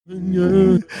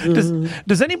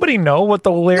Does anybody know what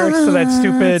the lyrics to that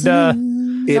stupid?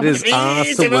 It is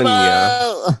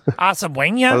Asawanya.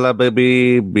 Asawanya? Hello,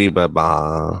 baby, ba.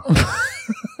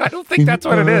 I don't think that's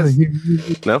what it is.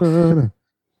 No.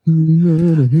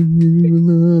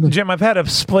 Jim, I've had a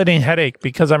splitting headache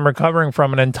because I'm recovering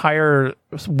from an entire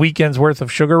weekend's worth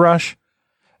of sugar rush.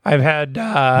 I've had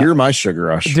you're my sugar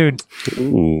rush, dude.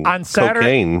 Ooh, on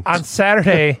Saturday, cocaine.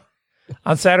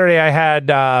 on Saturday, I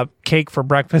had cake for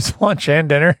breakfast, lunch, and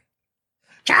dinner.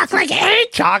 Chocolate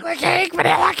cake,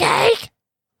 vanilla cake.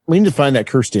 We need to find that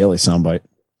Kirstie Alley soundbite.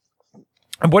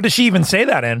 And what does she even say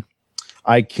that in?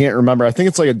 I can't remember. I think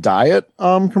it's like a diet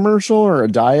commercial or a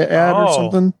diet ad or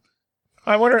something.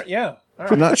 I wonder. Yeah,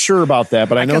 I'm not sure about that,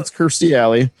 but I know it's Kirstie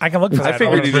Alley. I can look for that. I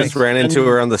figured you just ran into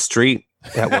her on the street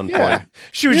at one point.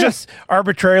 She was just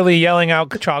arbitrarily yelling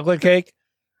out chocolate cake.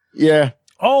 Yeah.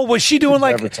 Oh, was she doing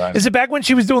like? Is it back when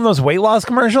she was doing those weight loss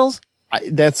commercials?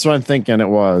 That's what I'm thinking. It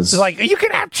was. It's like, you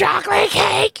can have chocolate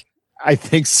cake. I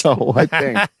think so. I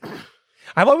think.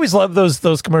 I've always loved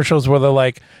those commercials where they're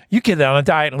like, you can get on a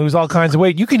diet and lose all kinds of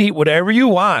weight. You can eat whatever you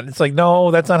want. It's like,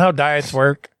 no, that's not how diets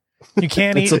work. You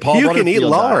can't eat. You can eat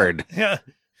lard. Yeah.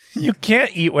 You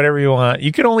can't eat whatever you want.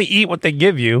 You can only eat what they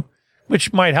give you,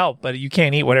 which might help, but you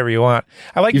can't eat whatever you want.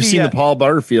 I like You've seen the Paul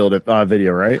Butterfield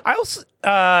video, right? I also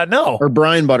no. Or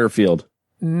Brian Butterfield.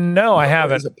 No, I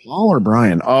haven't. Is it Paul or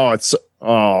Brian? I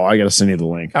gotta send you the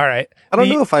link. All right. I don't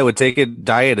know if I would take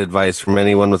diet advice from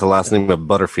anyone with the last name of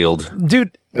Butterfield.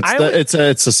 Dude, it's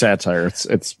a satire.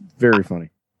 It's very funny.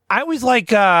 I always like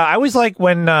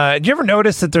when do you ever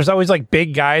notice that there's always like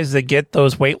big guys that get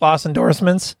those weight loss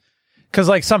endorsements? Because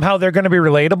like somehow they're going to be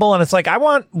relatable, and it's like, I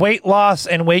want weight loss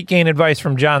and weight gain advice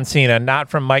from John Cena, not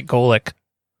from Mike Golick.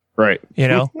 Right. You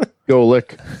know?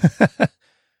 Golick.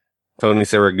 Tony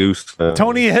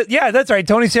Saragusa. Yeah, that's right.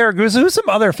 Tony Saragusa. Who's some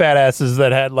other fat asses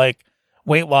that had like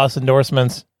weight loss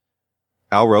endorsements?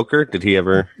 Al Roker, did he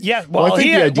ever? Yeah, well, I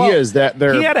think the idea is that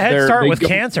he had a head start with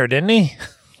cancer, didn't he?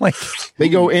 Like they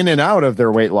go in and out of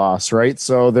their weight loss, right?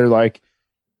 So they're like,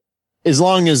 as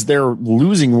long as they're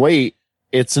losing weight,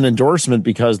 it's an endorsement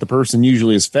because the person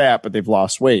usually is fat, but they've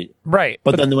lost weight. Right.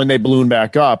 But then when they balloon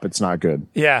back up, it's not good.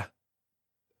 Yeah.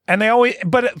 And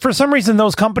but for some reason,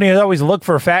 those companies always look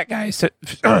for fat guys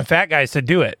to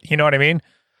do it. You know what I mean?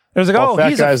 There's like,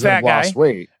 he's a fat guy. Lost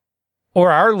weight.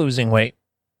 Or are losing weight.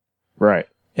 Right.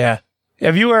 Yeah.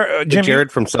 Have you Jim?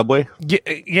 Jared from Subway?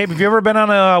 Gabe, have you ever been on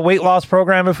a weight loss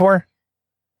program before?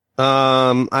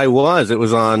 I was. It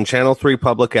was on Channel 3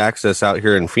 Public Access out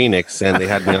here in Phoenix, and they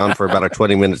had me on for about a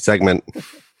 20-minute segment.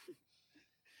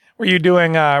 Were you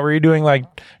doing like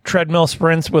treadmill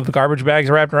sprints with garbage bags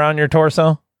wrapped around your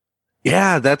torso?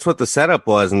 Yeah, that's what the setup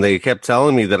was, and they kept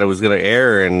telling me that I was going to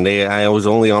air, and I was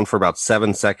only on for about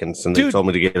 7 seconds, and they told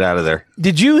me to get out of there.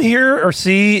 Did you hear or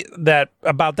see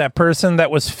about that person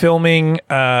that was filming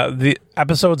the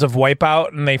episodes of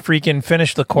Wipeout, and they freaking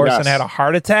finished the course and had a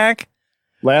heart attack?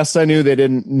 Last I knew, they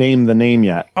didn't name the name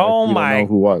yet. Oh my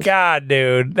God,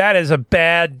 dude, that is a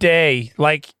bad day.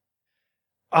 Like,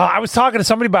 I was talking to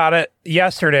somebody about it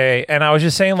yesterday, and I was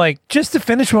just saying, like, just to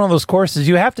finish one of those courses,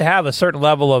 you have to have a certain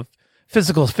level of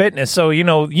physical fitness. So, you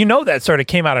know that sort of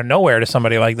came out of nowhere to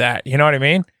somebody like that. You know what I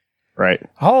mean? Right.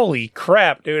 Holy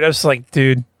crap, dude. I was like,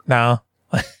 dude, no.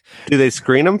 Do they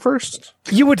screen them first?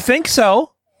 You would think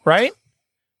so, right?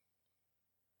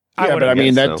 Yeah, but I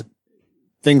mean,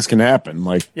 things can happen.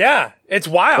 Like, yeah, it's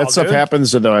wild. That stuff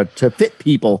happens to fit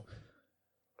people.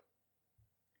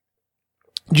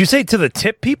 Did you say to the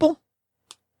tip people?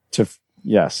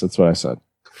 Yes, that's what I said.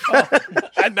 Oh,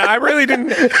 no, I really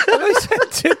didn't. I really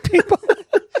said tip people.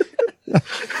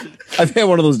 I've had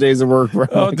one of those days of work.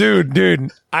 Where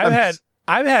dude, I've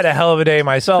had a hell of a day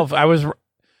myself. We're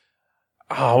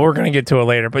gonna get to it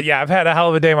later, but yeah, I've had a hell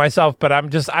of a day myself. But I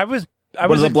was.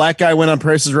 The black guy went on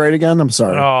Price is Right again? I'm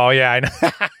sorry. Oh yeah, I know.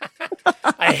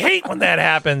 I hate when that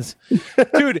happens,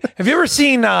 dude. Have you ever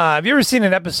seen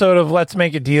an episode of Let's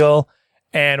Make a Deal?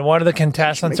 And one of the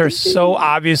contestants are so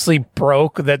obviously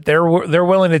broke that they're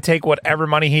willing to take whatever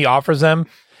money he offers them.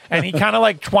 And he kind of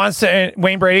like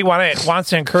Wayne Brady wants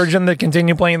to encourage them to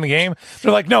continue playing the game.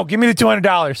 They're like, no, give me the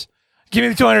 $200. Give me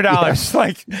the $200. Yeah.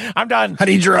 Like, I'm done. I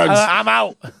need drugs. I'm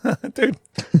out. Dude.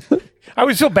 I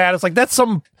always feel bad. It's like, that's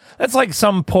like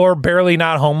some poor, barely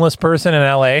not homeless person in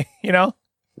LA, you know?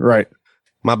 Right.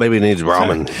 My baby needs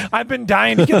ramen. I've been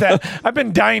dying to get that. I've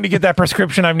been dying to get that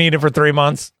prescription I've needed for 3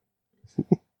 months.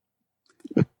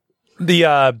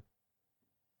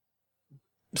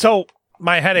 So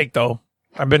my headache though,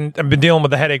 I've been dealing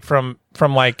with the headache from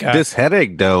like this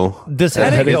headache though. This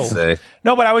headache though.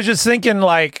 No, but I was just thinking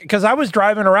like because I was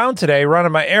driving around today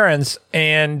running my errands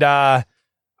and I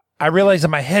realized that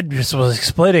my head just was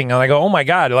splitting and I go, oh my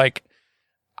god, like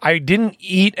I didn't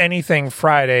eat anything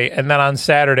Friday and then on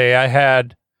Saturday I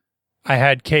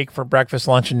had cake for breakfast,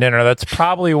 lunch, and dinner. That's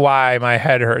probably why my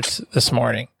head hurts this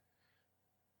morning.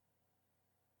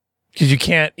 Because you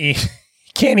can't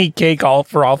eat cake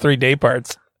for all 3 day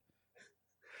parts.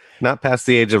 Not past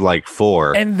the age of like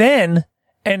 4. And then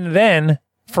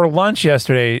for lunch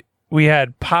yesterday, we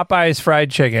had Popeye's fried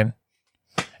chicken.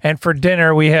 And for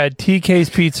dinner, we had TK's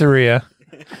Pizzeria.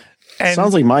 And,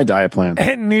 sounds like my diet plan.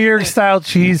 And New York style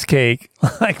cheesecake.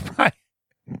 Like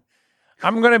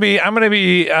I'm gonna be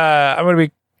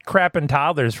crapping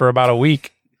toddlers for about a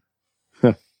week.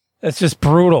 It's just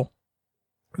brutal.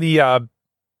 The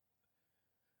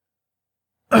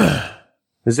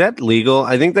is that legal?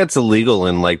 I think that's illegal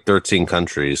in like 13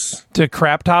 countries. To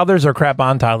crap toddlers or crap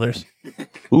on toddlers?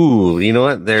 Ooh, you know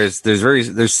what? There's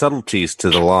subtleties to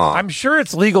the law. I'm sure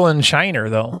it's legal in China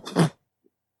though.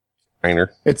 China.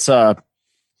 It's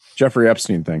Jeffrey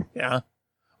Epstein thing. Yeah.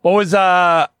 What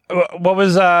took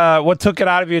it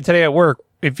out of you today at work?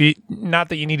 If you, not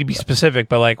that you need to be specific,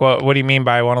 but like, what do you mean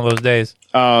by one of those days?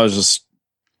 It was just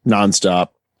nonstop.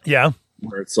 Yeah.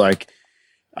 Where it's like,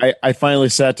 I finally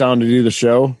sat down to do the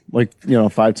show, like,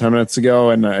 5-10 minutes ago.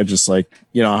 And I just like,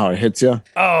 how it hits you.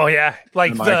 Oh yeah.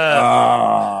 Like like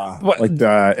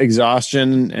the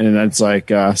exhaustion. And it's like,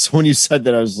 so when you said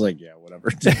that, I was like, yeah,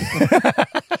 whatever.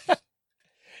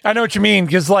 I know what you mean.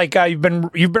 Cause like, you've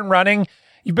been running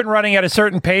at a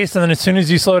certain pace. And then as soon as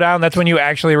you slow down, that's when you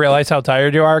actually realize how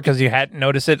tired you are. Cause you hadn't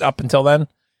noticed it up until then.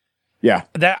 Yeah.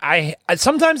 That I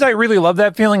sometimes I really love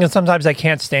that feeling. And sometimes I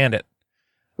can't stand it.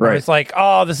 Right. It's like,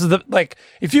 oh, this is like,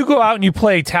 if you go out and you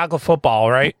play tackle football,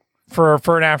 right, for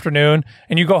an afternoon,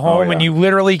 and you go home and you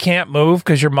literally can't move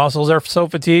because your muscles are so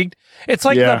fatigued, it's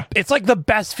like it's like the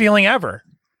best feeling ever.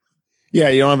 Yeah,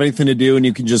 you don't have anything to do and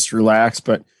you can just relax.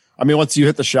 But I mean, once you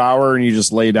hit the shower and you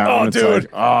just lay down, it's like,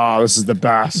 oh, this is the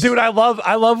best. Dude, I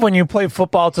love when you play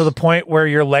football to the point where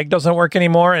your leg doesn't work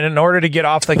anymore, and in order to get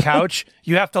off the couch,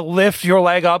 you have to lift your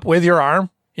leg up with your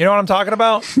arm. You know what I'm talking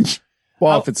about?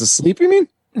 Well, if it's asleep, you mean?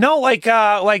 No, like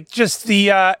just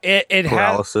the it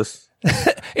paralysis.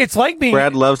 It's like being.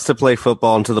 Brad loves to play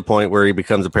football to the point where he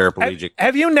becomes a paraplegic.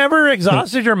 Have you never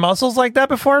exhausted your muscles like that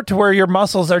before, to where your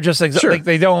muscles are just like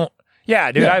they don't?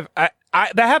 Yeah, dude. Yeah. I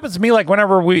that happens to me like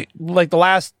whenever the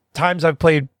last times I've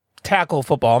played tackle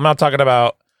football. I'm not talking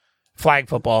about flag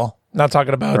football. I'm not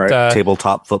talking about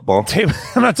tabletop football.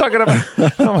 I'm not talking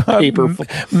about paper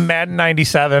Madden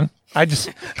 97. I was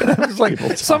like,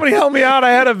 somebody help me out.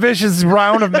 I had a vicious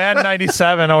round of Madden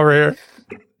 97 over here.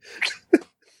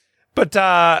 But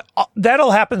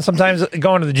that'll happen sometimes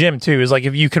going to the gym too. Is like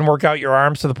if you can work out your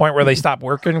arms to the point where they stop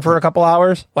working for a couple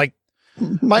hours. Like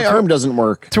my arm doesn't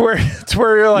work. To where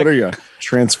you're like, what are you, a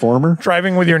transformer?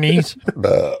 Driving with your knees.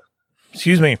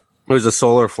 Excuse me. It was a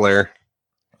solar flare.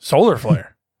 Solar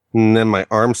flare. And then my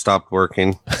arm stopped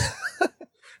working.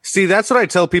 See, that's what I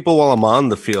tell people while I'm on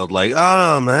the field. Like,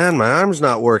 oh, man, my arm's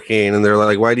not working. And they're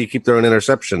like, why do you keep throwing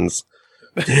interceptions?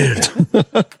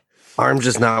 Dude, arm's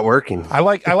just not working. I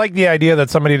like the idea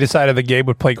that somebody decided that Gabe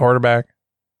would play quarterback.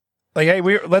 Like, hey,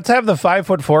 let's have the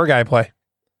 5'4" guy play.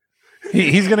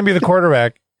 He's going to be the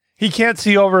quarterback. He can't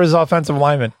see over his offensive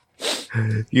lineman.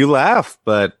 You laugh,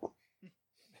 but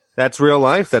that's real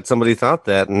life that somebody thought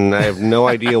that, and I have no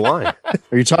idea why.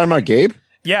 Are you talking about Gabe?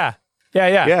 Yeah.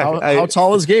 How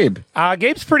tall is Gabe?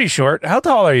 Gabe's pretty short. How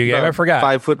tall are you, Gabe? I forgot.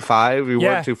 5'5". You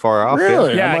weren't too far off.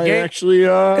 Really? Yeah. I might actually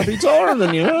be taller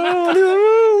than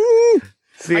you.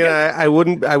 See, I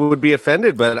would be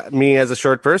offended, but me as a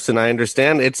short person, I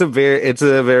understand. It's a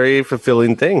very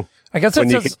fulfilling thing. I guess when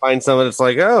you can find someone that's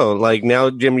like, oh, like now,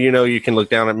 Jim, you can look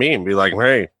down at me and be like,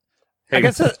 hey. I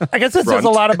guess it says a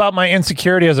lot about my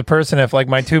insecurity as a person if like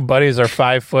my two buddies are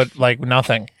 5 foot like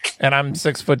nothing and I'm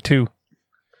 6'2".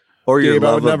 Or Gabe,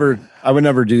 I would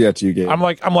never do that to you, Gabe. I'm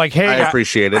like, hey, I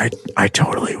appreciate it. I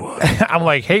totally would. I'm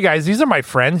like, hey guys, these are my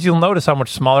friends. You'll notice how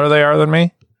much smaller they are than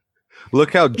me.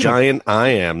 Look how giant I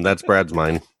am. That's Brad's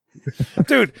mind.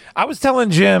 Dude, I was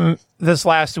telling Jim this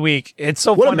last week. It's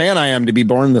so what funny. A man I am to be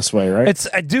born this way, right? It's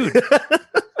dude.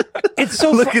 It's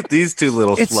so look at these two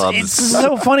little slubs. It's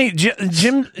so funny.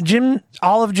 Jim,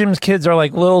 all of Jim's kids are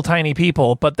like little tiny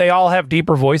people, but they all have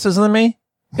deeper voices than me.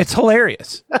 It's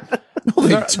hilarious.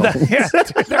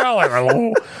 They're all like,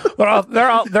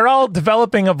 they're all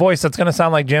developing a voice that's going to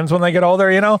sound like Jim's when they get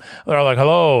older. They're like,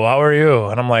 hello, how are you?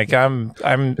 And I'm like, I'm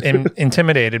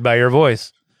intimidated by your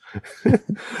voice.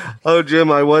 Oh, Jim,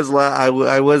 we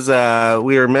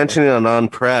were mentioning on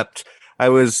Unprepped. I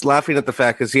was laughing at the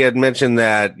fact because he had mentioned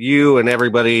that you and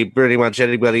everybody, pretty much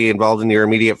anybody involved in your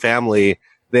immediate family,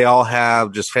 they all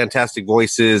have just fantastic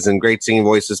voices and great singing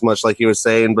voices, much like he was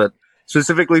saying. But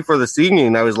specifically for the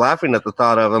singing, I was laughing at the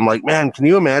thought of, I'm like, man, can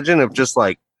you imagine if just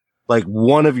like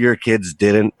one of your kids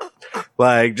didn't?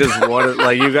 Like just one,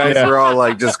 like you guys were all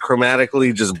like just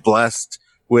chromatically just blessed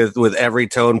with every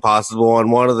tone possible.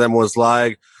 And one of them was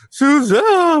like,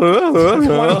 Suzanne.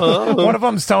 One of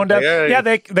them's tone deaf. Yeah,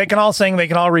 they can all sing. They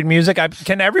can all read music.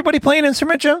 Can everybody play an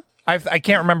instrument, Jim? I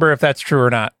can't remember if that's true or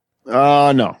not.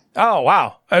 No. Oh,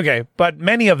 wow. Okay. But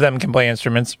many of them can play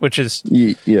instruments, which is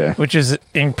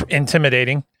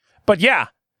intimidating. But yeah.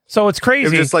 So it's crazy.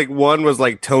 It was just like one was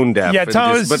like tone deaf,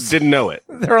 but didn't know it.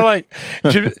 They were like,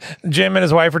 Jim and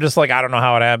his wife were just like, I don't know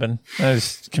how it happened.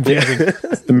 It's confusing.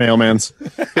 The mailman's.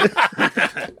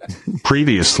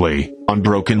 Previously on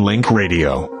Broken Link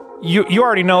Radio. You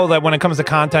already know that when it comes to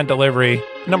content delivery,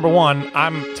 number one,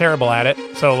 I'm terrible at it.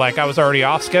 So like I was already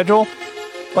off schedule.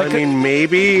 I mean,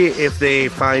 maybe if they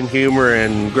find humor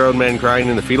in grown men crying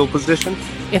in the fetal position.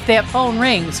 If that phone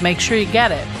rings, make sure you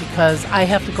get it, because I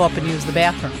have to go up and use the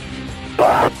bathroom.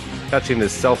 Touching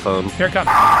his cell phone. Here it comes.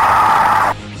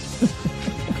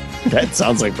 That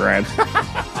sounds like Brad.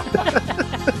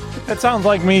 That sounds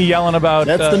like me yelling about...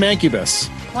 That's the Mancubus.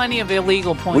 Plenty of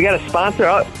illegal points. We got a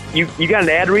sponsor. You got an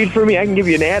ad read for me? I can give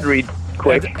you an ad read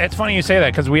quick. It's funny you say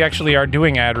that, because we actually are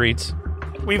doing ad reads.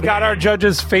 We've got our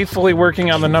judges faithfully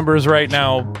working on the numbers right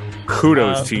now.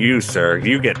 Kudos to you, sir.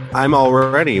 I'm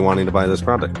already wanting to buy this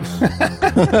product.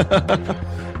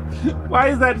 Why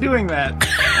is that doing that?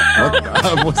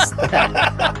 What's that?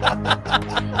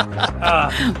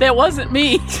 That wasn't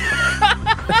me.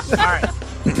 All right.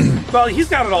 Well, he's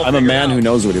got it all. I'm a man who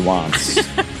knows what he wants.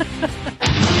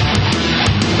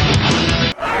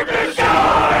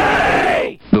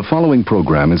 The following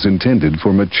program is intended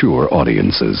for mature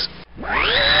audiences.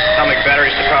 Atomic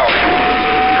batteries to power.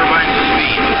 Turbines to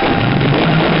speed.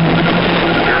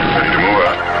 We're ready to move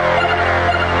out.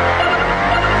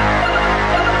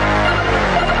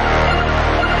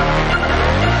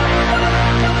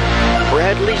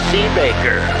 Bradley C.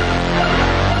 Baker.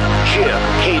 Jim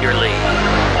Caterly.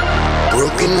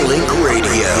 Broken Link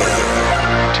Radio.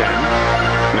 10,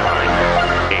 9,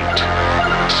 8,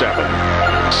 7,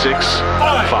 6,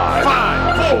 5,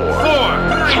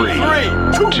 4, 3,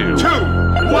 2,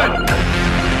 1.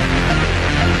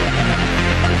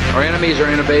 Our enemies are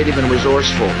innovative and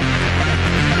resourceful.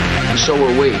 And so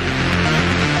are we.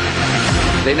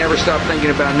 They never stop thinking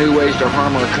about new ways to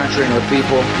harm our country and our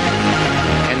people.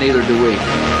 And neither do we.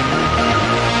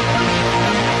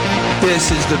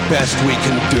 This is the best we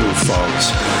can do,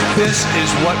 folks. This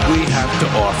is what we have to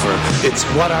offer. It's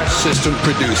what our system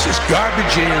produces.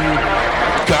 Garbage in,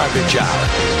 garbage out.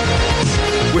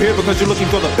 We're here because you're looking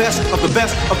for the best of the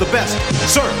best of the best.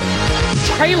 Sir!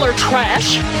 Trailer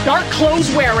trash, dark clothes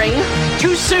wearing,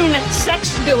 too soon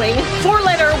sex doing,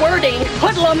 4-letter wording,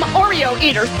 hoodlum Oreo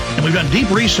eater. And we've done deep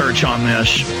research on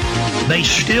this. They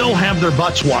still have their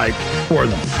butts wiped for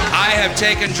them. I have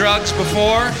taken drugs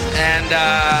before, and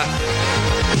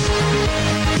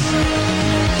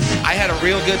I had a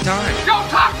real good time. Don't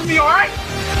talk to me, all right?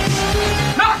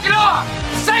 Knock it off!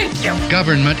 Thank you!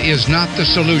 Government is not the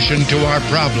solution to our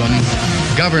problem.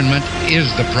 Government is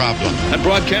the problem. That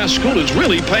broadcast school has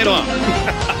really paid off.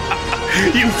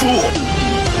 You fool!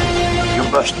 You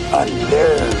must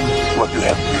unlearn what you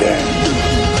have learned.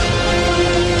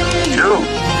 Do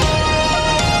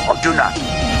or do not.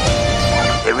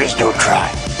 There is no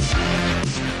try.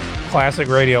 Classic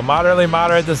radio. Moderately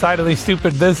moderate, decidedly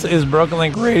stupid. This is Broken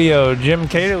Link Radio. Jim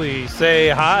Caterly, say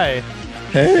hi.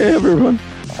 Hey, everyone.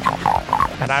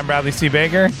 And I'm Bradley C.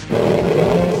 Baker.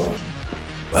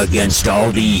 Against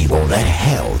all the evil that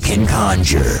hell can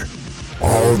conjure,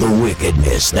 all the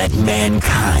wickedness that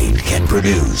mankind can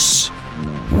produce,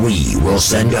 we will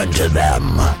send unto them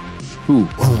who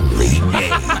only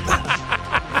Gabe.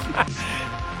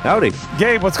 Howdy.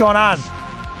 Gabe, what's going on?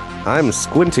 I'm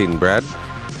squinting, Brad.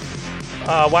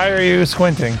 Why are you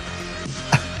squinting?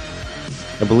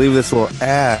 I believe this will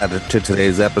add to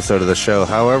today's episode of the show.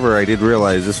 However, I did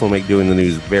realize this will make doing the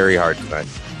news very hard tonight.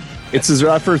 It's his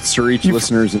efforts to reach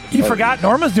listeners. You forgot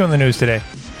Norma's doing the news today.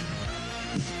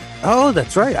 Oh,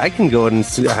 that's right. I can go and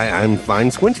see. I'm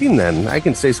fine squinting then. I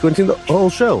can stay squinting the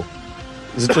whole show.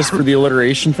 Is it just for the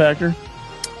alliteration factor?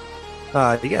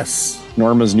 Yes.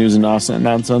 Norma's news and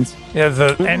nonsense. Yeah,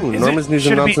 Norma's news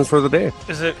and nonsense for the day.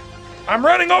 Is it? I'm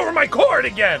running over my cord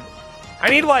again.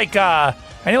 I need like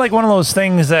one of those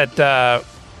things that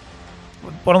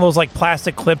one of those like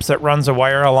plastic clips that runs a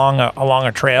wire along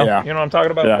a trail. Yeah. You know what I'm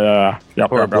talking about? Yeah.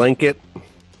 Yep, Or a blanket.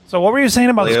 So what were you saying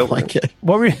about blanket?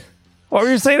 What were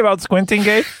you saying about squinting,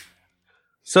 Gabe?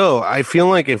 So I feel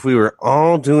like if we were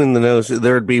all doing the nose,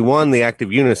 there would be one, the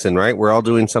active unison, right? We're all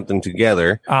doing something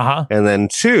together. Uh-huh. And then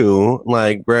two,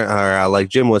 like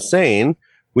Jim was saying,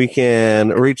 we can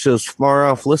reach those far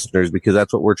off listeners because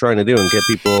that's what we're trying to do and get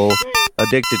people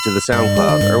addicted to the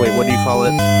SoundCloud. Or wait, what do you call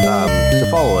it? To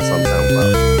follow us on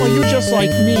SoundCloud. Well, you're just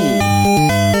like me.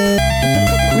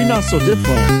 We're not so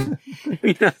different.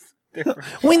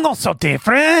 We not so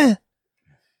different.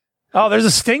 Oh, there's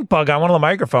a stink bug on one of the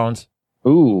microphones.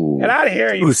 Ooh. Get out of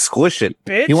here, you squish it.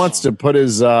 bitch. He wants to put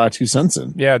his 2 cents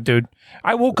in. Yeah, dude.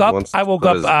 I woke up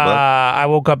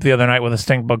the other night with a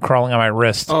stink bug crawling on my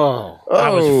wrist. Oh. I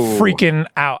was freaking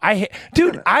out. I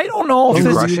don't know if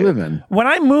Where do you live in? when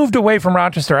I moved away from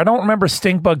Rochester, I don't remember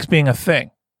stink bugs being a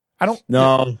thing.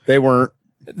 No, they weren't.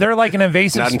 They're like an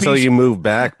invasive Not species. until you move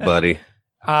back, buddy.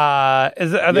 Are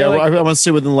they I want to say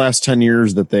within the last 10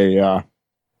 years that they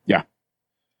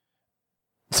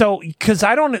so because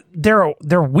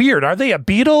they're weird. Are they a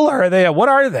beetle or are they what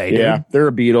are they? Yeah, dude? they're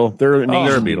a beetle. They're an Oh. Asian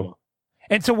They're a beetle. beetle.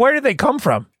 And so where do they come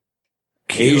from?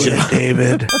 Asian,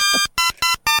 David.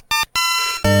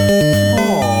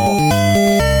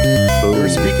 They're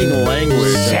speaking a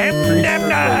language.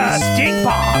 Stink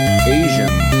bug. Asian.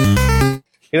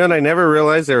 You know, and I never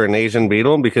realized they're an Asian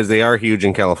beetle because they are huge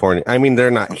in California. I mean, they're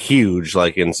not huge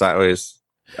like in sideways.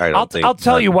 I'll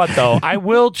tell you what though, I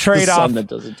will trade The off. sun that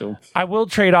does it to him. I will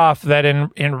trade off that in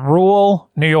rural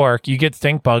New York you get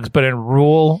stink bugs, but in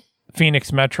rural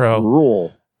Phoenix Metro,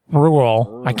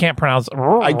 rural, I can't pronounce.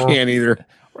 I can't either.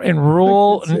 In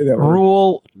rural Say that word.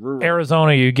 rural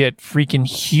Arizona, you get freaking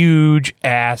huge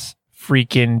ass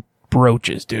freaking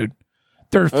brooches, dude.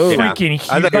 They're freaking huge.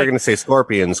 I thought you were going to say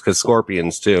scorpions because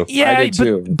scorpions too. Yeah, I did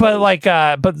too.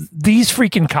 but these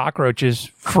freaking cockroaches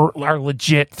are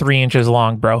legit 3 inches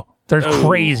long, bro. They're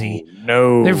crazy.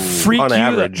 No, They freak On you.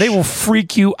 average. They will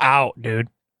freak you out, dude.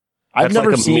 I've That's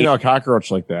never like a seen meat- a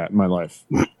cockroach like that in my life.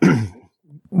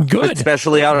 Good.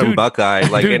 Especially out in Dude. Buckeye,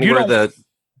 like Dude, you anywhere the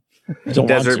Don't want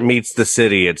desert to. meets the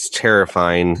city, it's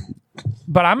terrifying.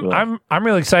 But I'm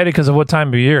really excited because of what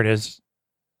time of year it is.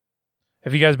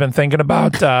 Have you guys been thinking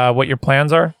about what your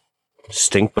plans are?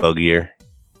 Stink bug year.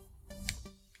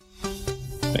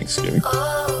 Thanksgiving.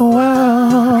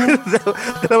 Wow.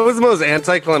 That was the most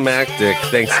anticlimactic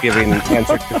Thanksgiving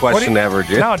answer to the question ever,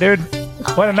 Jim. No, dude.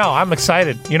 What? No, I'm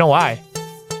excited. You know why?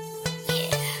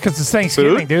 Because it's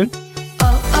Thanksgiving, dude.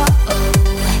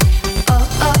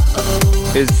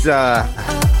 Is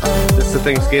this the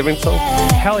Thanksgiving song?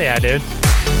 Hell yeah, dude.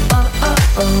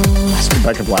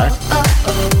 Rebecca Black.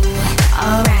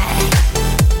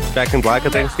 Back in Black, a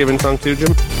Thanksgiving song too,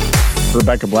 Jim?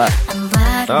 Rebecca Black.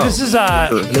 Oh. This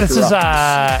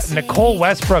is Nicole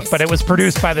Westbrook, but it was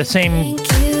produced by the same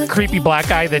creepy black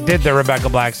guy that did the Rebecca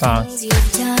Black song.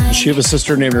 Does she have a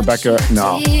sister named Rebecca?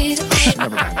 No. Never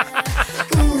mind.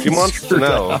 She wants to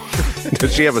know.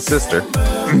 Does she have a sister?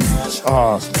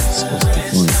 Oh,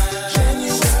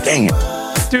 dang it.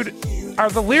 Dude, are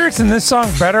the lyrics in this song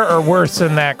better or worse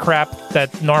than that crap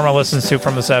that Norma listens to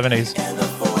from the 70s?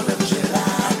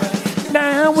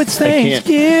 Now it's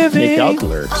Thanksgiving. Make out the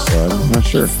lyrics, so I'm not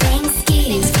sure.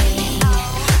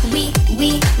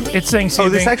 It's Thanksgiving. Oh,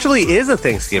 this actually is a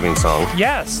Thanksgiving song.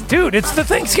 Yes, dude, it's the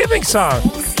Thanksgiving song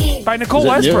by Nicole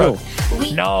Is it Westbrook.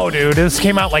 No, dude, this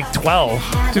came out like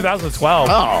 2012.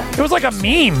 Oh. It was like a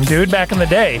meme, dude, back in the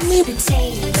day.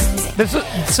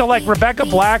 So like Rebecca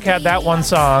Black had that one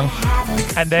song,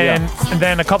 and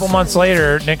then a couple months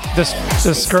later,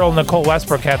 this girl Nicole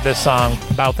Westbrook had this song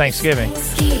about Thanksgiving.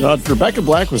 Rebecca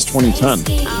Black was 2010.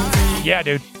 Yeah,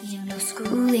 dude.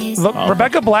 Look,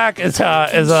 Rebecca Black is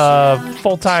a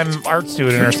full-time art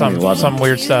student or some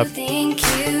weird stuff.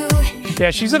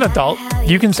 Yeah, she's an adult.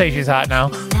 You can say she's hot now.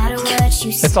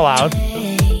 It's allowed.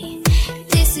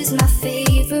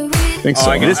 Think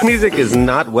so. This music is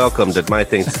not welcomed at my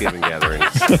Thanksgiving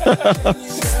gatherings.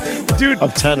 Dude,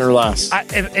 of 10 or less.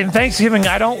 In Thanksgiving,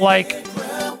 I don't like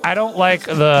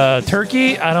the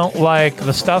turkey. I don't like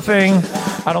the stuffing.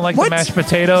 I don't like the mashed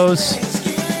potatoes.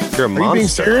 You're a monster. Are you being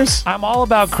serious? I'm all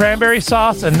about cranberry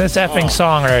sauce and this effing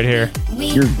song right here.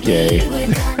 You're gay.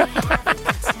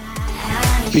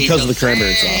 Because of the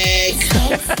cranberry sauce.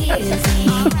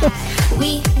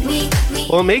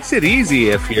 Well, it makes it easy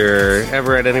if you're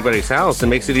ever at anybody's house. It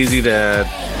makes it easy to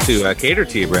cater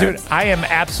to you, Brad. Dude, I am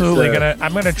absolutely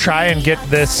I'm gonna try and get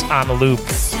this on a loop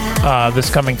this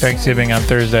coming Thanksgiving on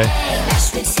Thursday.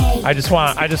 I just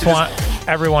want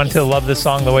everyone to love this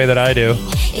song the way that I do.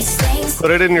 Put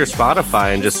it in your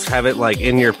Spotify and just have it like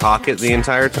in your pocket the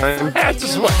entire time.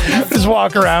 just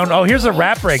walk around. Oh, here's a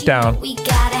rap breakdown. We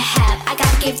gotta have, I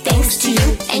gotta give thanks to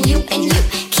you and you and you.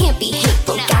 Can't be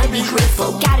hateful, gotta be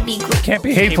grateful, gotta be grateful. Can't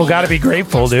be hateful, gotta be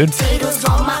grateful, dude. I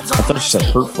thought you said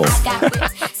hurtful.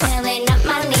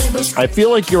 I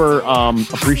feel like your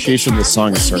appreciation of the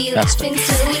song is sarcastic.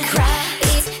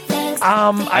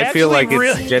 I feel like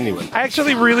it's genuine. I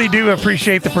actually really do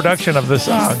appreciate the production of the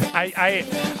song. I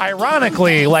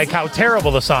ironically like how terrible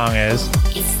the song is.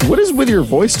 What is with your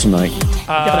voice tonight?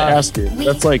 I gotta ask you.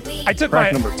 That's like I took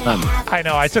track my number 10. I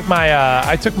know. I took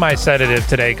my sedative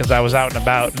today because I was out and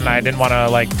about and I didn't want to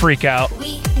like freak out.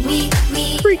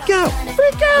 Freak out.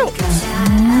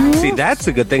 See, that's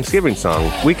a good Thanksgiving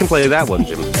song. We can play that one,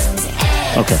 Jim.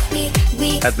 Okay.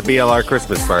 At the BLR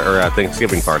Christmas party or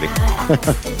Thanksgiving party.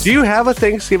 Do you have a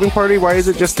Thanksgiving party? Why is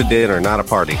it just a dinner, not a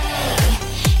party?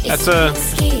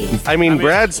 I mean,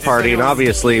 Brad's partying,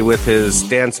 obviously, with his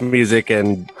dance music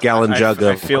and gallon jug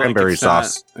of cranberry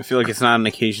sauce. I feel like it's not an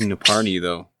occasion to party,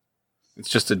 though. It's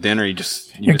just a dinner.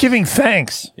 You're giving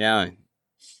thanks. Yeah.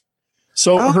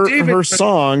 So her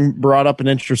song brought up an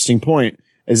interesting point.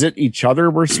 Is it each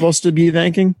other we're supposed to be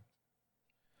thanking?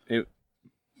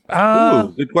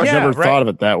 Ooh, good question. I never thought of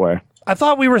it that way. I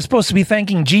thought we were supposed to be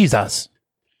thanking Jesus.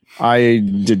 I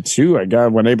did too.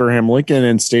 When Abraham Lincoln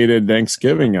instated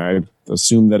Thanksgiving, I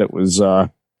assumed that it was.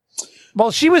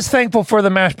 Well, she was thankful for the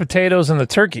mashed potatoes and the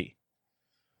turkey.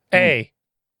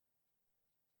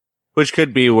 Which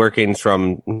could be workings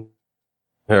from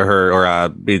her or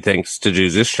be thanks to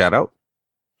Jesus. Shout out.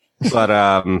 But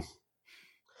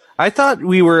I thought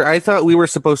we were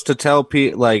supposed to tell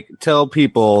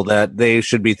people that they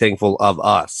should be thankful of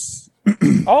us.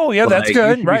 Oh yeah, that's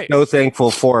good. You right. Be so thankful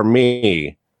for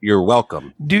me. You're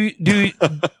welcome. Do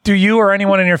you or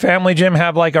anyone in your family, Jim,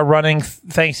 have like a running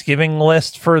Thanksgiving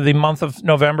list for the month of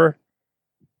November?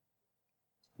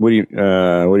 What do you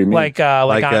mean? Like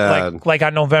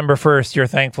on November 1st, you're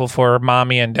thankful for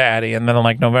mommy and daddy, and then on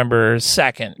like November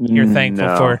 2nd, you're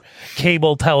thankful for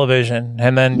cable television,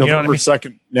 and then November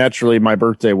 2nd. Naturally, my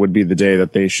birthday would be the day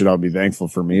that they should all be thankful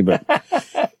for me, but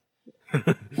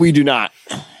we do not.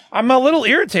 I'm a little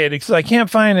irritated because I can't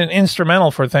find an instrumental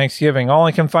for Thanksgiving. All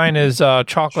I can find is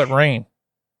Chocolate Rain.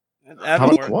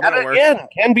 That again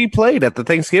can be played at the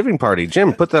Thanksgiving party.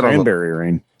 Jim, put that on. Cranberry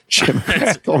Rain. Jim,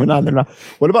 what's going on there now?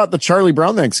 What about the Charlie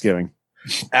Brown Thanksgiving?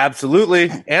 Absolutely,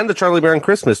 and the Charlie Brown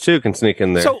Christmas too can sneak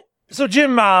in there. So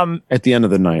Jim, at the end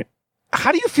of the night,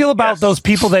 how do you feel about those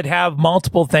people that have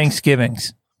multiple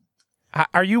Thanksgivings?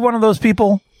 Are you one of those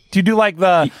people? Do you do like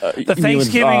the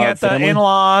Thanksgiving at the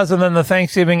in-laws and then the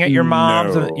Thanksgiving at your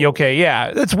mom's? No. Okay,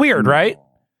 yeah, that's weird, right?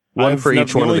 One for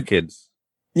each one of the kids.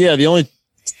 Yeah, the only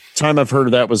time I've heard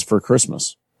of that was for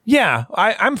Christmas. Yeah,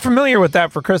 I'm familiar with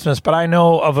that for Christmas, but I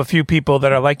know of a few people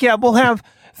that are like, yeah, we'll have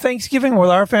Thanksgiving with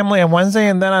our family on Wednesday,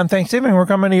 and then on Thanksgiving we're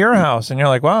coming to your house, and you're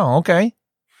like, wow, okay.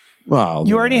 Well,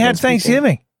 you already had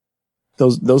Thanksgiving.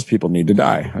 Those people need to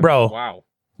die, bro. Wow.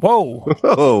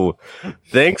 Whoa.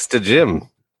 Thanks to Jim.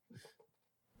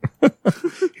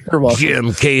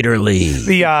 Jim Caterly.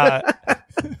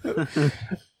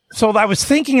 So I was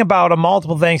thinking about a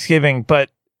multiple Thanksgiving,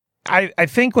 but I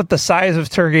think with the size of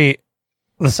the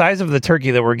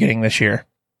turkey that we're getting this year,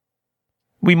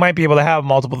 we might be able to have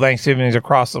multiple Thanksgivings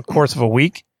across the course of a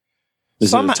week.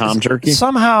 Is it a Tom turkey?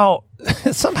 Somehow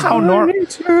Norma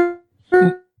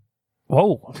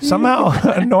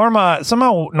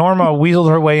weaseled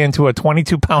her way into a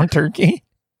 22-pound turkey.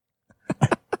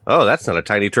 Oh, that's not a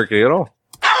tiny turkey at all.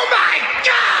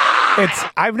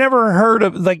 I've never heard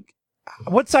of, like,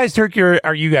 what size turkey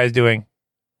are you guys doing,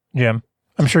 Jim?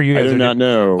 I'm sure you guys do not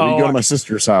know. We go to my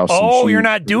sister's house. Oh, you're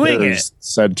not doing it.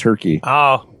 Said turkey.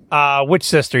 Oh, which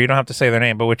sister? You don't have to say their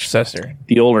name, but which sister?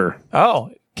 The older. Oh,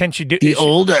 can she do the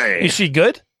older? Is she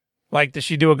good? Like, does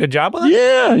she do a good job with it?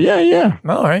 Yeah.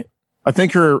 All right. I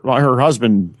think her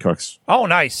husband cooks. Oh,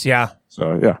 nice. Yeah.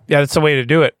 So yeah, that's the way to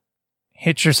do it.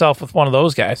 Hit yourself with one of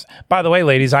those guys. By the way,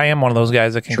 ladies, I am one of those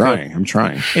guys that can cook. I'm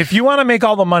trying. If you want to make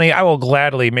all the money, I will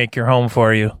gladly make your home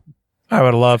for you. I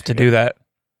would love to do that.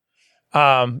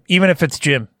 Even if it's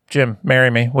Jim. Jim, marry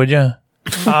me, would you?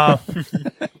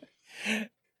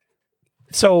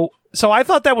 So I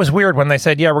thought that was weird when they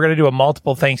said, yeah, we're going to do a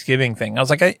multiple Thanksgiving thing. I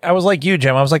was like you,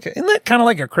 Jim. I was like, isn't that kind of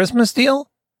like a Christmas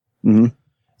deal? Mm-hmm.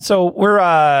 So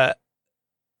I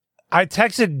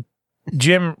texted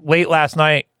Jim late last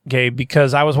night, Gabe,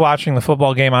 because I was watching the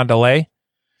football game on delay.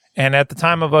 And at the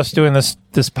time of us doing this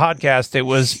podcast, it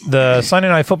was the Sunday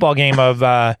night football game of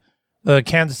the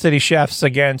Kansas City Chiefs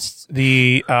against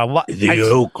the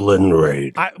Oakland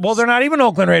Raiders. Well, they're not even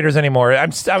Oakland Raiders anymore. I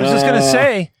was just going to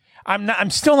say, I'm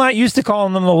still not used to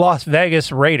calling them the Las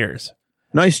Vegas Raiders.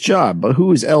 Nice job, but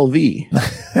who is LV?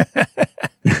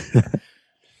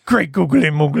 Great googly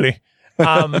moogly.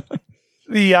 I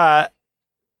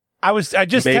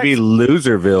just maybe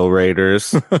Loserville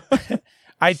Raiders.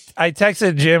 I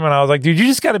texted Jim and I was like, dude, you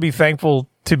just got to be thankful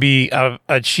to be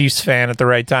a Chiefs fan at the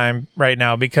right time right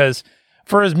now, because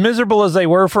for as miserable as they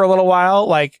were for a little while,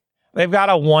 like they've got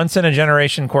a once in a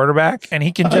generation quarterback, and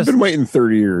he can just. I've been waiting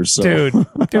 30 years, so.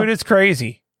 dude, it's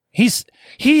crazy.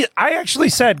 I actually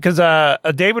said, because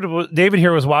David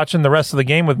here was watching the rest of the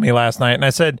game with me last night, and I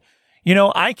said,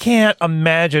 I can't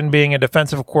imagine being a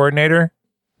defensive coordinator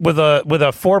with a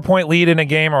 4-point lead in a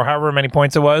game or however many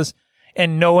points it was,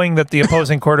 and knowing that the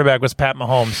opposing quarterback was Pat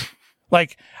Mahomes.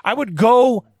 Like, I would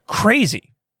go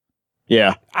crazy.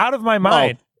 Yeah. Out of my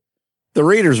mind. Well, the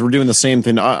Raiders were doing the same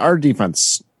thing. Our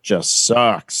defense just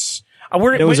sucks.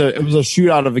 It was a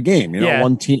shootout of a game.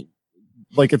 One team.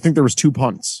 Like, I think there was 2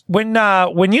 punts. When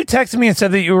you texted me and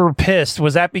said that you were pissed,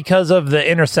 was that because of the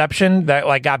interception that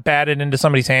like got batted into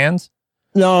somebody's hands?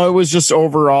 No, it was just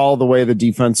overall the way the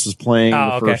defense was playing in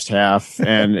the first half,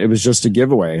 and it was just a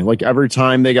giveaway. Like, every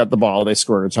time they got the ball, they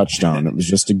scored a touchdown. It was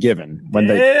just a given. When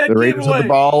the Raiders have the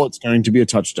ball, it's going to be a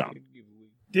touchdown.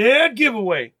 Dead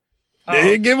giveaway.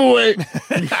 Dead giveaway.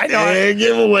 I know. Dead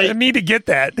giveaway. I need to get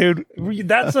that, dude.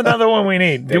 That's another one we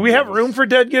need. Do we have room for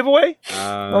dead giveaway?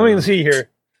 Let me see here.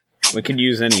 We could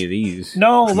use any of these.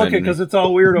 No, look it, because it's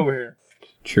all weird over here.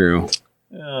 True.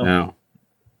 Oh. No.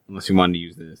 Unless you wanted to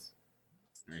use this.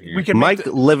 We can Mike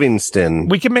Livingston.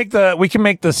 We can make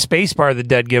the space bar the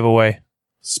dead giveaway.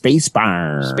 Space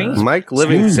bar. Mike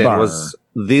Livingston was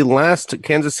the last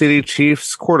Kansas City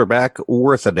Chiefs quarterback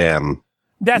worth a damn.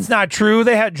 That's not true.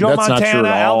 They had Joe Montana,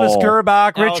 Elvis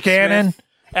Gerbach, Rich Gannon,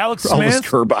 Alex Smith.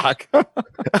 Elvis Gerbach.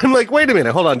 I'm like, wait a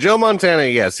minute, hold on. Joe Montana,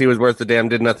 yes, he was worth a damn.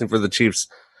 Did nothing for the Chiefs.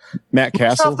 Matt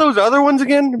Castle. Those other ones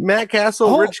again? Matt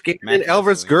Castle, Rich Gannon,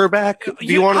 Elvis Gerbach. Do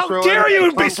you want to throw? How dare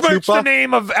you Tom besmirch Tupa? the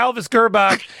name of Elvis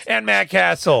Gerbach and Matt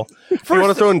Castle? You want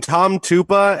to throw in Tom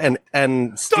Tupa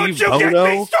and Steve Don't you Bono?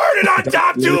 get me started on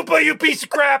Tom Tupa, you piece of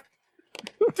crap,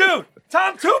 dude.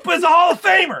 Tom Tupa is a Hall of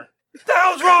Famer. What the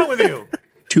hell's wrong with you?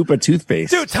 Tupa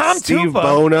toothpaste. Dude, Steve Tupa.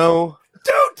 Bono.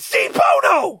 Dude, Steve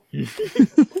Bono.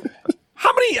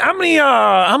 How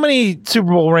many Super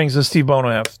Bowl rings does Steve Bono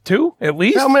have? 2 at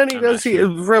least? How many does he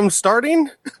from starting?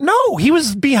 No, he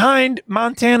was behind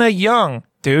Montana Young,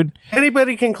 dude.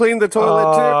 Anybody can clean the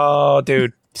toilet Oh,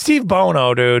 dude. Steve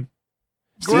Bono, dude.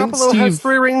 too. Garoppolo has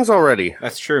 3 rings already.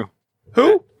 That's true.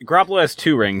 Who? Garoppolo has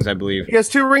 2 rings, I believe. He has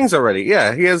 2 rings already.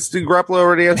 Yeah, Garoppolo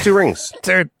already has 2 rings.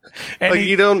 Dude. And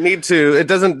you don't need to. It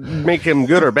doesn't make him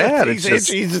good or bad. It's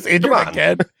just come on,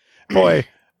 kid.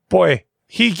 Boy.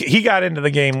 He got into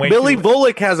the game. Billy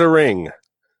Bullock has a ring.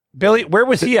 Billy, where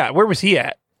was he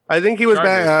at? I think he was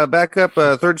back up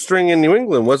 3rd string in New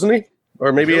England, wasn't he?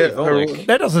 Or maybe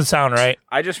that doesn't sound right.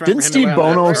 I just remember didn't Steve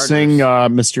Bono sing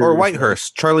Mysterious? Or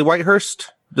Whitehurst. Charlie Whitehurst.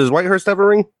 Does Whitehurst have a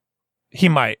ring? He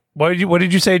might. What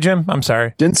did you say, Jim? I'm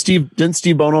sorry. Didn't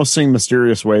Steve Bono sing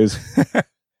Mysterious Ways?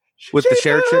 With the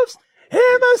share chip?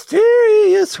 In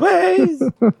mysterious ways.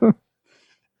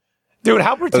 Dude,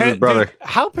 how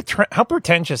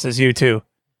pretentious is you two?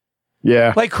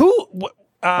 Yeah. Like who?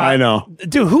 I know.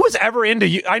 Dude, who was ever into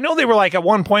you? I know they were like at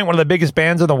one point one of the biggest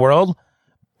bands in the world,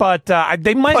 but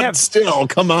they might have still.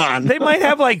 Come on. They might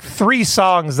have like 3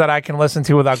 songs that I can listen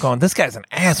to without going, this guy's an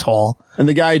asshole. And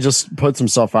the guy just puts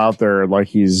himself out there like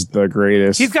he's the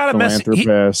greatest. He's got a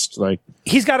philanthropist.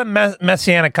 He's got a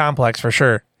messianic complex for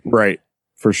sure. Right.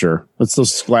 For sure. It's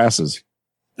those glasses.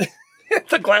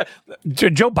 It's a glass.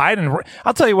 Joe Biden.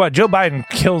 I'll tell you what. Joe Biden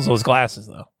kills those glasses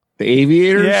though. The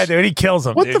aviators. Yeah, dude. He kills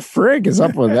them. What the frig is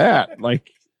up with that? Like,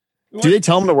 do they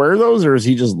tell him to wear those, or is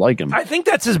he just like him? I think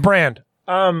that's his brand.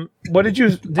 What did you?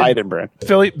 Biden brand.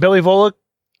 Billy Volek.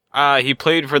 He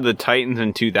played for the Titans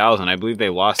in 2000. I believe they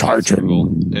lost that Super Bowl,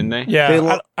 didn't they?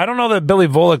 Yeah. I don't know that Billy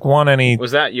Volek won any.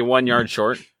 Was that you 1 yard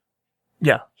short?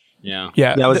 Yeah.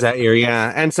 Yeah. That was that year,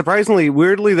 yeah. And surprisingly,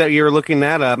 weirdly, that year looking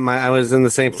that up, I was in the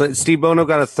same place. Steve Bono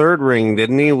got a 3rd ring,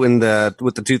 didn't he, with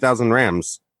the 2000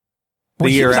 Rams?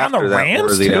 The year after that.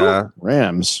 Rams, too?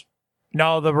 Rams.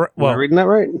 No, Am I reading that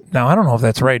right? No, I don't know if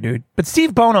that's right, dude. But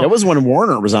Steve Bono. That was when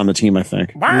Warner was on the team, I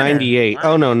think. 98.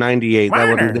 Oh, no, 98. That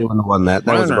wouldn't have won that.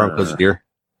 That was the Broncos year.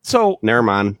 So, never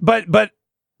mind. But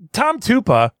Tom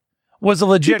Tupa was a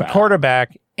legit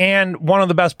quarterback and one of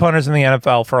the best punters in the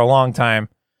NFL for a long time.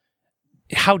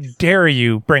 How dare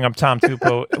you bring up Tom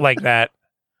Tupa like that?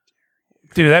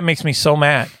 Dude, that makes me so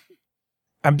mad.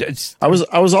 I was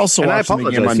also watching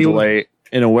the game on delay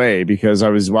in a way because I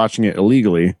was watching it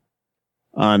illegally.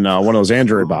 on one of those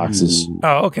Android boxes.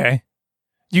 Oh, okay.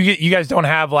 You guys don't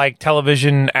have like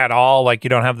television at all? Like you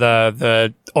don't have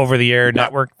the over the air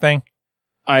network thing?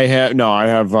 I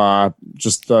have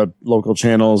just the local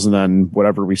channels and then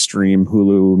whatever we stream,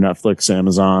 Hulu, Netflix,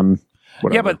 Amazon,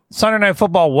 whatever. Yeah, but Sunday Night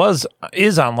Football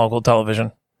is on local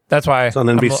television. That's why it's on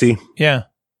NBC. Yeah.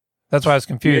 That's why I was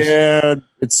confused. Yeah,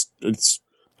 it's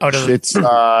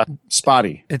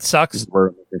spotty. It sucks. Is what we're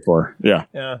looking for. Yeah.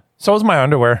 Yeah. So is my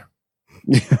underwear.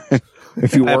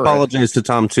 If you I apologize to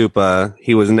Tom Tupa.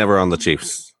 He was never on the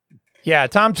Chiefs. Yeah,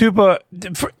 Tom Tupa.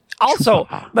 Also,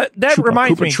 that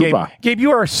reminds me, Gabe, you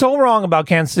are so wrong about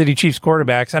Kansas City Chiefs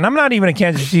quarterbacks, and I'm not even a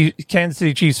Kansas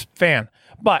City Chiefs fan,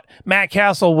 but Matt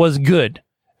Castle was good.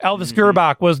 Elvis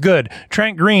Gerbach was good.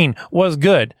 Trent Green was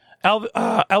good. Elvis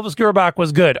Gerbach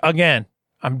was good. Again,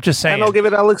 I'm just saying. And I'll give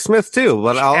it Alex Smith, too.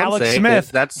 But Alex Smith,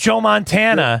 that's Joe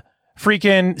Montana,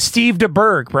 freaking Steve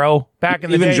DeBerg, bro, back in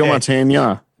the day. Even Joe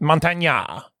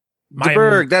Montana.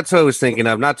 DeBerg, that's what I was thinking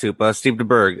of, not Tupa, Steve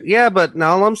DeBerg. Yeah, but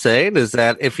now all I'm saying is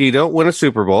that if you don't win a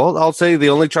Super Bowl, I'll say the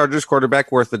only Chargers quarterback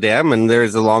worth a damn, and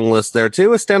there's a long list there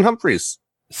too, is Stan Humphries.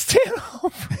 Stan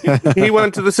Humphries. He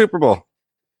went to the Super Bowl.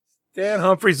 Stan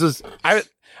Humphries was... I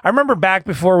remember back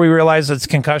before we realized that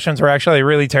concussions were actually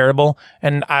really terrible,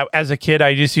 and as a kid,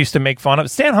 I just used to make fun of...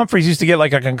 Stan Humphries used to get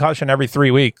like a concussion every 3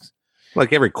 weeks.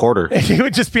 Like every quarter. And he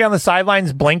would just be on the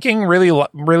sidelines blinking really,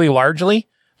 really largely.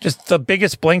 Just the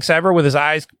biggest blinks ever with his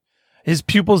eyes, his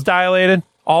pupils dilated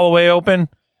all the way open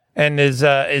and his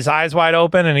eyes wide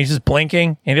open, and he's just blinking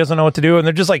and he doesn't know what to do. And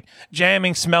they're just like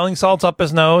jamming smelling salts up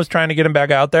his nose, trying to get him back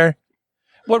out there.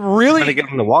 What really... Trying to get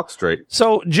him to walk straight.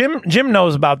 So Jim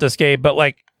knows about this, Gabe, but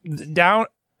like down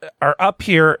or up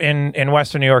here in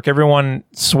Western New York, everyone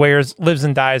lives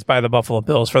and dies by the Buffalo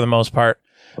Bills for the most part.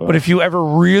 But if you ever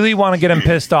really want to get them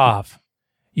pissed off,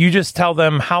 you just tell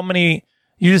them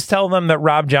you just tell them that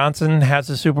Rob Johnson has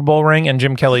a Super Bowl ring and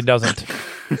Jim Kelly doesn't.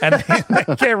 And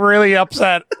they get really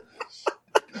upset.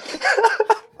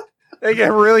 They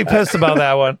get really pissed about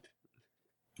that one.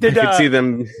 I could see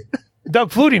them. Doug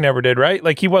Flutie never did, right?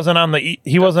 Like he wasn't on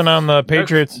the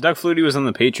Patriots. Doug Flutie was on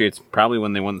the Patriots probably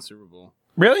when they won the Super Bowl.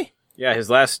 Really? Yeah,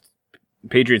 his last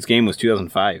Patriots game was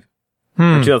 2005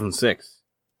 or 2006.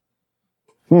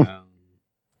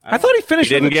 I thought he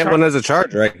finished. He didn't get one as a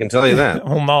Charger, I can tell you that.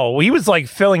 Oh no, he was like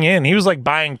filling in. He was like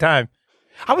buying time.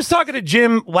 I was talking to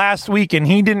Jim last week, and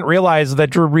he didn't realize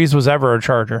that Drew Brees was ever a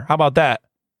Charger. How about that,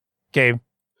 Gabe?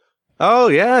 Oh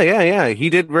yeah. He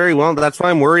did very well. That's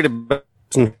why I'm worried about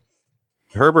Justin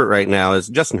Herbert right now. Is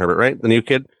Justin Herbert right? The new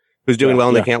kid who's doing well,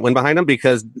 and they can't win behind him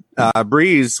because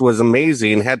Brees was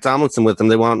amazing. Had Tomlinson with him.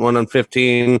 They won 1 on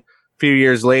 15. A few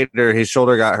years later, his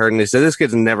shoulder got hurt, and they said this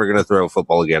kid's never going to throw a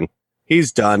football again.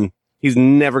 He's done. He's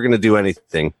never going to do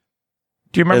anything.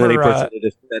 Do you remember? And then he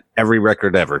proceeded to set every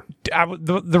record ever.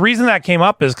 The reason that came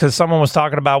up is because someone was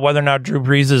talking about whether or not Drew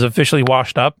Brees is officially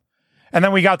washed up. And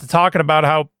then we got to talking about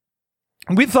how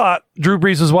we thought Drew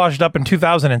Brees was washed up in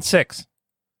 2006.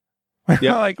 We're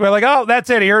like, oh, that's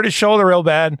it. He hurt his shoulder real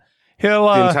bad.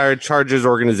 The entire Chargers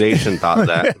organization thought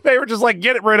that. They were just like,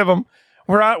 get rid of him.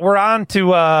 We're on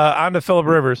to Phillip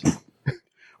Rivers.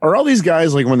 Are all these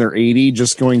guys, like when they're 80,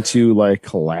 just going to like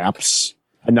collapse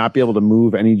and not be able to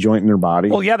move any joint in their body?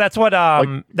 Well, yeah, that's what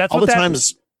that's all what the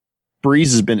times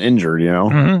Breeze has been injured, you know.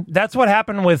 Mm-hmm. That's what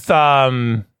happened with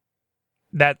that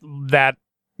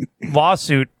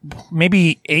lawsuit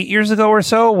maybe 8 years ago or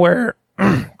so, where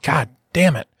God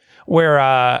damn it,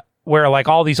 where like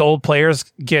all these old players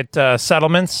get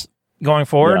settlements going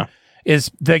forward. Yeah.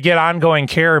 Is they get ongoing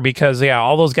care because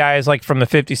all those guys like from the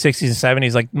 50s, 60s, and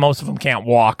 70s, like most of them can't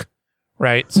walk,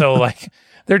 right? So like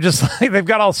they're just like they've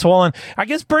got all swollen. I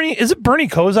guess Bernie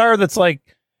Kosar that's like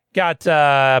got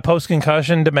post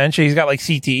concussion dementia. He's got like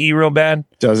CTE real bad.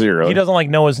 Does he really? He doesn't like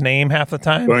know his name half the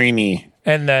time. Bernie.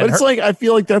 And then, but it's like I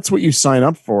feel like that's what you sign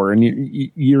up for, and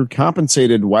you're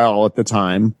compensated well at the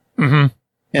time. Mm-hmm.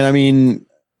 And I mean,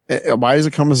 why does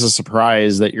it come as a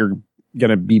surprise that you're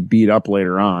gonna be beat up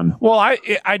later on? Well,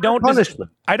 I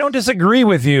don't disagree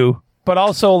with you, but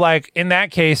also like in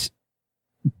that case,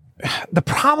 the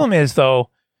problem is though,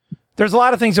 there's a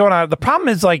lot of things going on. The problem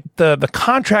is like the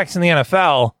contracts in the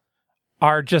NFL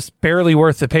are just barely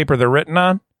worth the paper they're written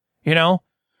on, you know?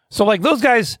 So like those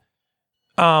guys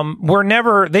were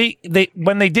never they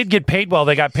when they did get paid well,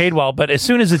 they got paid well, but as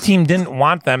soon as the team didn't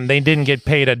want them, they didn't get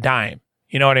paid a dime.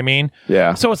 You know what I mean?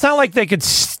 Yeah. So it's not like they could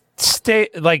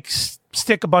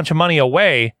stick a bunch of money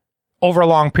away over a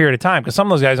long period of time because some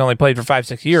of those guys only played for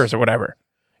 5-6 years or whatever,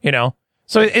 you know?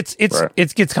 So it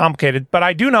gets complicated, but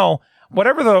I do know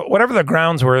whatever the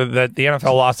grounds were that the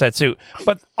NFL lost that suit.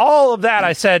 But all of that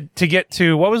I said to get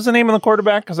to, what was the name of the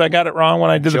quarterback? Because I got it wrong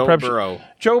when I did the prep.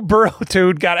 Joe Burrow,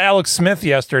 dude, got Alex Smith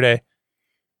yesterday.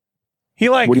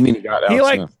 What do you mean he got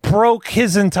Alex Smith? Broke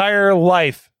his entire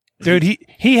life. Dude,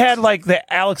 he had like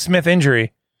the Alex Smith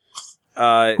injury.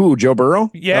 Who, Joe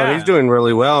Burrow? Yeah. Oh, he's doing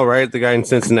really well, right? The guy in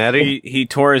Cincinnati. He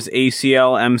tore his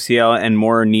ACL, MCL, and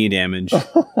more knee damage.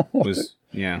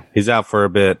 He's out for a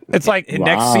bit. It's like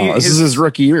next season. This is his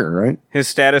rookie year, right? His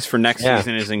status for next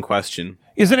season is in question.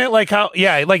 Isn't it like how?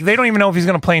 Yeah, like they don't even know if he's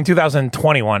going to play in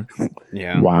 2021.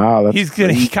 Yeah. Wow.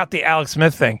 He got the Alex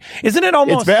Smith thing. Isn't it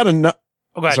almost? It's bad enough.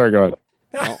 Oh, go ahead. Sorry, go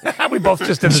ahead. We both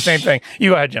just did the same thing.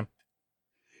 You go ahead, Jim.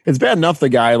 It's bad enough the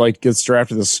guy gets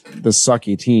drafted this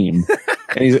sucky team,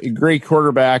 and he's a great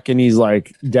quarterback, and he's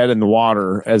like dead in the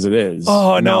water as it is.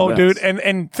 Oh no, dude!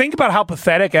 And think about how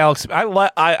pathetic Alex.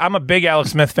 I'm a big Alex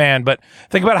Smith fan, but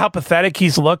think about how pathetic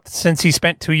he's looked since he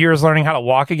spent 2 years learning how to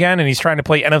walk again, and he's trying to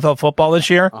play NFL football this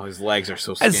year. Oh, his legs are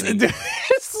so skinny. Dude,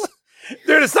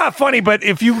 it's not funny, but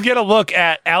if you get a look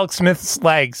at Alex Smith's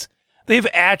legs, they've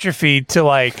atrophied to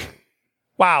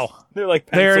wow. They're like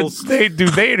pencils. They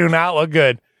do not look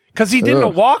good. Because he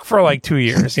didn't walk for 2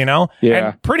 years, Yeah.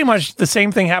 And pretty much the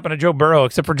same thing happened to Joe Burrow,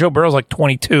 except for Joe Burrow's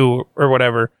 22 or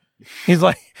whatever. He's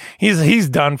he's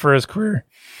done for his career.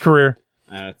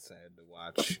 That's sad to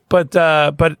watch. But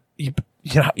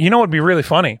you know what'd be really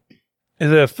funny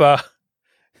is if that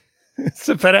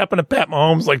happened to Pat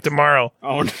Mahomes tomorrow.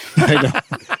 Oh no. I know.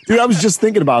 Dude, I was just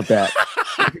thinking about that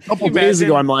a couple days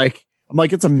ago. I'm like,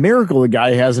 it's a miracle the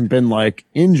guy hasn't been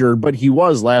injured, but he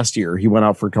was last year. He went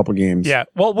out for a couple games. Yeah.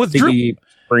 Well, with Drew, he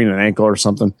sprained an ankle or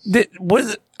something.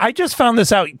 I just found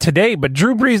this out today, but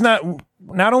Drew Brees not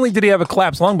only did he have a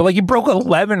collapsed lung, but he broke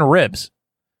 11 ribs.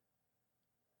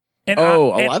 And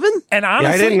 11? And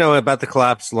honestly, I didn't know about the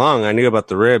collapsed lung. I knew about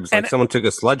the ribs. Someone took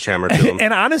a sledgehammer to him.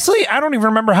 And honestly, I don't even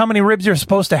remember how many ribs you're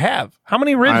supposed to have. How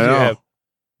many ribs do you have?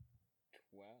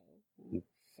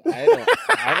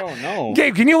 I don't know.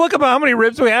 Gabe, can you look up how many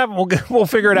ribs we have? We'll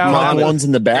figure it out. Long ones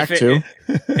in the back too.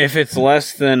 If it's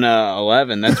less than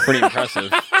 11, that's pretty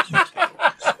impressive.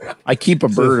 I keep a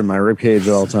bird in my rib cage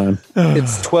all the time.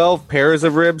 It's 12 pairs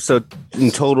of ribs, so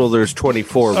in total thewar's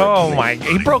 24 ribs. Oh my!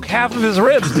 He broke half of his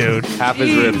ribs, dude. Half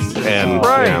his ribs, and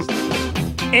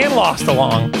and lost a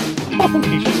lung.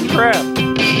 Holy crap!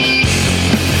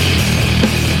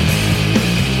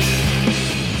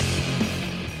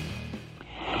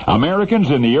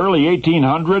 Americans in the early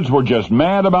 1800s were just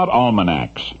mad about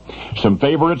almanacs. Some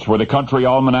favorites were the Country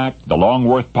Almanac, the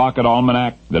Longworth Pocket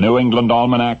Almanac, the New England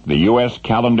Almanac, the U.S.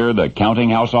 Calendar, the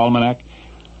Counting House Almanac.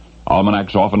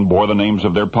 Almanacs often bore the names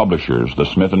of their publishers, the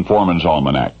Smith & Foreman's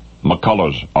Almanac,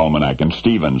 McCullough's Almanac, and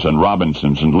Stevens and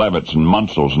Robinson's and Levitt's and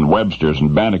Munsell's and Webster's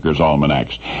and Banneker's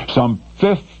Almanacs. Some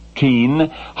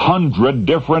 1,500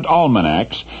 different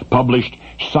almanacs published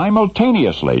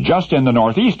simultaneously just in the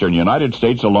northeastern United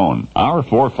States alone. Our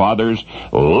forefathers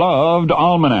loved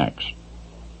almanacs.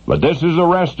 But this is the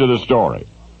rest of the story.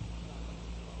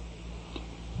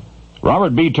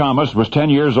 Robert B. Thomas was 10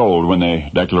 years old when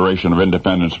the Declaration of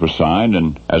Independence was signed,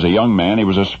 and as a young man he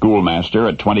was a schoolmaster.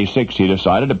 At 26 he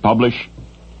decided to publish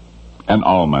an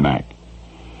almanac.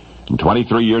 And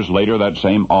 23 years later that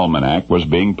same almanac was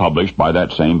being published by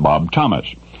that same Bob Thomas.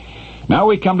 Now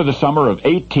we come to the summer of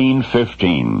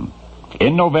 1815.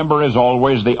 In November, as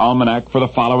always, the almanac for the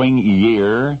following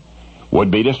year would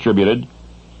be distributed,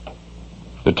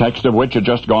 the text of which had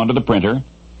just gone to the printer.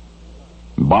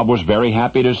 Bob was very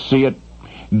happy to see it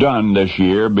done this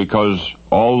year because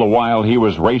all the while he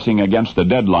was racing against the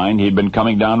deadline, he'd been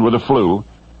coming down with the flu.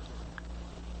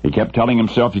 He kept telling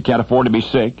himself, you can't afford to be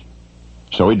sick.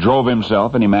 So he drove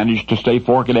himself, and he managed to stay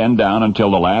fork at end down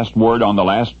until the last word on the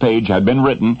last page had been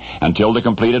written, until the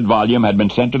completed volume had been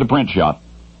sent to the print shop.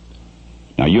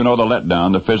 Now, you know the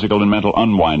letdown, the physical and mental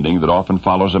unwinding that often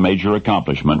follows a major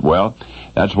accomplishment. Well,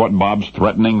 that's what Bob's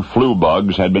threatening flu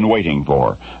bugs had been waiting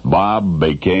for. Bob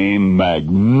became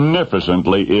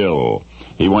magnificently ill.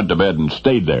 He went to bed and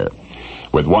stayed there.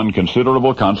 With one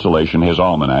considerable consolation, his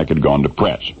almanac had gone to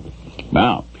press.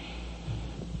 Now,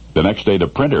 the next day, the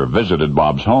printer visited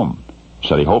Bob's home.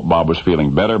 Said he hoped Bob was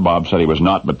feeling better. Bob said he was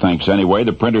not, but thanks anyway.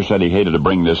 The printer said he hated to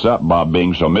bring this up, Bob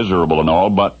being so miserable and all,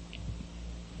 but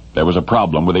there was a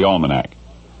problem with the almanac.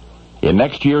 In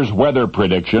next year's weather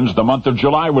predictions, the month of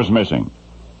July was missing.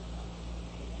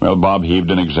 Well, Bob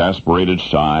heaved an exasperated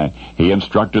sigh. He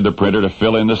instructed the printer to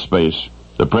fill in the space.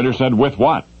 The printer said, with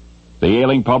what? The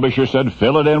ailing publisher said,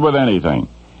 fill it in with anything.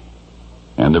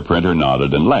 And the printer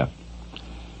nodded and left.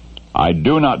 I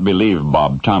do not believe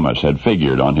Bob Thomas had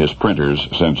figured on his printer's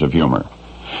sense of humor.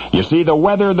 You see, the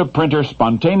weather the printer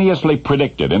spontaneously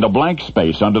predicted in a blank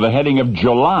space under the heading of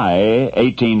July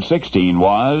 1816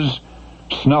 was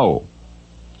snow.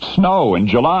 Snow in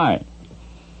July.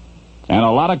 And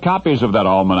a lot of copies of that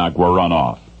almanac were run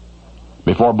off.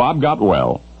 Before Bob got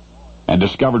well and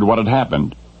discovered what had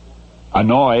happened,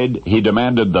 annoyed, he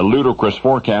demanded the ludicrous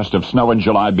forecast of snow in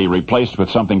July be replaced with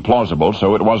something plausible,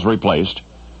 so it was replaced.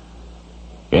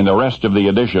 In the rest of the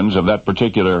editions of that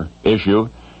particular issue,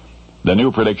 the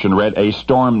new prediction read, a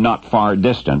storm not far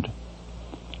distant.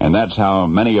 And that's how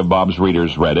many of Bob's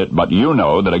readers read it, but you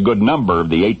know that a good number of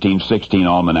the 1816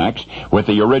 almanacs with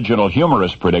the original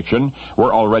humorous prediction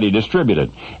were already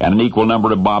distributed, and an equal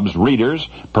number of Bob's readers,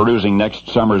 perusing next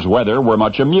summer's weather, were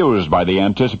much amused by the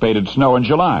anticipated snow in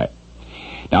July.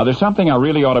 Now, there's something I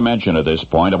really ought to mention at this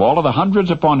point. Of all of the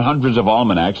hundreds upon hundreds of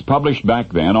almanacs published back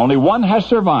then, only one has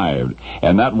survived,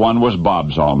 and that one was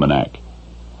Bob's almanac.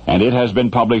 And it has been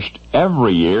published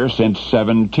every year since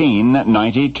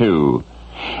 1792.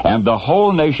 And the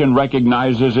whole nation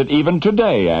recognizes it even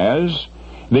today as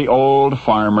the Old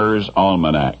Farmer's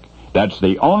Almanac. That's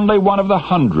the only one of the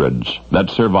hundreds that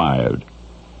survived.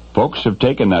 Folks have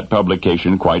taken that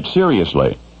publication quite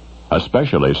seriously,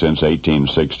 especially since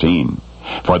 1816.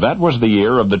 For that was the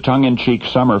year of the tongue-in-cheek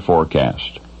summer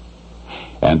forecast.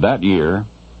 And that year,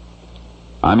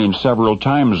 I mean several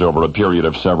times over a period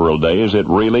of several days, it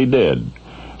really did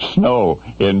snow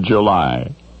in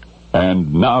July.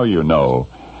 And now you know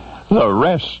the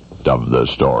rest of the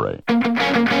story.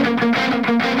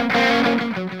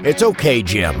 It's okay,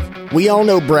 Jim. We all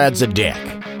know Brad's a dick.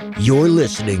 You're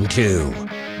listening to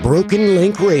Broken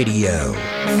Link Radio.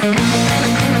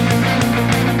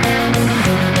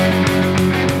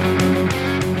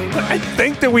 I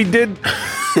think that we did.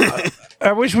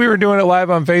 I wish we were doing it live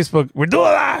on Facebook. We're doing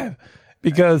it live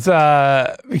because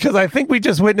I think we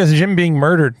just witnessed Jim being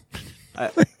murdered. I'm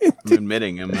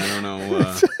admitting him. I don't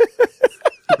know.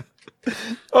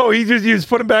 Oh, you just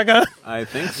put him back on? I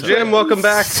think so. Jim, welcome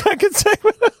back. Second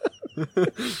segment.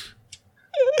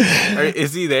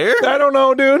 Is he there? I don't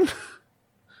know, dude.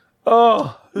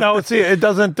 Oh, no, see, it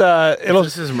doesn't. It'll.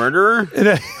 Is this his murderer?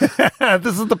 This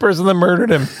is the person that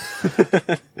murdered him.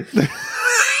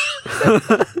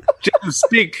 Jim,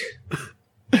 speak.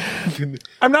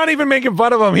 I'm not even making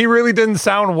fun of him. He really didn't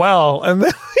sound well, and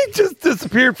then he just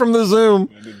disappeared from the Zoom.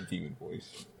 I did the demon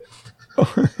voice.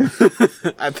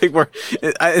 I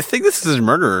think this is his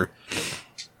murderer.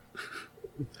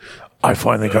 I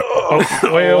finally got. Oh,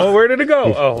 wait, where did it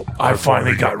go? Oh, I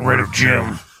finally got rid of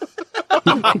Jim.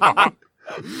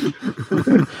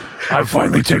 I've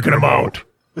finally taken him out.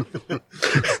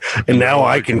 And now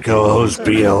I can co-host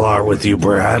BLR with you,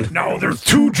 Brad. Now there's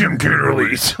two Jim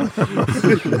Caterleys.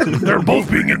 They're both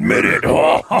being admitted.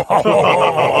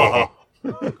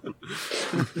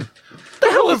 The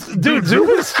hell is, dude? Zoom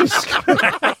is just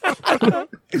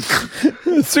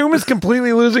Zoom is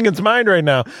completely losing its mind right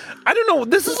now. I don't know.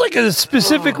 This is like a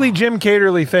specifically Jim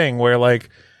Caterley thing, where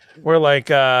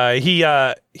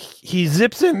he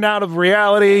zips in and out of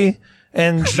reality,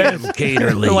 and then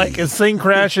like his thing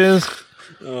crashes.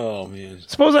 Oh man!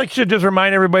 Suppose I should just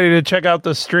remind everybody to check out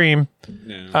the stream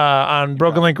on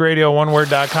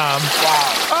BrokenLinkRadio1word.com.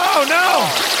 Wow! Oh no!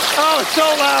 Oh, it's so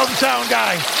loud, sound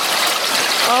guy.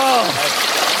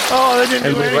 Oh, they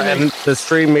didn't do anything. And the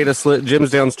stream made us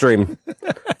Jim's downstream.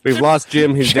 We've lost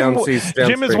Jim. He's downstream.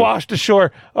 Jim is washed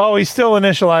ashore. Oh, he's still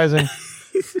initializing.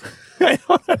 I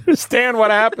don't understand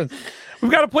what happens.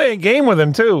 We've got to play a game with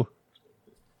him too.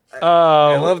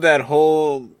 I love that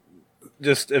whole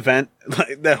just event,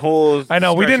 like that whole. I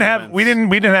know we didn't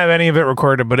have any of it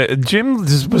recorded, but Jim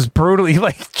just was brutally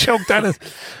choked on his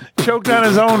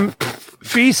own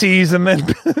feces and then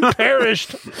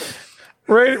perished.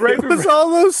 Right. It was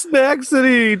all those snacks that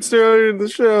he eats during the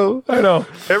show. I know.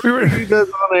 Everything he does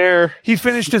on air. He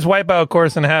finished his wipeout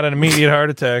course and had an immediate heart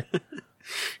attack.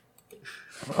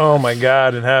 Oh my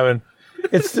God! In heaven,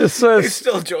 it's just he's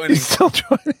still joining.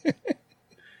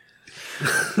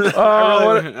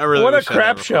 What a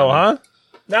crap show, huh?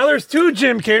 Now there's two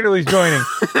Jim Caterleys joining.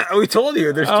 We told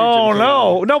you there's two. Oh Jim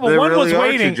no, but there one really was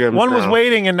waiting. One was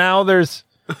waiting, and now there's.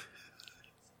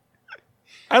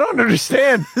 I don't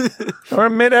understand. Or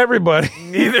admit everybody.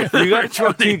 Neither. You got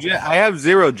I have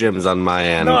 0 Jims on my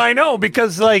end. No, I know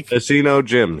because Casino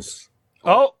Jims.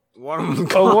 Oh. One of them.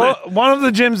 One of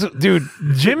the Jims, dude.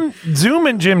 Zoom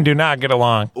and Jim do not get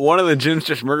along. One of the Jims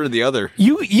just murdered the other.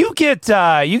 You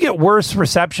get worse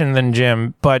reception than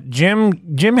Jim, but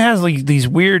Jim has these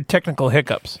weird technical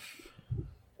hiccups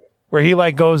where he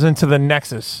goes into the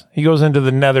nexus. He goes into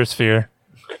the nether sphere.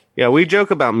 Yeah, we joke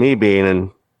about me being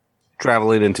in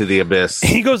traveling into the abyss.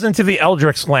 He goes into the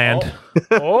Eldritch land.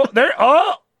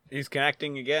 He's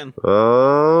connecting again. Oh.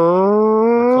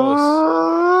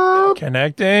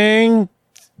 Connecting.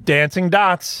 Dancing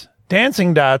dots.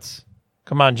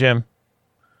 Come on, Jim.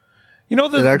 You know,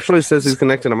 it actually says he's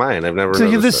connecting to mine. I've never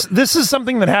noticed that. This is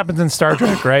something that happens in Star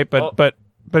Trek, right? But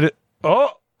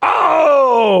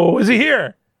is he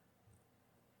here?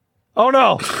 Oh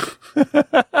no.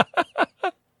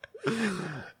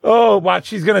 Oh, watch,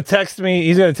 he's gonna text me.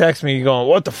 He's gonna text me going,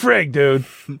 "What the frig, dude?"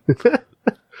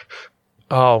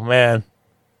 Oh man.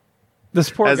 This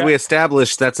poor As guy. we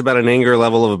established, that's about an anger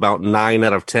level of about 9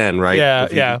 out of 10, right?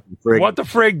 Yeah. What the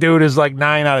frig, dude, is like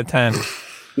 9 out of 10.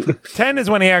 10 is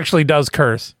when he actually does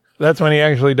curse. That's when he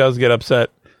actually does get upset.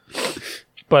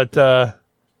 But of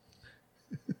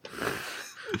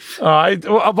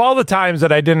all the times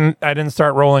that I didn't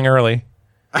start rolling early.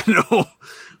 I know.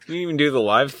 We didn't even do the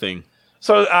live thing.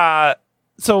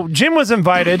 So Jim was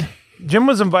invited. Jim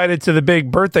was invited to the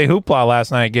big birthday hoopla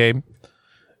last night, Gabe.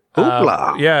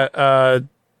 Hoopla.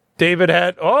 David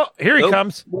had. Oh, here he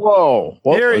comes. Whoa!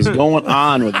 What is going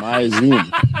on with my Zoom?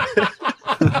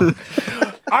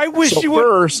 I wish you would.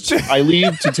 First, I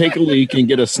leave to take a leak and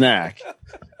get a snack,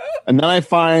 and then I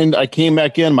find I came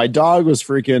back in. My dog was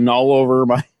freaking all over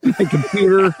my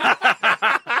computer.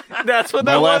 That's what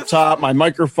my laptop, my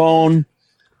microphone.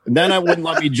 And then it wouldn't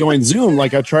let me join Zoom.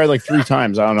 Like I tried like 3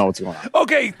 times. I don't know what's going on.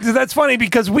 Okay, that's funny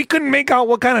because we couldn't make out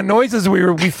what kind of noises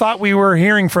we thought we were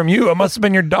hearing from you. It must have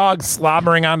been your dog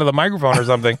slobbering onto the microphone or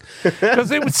something. Because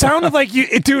it sounded like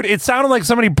it sounded like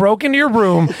somebody broke into your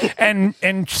room and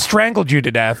strangled you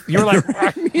to death. You were like,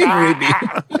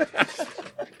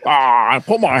 I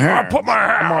put my hand.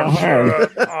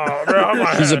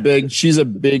 She's a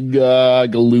big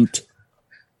galoot.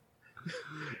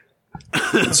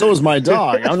 So is my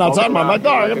dog. I'm not talking about my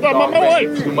dog. I'm talking about my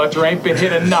wife. Too much or ain't been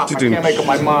hit enough. I can't make up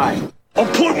my mind. I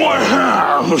put my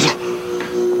hands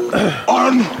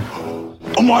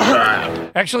on my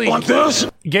head. Actually, like this.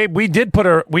 Gabe, we did put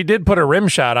a rim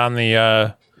shot on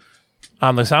the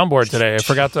soundboard today. I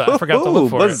forgot to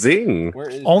look for buzzing.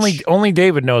 it. Only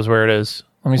David knows where it is.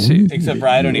 Let me see. Except for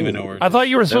I don't even know where it is. I thought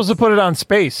you were supposed to put it on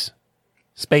space.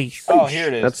 Oh, here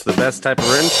it is. That's the best type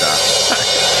of rim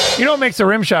shot. You know what makes a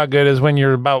rim shot good is when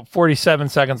you're about 47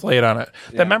 seconds late on it.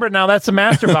 Yeah. Remember, now that's the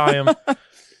master volume.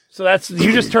 So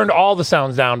you just turned all the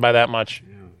sounds down by that much.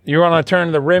 Yeah. You want to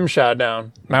turn the rim shot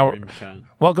down. Now,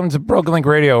 welcome to Broken Link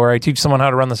Radio, where I teach someone how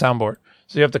to run the soundboard.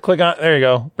 So you have to click on. There you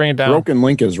go. Bring it down. Broken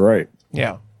Link is right.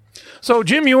 Yeah. So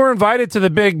Jim, you were invited to the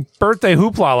big birthday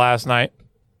hoopla last night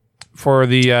for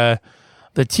the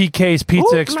TK's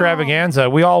Pizza Extravaganza.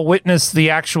 We all witnessed the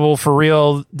actual, for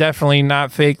real, definitely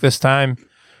not fake this time,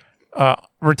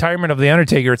 retirement of The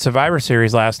Undertaker at Survivor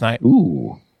Series last night.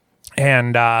 Ooh.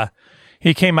 And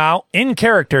he came out in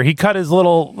character. He cut his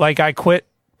little, like, I quit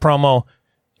promo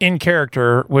in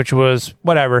character, which was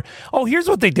whatever. Oh, here's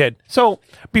what they did. So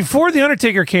before The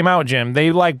Undertaker came out, Jim,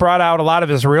 they, like, brought out a lot of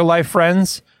his real-life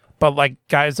friends, but, like,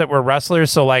 guys that were wrestlers.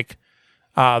 So, like,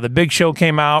 The Big Show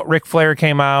came out. Ric Flair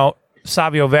came out.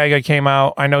 Savio Vega came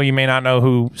out. I know you may not know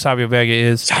who Savio Vega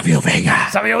is. Savio Vega.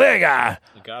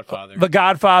 The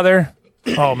Godfather.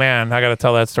 Oh, man. I got to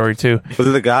tell that story, too. Was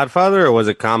it The Godfather or was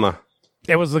it Kama?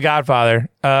 It was The Godfather.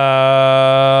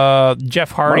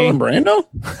 Jeff Hardy. Marlon Brando?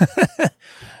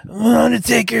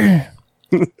 Undertaker.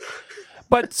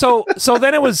 But so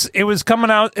then it was coming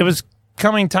out. It was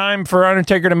coming time for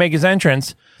Undertaker to make his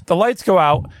entrance. The lights go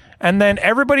out. And then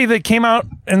everybody that came out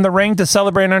in the ring to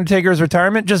celebrate Undertaker's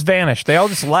retirement just vanished. They all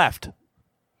just left.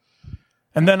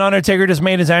 And then Undertaker just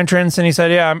made his entrance and he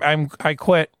said, "Yeah, I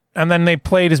quit." And then they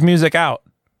played his music out,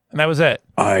 and that was it.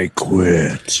 I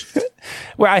quit.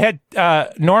 Well, I had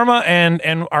Norma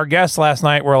and our guests last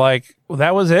night were like, well,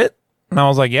 "That was it," and I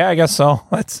was like, "Yeah, I guess so.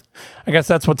 I guess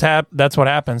that's what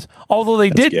happens." Although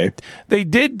they did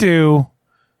do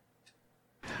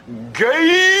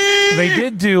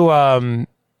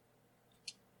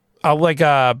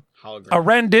a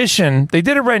rendition. They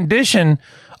did a rendition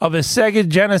of a Sega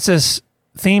Genesis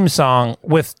theme song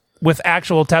with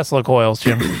actual Tesla coils,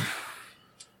 Jim.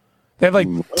 They have like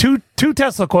two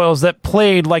Tesla coils that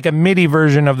played like a MIDI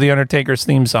version of the Undertaker's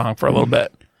theme song for a little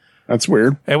bit. That's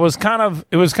weird. It was kind of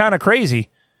crazy.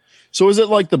 So is it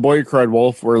like The Boy Who Cried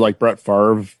Wolf, where like Brett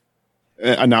Favre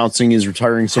announcing he's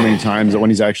retiring so many times that when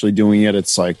he's actually doing it,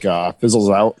 it's like fizzles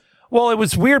out? Well, it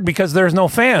was weird because there's no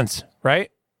fans,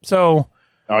 right? So,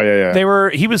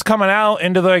 he was coming out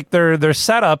into like their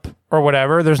setup or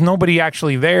whatever. There's nobody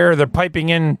actually there. They're piping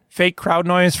in fake crowd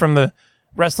noise from the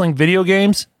wrestling video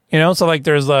games, so like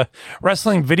there's the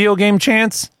wrestling video game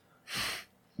chants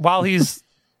while he's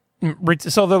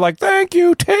So they're like, "Thank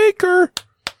you, Taker."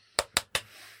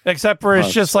 Except for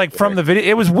it's just like from the video.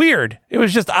 It was weird. It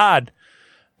was just odd.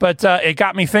 But it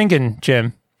got me thinking,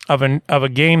 Jim, of a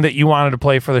game that you wanted to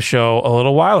play for the show a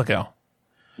little while ago.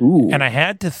 Ooh. And I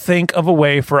had to think of a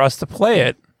way for us to play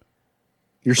it.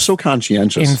 You're so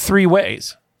conscientious. In 3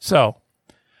 ways. So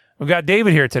we've got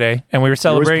David here today, and we were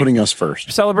celebrating. Putting us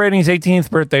first. Celebrating his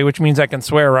 18th birthday, which means I can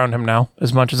swear around him now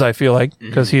as much as I feel like,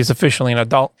 because he's officially an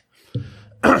adult.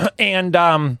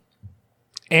 And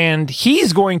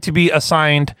he's going to be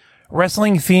assigned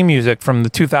wrestling theme music from the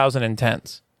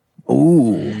 2010s.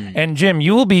 Ooh. And Jim,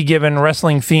 you will be given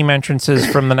wrestling theme entrances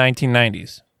from the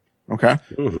 1990s. Okay.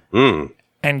 Mm-hmm.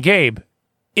 And Gabe,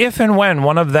 if and when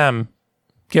one of them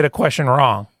get a question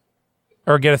wrong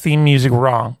or get a theme music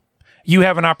wrong, you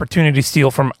have an opportunity to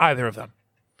steal from either of them.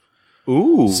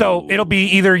 Ooh. So it'll be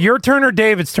either your turn or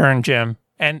David's turn, Jim.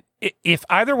 And if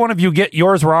either one of you get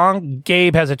yours wrong,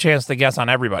 Gabe has a chance to guess on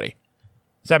everybody.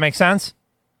 Does that make sense?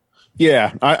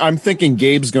 Yeah, I'm thinking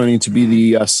Gabe's going to be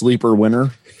the sleeper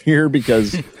winner here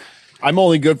because I'm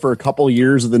only good for a couple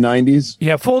years of the 90s.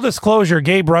 Yeah, full disclosure,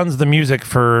 Gabe runs the music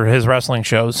for his wrestling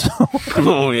shows.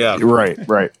 Oh, yeah.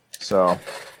 Right. So,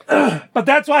 but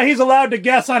that's why he's allowed to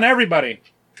guess on everybody.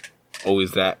 Oh,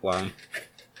 is that why?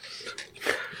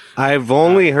 I've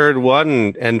only heard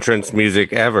one entrance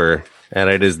music ever, and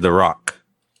it is The Rock.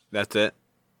 That's it?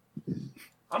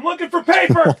 I'm looking for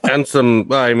paper. And some,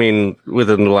 within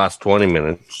the last 20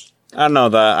 minutes. I don't know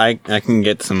that I can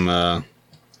get some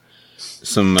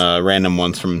random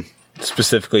ones from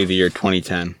specifically the year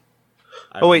 2010.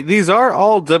 Oh wait, these are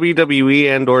all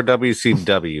WWE and or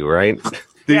WCW, right?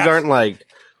 These aren't like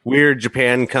Weird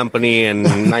Japan Company in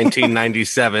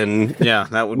 1997. Yeah,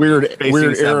 that would weird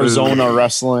Arizona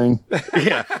wrestling.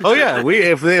 Yeah. Oh yeah.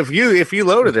 If you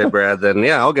loaded it, Brad, then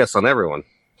yeah, I'll guess on everyone.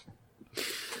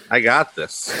 I got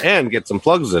this, and get some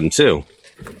plugs in too.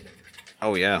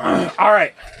 Oh yeah. All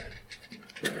right.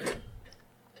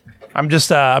 I'm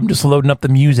just loading up the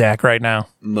Muzak right now.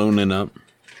 Loaning up.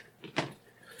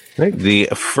 Right. The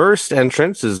first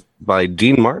entrance is by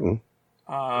Dean Martin.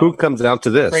 Who comes out to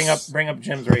this? Bring up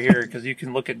Jim's right here because you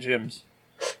can look at Jim's.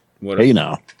 Hey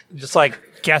now. Just like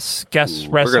guess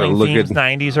wrestling themes,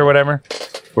 90s or whatever.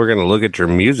 We're gonna look at your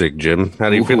music, Jim. How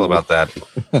do you feel about that?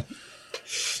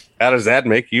 How does that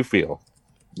make you feel?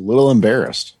 A little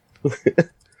embarrassed. And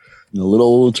a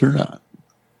little turned on.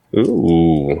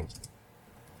 Ooh.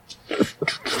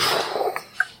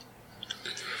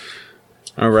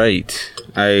 All right.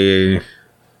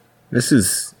 This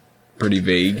is pretty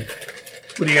vague.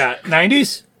 What do you got?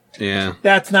 90s? Yeah.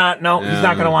 That's not. No, he's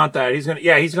not going to want that. He's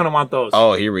gonna want those.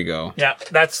 Oh, here we go. Yeah,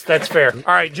 that's fair.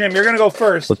 All right, Jim, you're going to go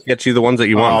first. Let's get you the ones that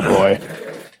you want. Oh boy.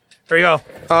 Here you go.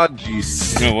 Oh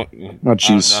jeez. Oh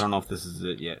jeez. I don't know if this is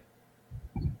it yet.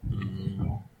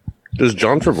 Does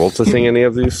John Travolta sing any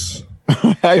of these?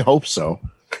 I hope so.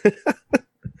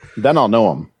 Then I'll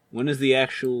know him. When does the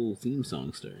actual theme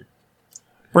song start?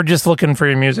 We're just looking for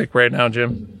your music right now,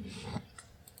 Jim.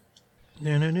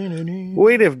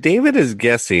 Wait, if David is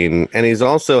guessing and he's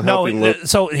also helping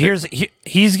so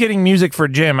he's getting music for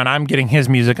Jim and I'm getting his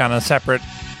music on a separate.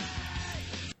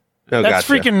 Oh, that's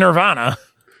gotcha. freaking Nirvana.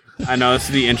 I know, this is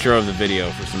the intro of the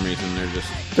video for some reason.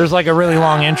 There's like a really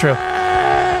long intro.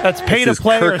 That's pay to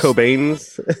play. Kurt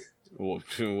Cobain's.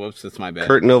 Whoops, that's my bad.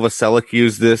 Kurt Novoselic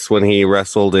used this when he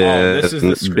wrestled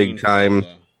in Big Time.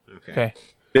 Okay.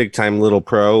 Big Time Little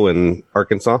Pro in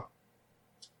Arkansas. All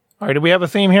right, do we have a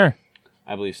theme here?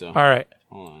 I believe so. All right.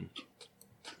 Hold on.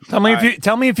 Tell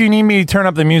me if you need me to turn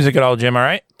up the music at all, Jim, all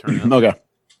right? Turn it up. Okay.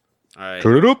 All right.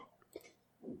 Turn it up.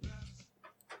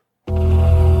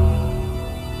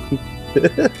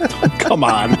 Come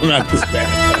on, I'm not this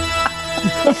bad.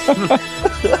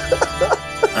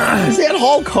 Is that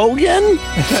Hulk Hogan?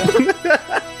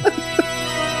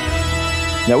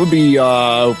 That would be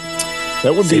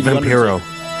Vampiro.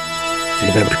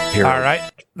 All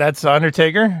right. That's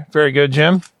Undertaker. Very good,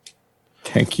 Jim.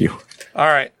 Thank you. All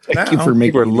right. Thank you for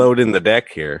making We're loading the deck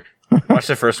here. Watch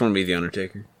the first one be The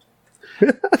Undertaker.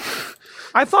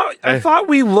 I thought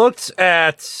we looked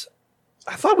at.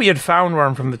 I thought we had found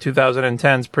one from the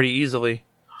 2010s pretty easily.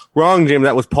 Wrong, Jim.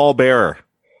 That was Paul Bearer.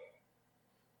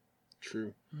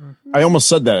 True. I almost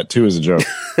said that too as a joke.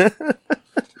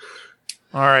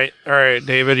 All right,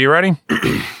 David, you ready?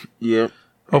 Yep.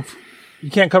 Oh,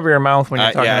 you can't cover your mouth when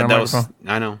you're talking on a microphone.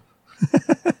 I know.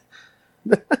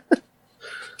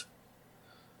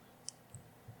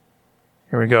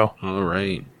 Here we go. All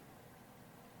right.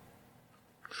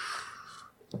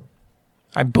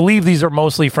 I believe these are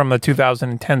mostly from the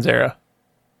 2010s era.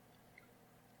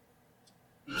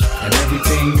 And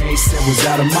everything they said was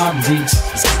out of my reach.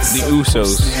 The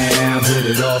Usos.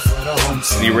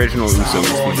 The original Usos.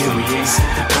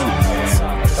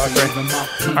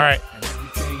 All right.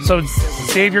 So,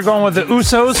 Dave, you're going with the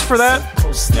Usos for that?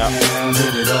 Yeah.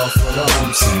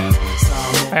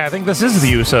 I think this is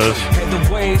the Usos.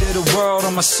 The weight of the world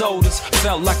on my shoulders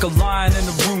felt like a lion in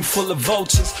a room full of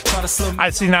vultures. Try to slow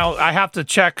I see now. I have to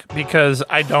check because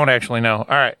I don't actually know. All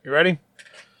right, you ready?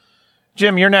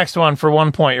 Jim, your next one for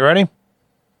 1 point. You ready?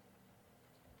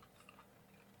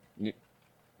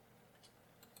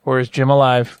 Or is Jim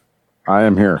alive? I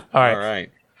am here. All right. All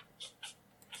right.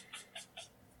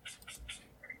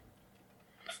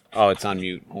 Oh, it's on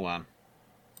mute. Hold on.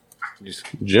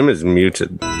 Jim is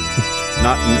muted.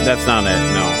 That's not it.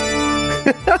 No.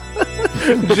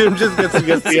 Jim just gets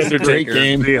against the Undertaker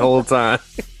the whole time.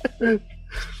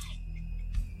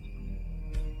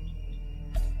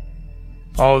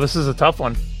 Oh, this is a tough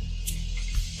one.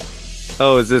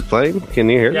 Oh, is this playing? Can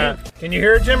you hear Yeah. it? Can you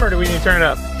hear it, Jim, or do we need to turn it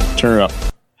up? Turn it up.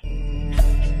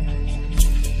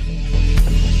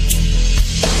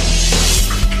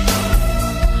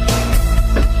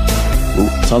 Ooh,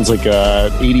 sounds like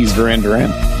 80s Duran Duran.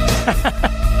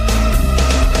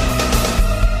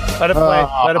 Let it play.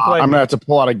 Let it play. I'm going to have to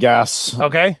pull out a guess.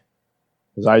 Okay.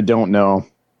 Because I don't know.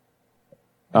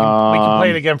 We can play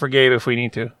it again for Gabe if we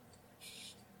need to.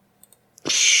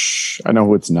 I know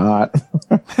who it's not.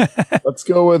 Let's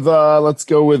go with I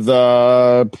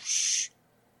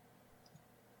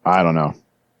don't know.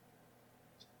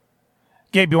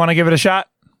 Gabe, you want to give it a shot?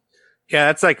 Yeah,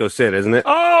 that's Psycho Sid, isn't it?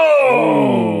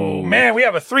 Oh, man, we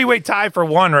have a 3-way tie for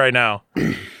one right now.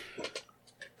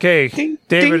 Okay,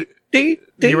 David,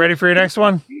 you ready for your next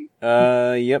one?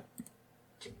 Yep.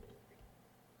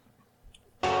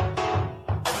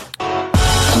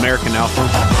 American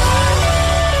Alpha.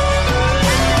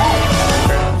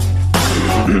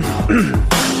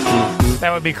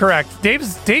 That would be correct. Dave,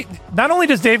 not only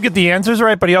does Dave get the answers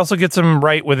right, but he also gets them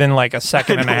right within like a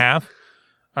second and a half.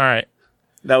 All right.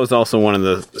 That was also one of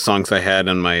the songs I had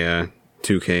on my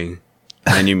 2K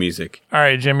menu music. All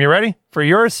right, Jim, you ready for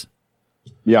yours?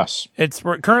 Yes. It's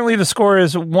currently the score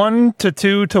is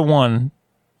 1-2 to 1.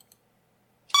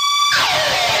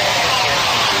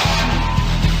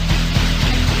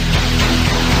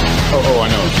 Oh, I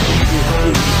know.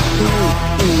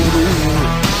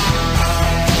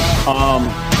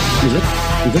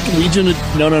 Is it Legion?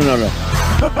 No.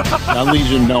 Not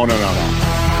Legion. No.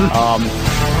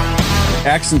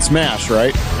 Axe and Smash,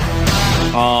 right?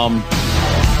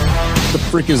 The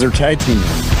frick is their tag team?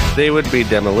 They would be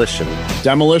Demolition.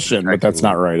 Demolition, but that's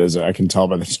not right, is it? I can tell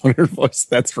by the tone of your voice.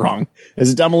 That's wrong.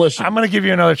 Is it Demolition? I'm going to give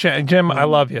you another chance. Jim, I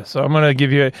love you, so I'm going to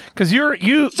give you... Because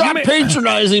you Stop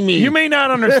patronizing me! You may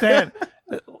not understand.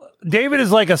 David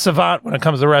is like a savant when it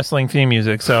comes to wrestling theme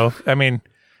music, so, I mean...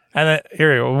 And then,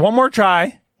 here you go. One more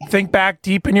try. Think back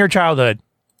deep in your childhood.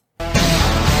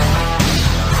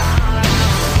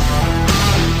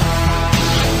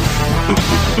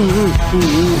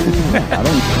 I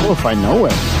don't know if I know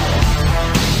it.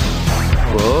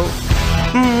 Whoa.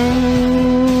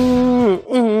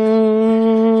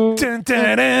 Dun,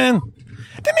 dun, dun.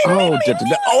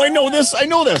 Oh, I know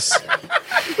this.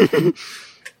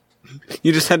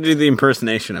 You just had to do the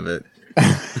impersonation of it.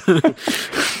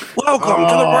 Welcome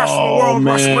to the Wrestling World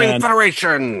Wrestling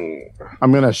Federation.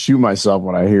 I'm going to shoot myself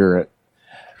when I hear it.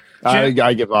 I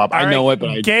give up. I know it, but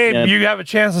I Gabe, can't. you have a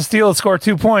chance to steal and score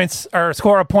 2 points, or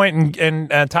score a point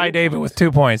and tie David with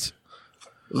 2 points.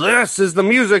 This is the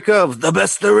music of the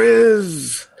best there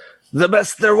is, the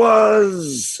best there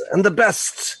was, and the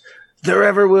best there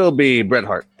ever will be. Bret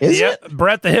Hart. Is it?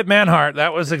 Bret the Hitman Hart.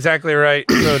 That was exactly right.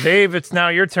 So, Dave, it's now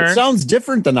your turn. It sounds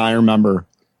different than I remember.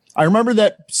 I remember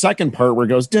that second part where it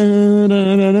goes, dun, dun,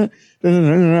 dun, dun, dun,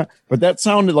 dun, dun, but that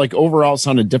sounded like overall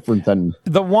sounded different than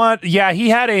the one. Yeah, he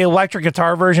had a electric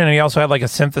guitar version, and he also had like a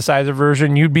synthesizer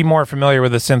version. You'd be more familiar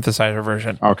with the synthesizer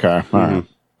version. Okay, all right.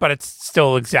 But it's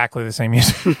still exactly the same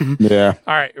music. Yeah.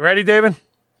 All right, ready, David?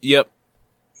 Yep.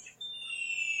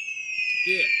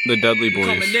 Yeah. The Dudley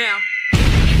Boys.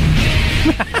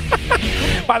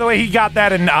 By the way, he got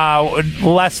that in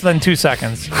less than 2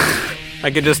 seconds. I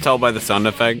could just tell by the sound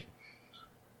effect.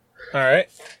 All right.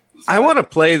 I want to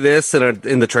play this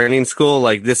in the training school.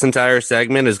 Like, this entire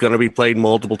segment is going to be played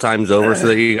multiple times over so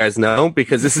that you guys know,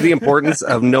 because this is the importance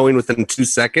of knowing within 2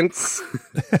 seconds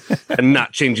and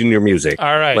not changing your music.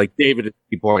 All right. Like David is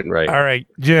the point, right? All right,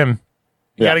 Jim.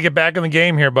 You got to get back in the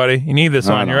game here, buddy. You need this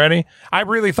one. You ready? I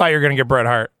really thought you were going to get Bret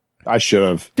Hart. I should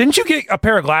have. Didn't you get a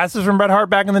pair of glasses from Bret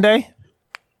Hart back in the day?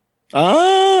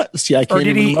 See, I can't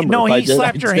even remember. No, if I he did.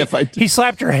 slapped her. He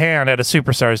slapped her hand at a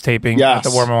Superstars taping at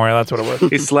the War Memorial. That's what it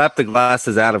was. He slapped the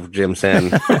glasses out of Jim's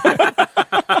hand. It's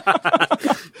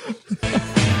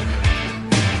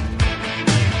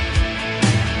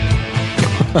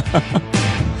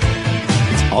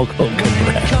Hulk Hogan.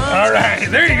 All right,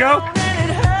 there you go.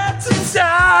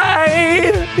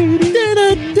 Inside.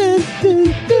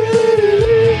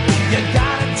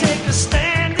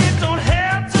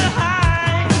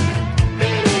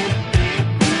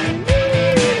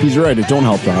 He's right. It don't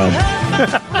help to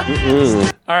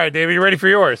hide. All right, David, you ready for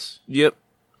yours? Yep.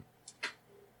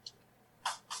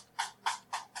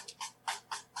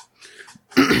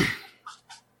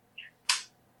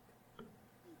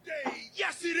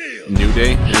 New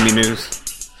Day, Enemy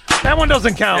News. That one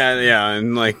doesn't count. Yeah,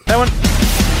 and like that one.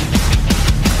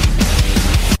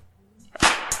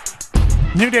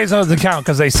 New Day doesn't count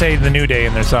because they say the New Day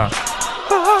in their song.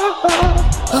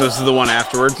 So this is the one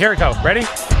afterwards. Here we go. Ready?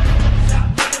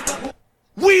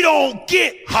 We don't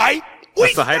get hype.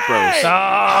 That's the Hype Bros.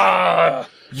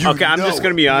 Okay, I'm just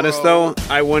gonna be honest though.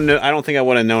 I don't think I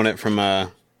would have known it from.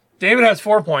 David has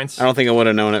 4 points. I don't think I would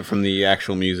have known it from the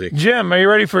actual music. Jim, are you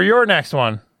ready for your next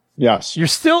one? Yes. You're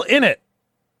still in it,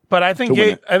 but I think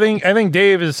I think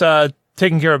Dave is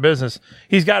taking care of business.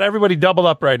 He's got everybody doubled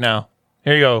up right now.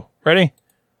 Here you go. Ready?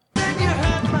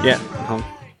 Yeah.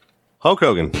 Hulk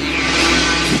Hogan.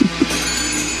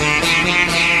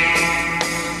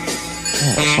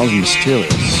 Sounds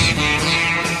mysterious.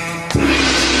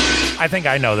 I think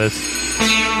I know this.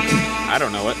 I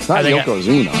don't know it. It's not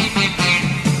Yokozuna.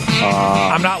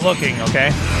 I'm not looking,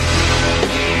 okay?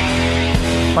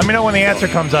 Let me know when the answer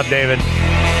comes up, David.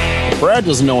 Brad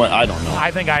doesn't know it. I don't know.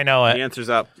 I think I know it. The answer's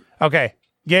up. Okay.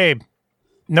 Gabe,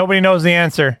 nobody knows the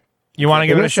answer. You want to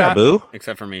give it a shot? Sabu?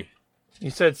 Except for me. You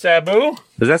said Sabu?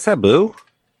 Is that Sabu?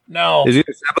 No. Is it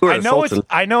Sabu or I know Sultan?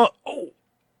 I know. Oh.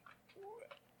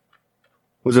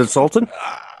 Was it Sultan?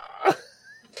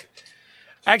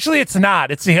 Actually, it's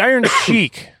not. It's the Iron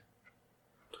Sheik.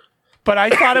 But I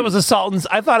thought it was a Sultan's.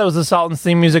 I thought it was a Sultan's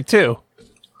theme music too.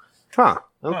 Huh.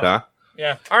 Okay.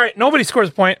 Yeah. All right. Nobody scores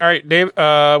a point. All right, Dave.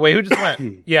 Wait, who just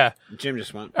went? Yeah. Jim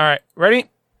just went. All right. Ready?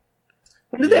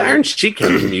 When did the Iron Sheik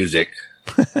have music?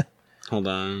 Hold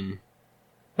on.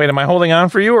 Wait, am I holding on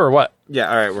for you or what? Yeah.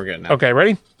 All right, we're good now. Okay.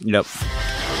 Ready? Yep.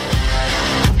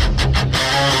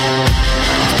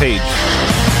 Page.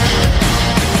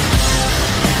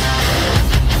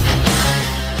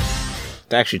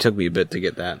 It actually took me a bit to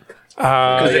get that.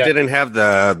 Because it didn't have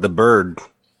the bird.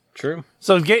 True.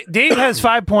 So Dave has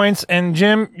 5 points, and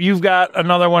Jim, you've got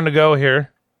another one to go here.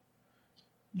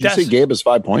 Did you say Gabe has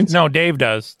 5 points? No, Dave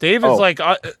does. Dave is like,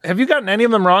 have you gotten any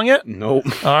of them wrong yet? Nope.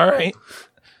 All right.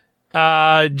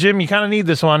 Jim, you kind of need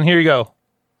this one. Here you go.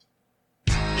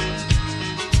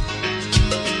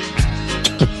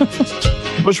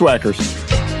 Bushwhackers.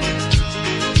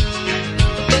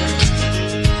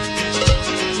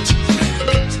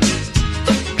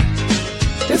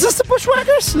 Is this the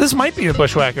Bushwhackers? This might be the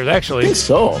Bushwhackers, actually. I think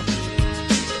so.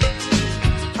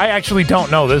 I actually don't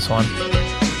know this one.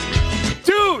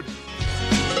 Dude!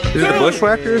 Is it the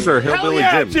Bushwhackers or Hillbilly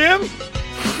Jim?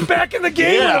 Back in the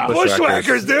game with the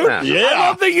Bushwhackers, dude. Yeah. I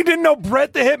love that you didn't know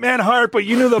Bret the Hitman Hart, but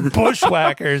you knew the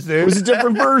Bushwhackers, dude. It was a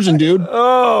different version, dude.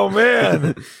 Oh,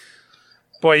 man.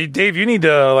 Boy, Dave, you need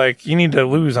to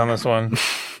lose on this one.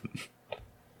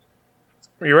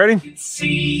 Are you ready?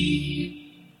 See.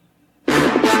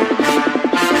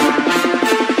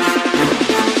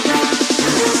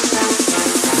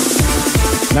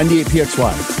 98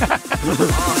 PXY.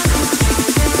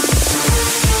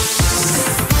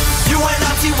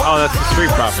 Oh, that's the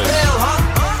Street Profits.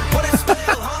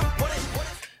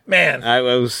 Man, I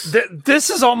was. This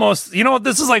is almost. You know what?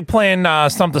 This is like playing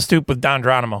Stump the Stoop with Don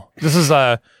Geronimo. This is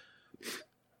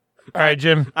All right,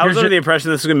 Jim. I was under the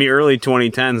impression this was going to be early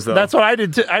 2010s, though. That's what I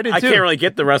did. I can't really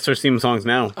get the wrestler's theme songs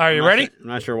now. Are you ready? I'm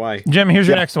not sure why. Jim, here's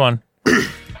your next one.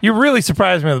 You really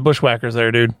surprised me with the Bushwhackers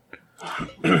there, dude.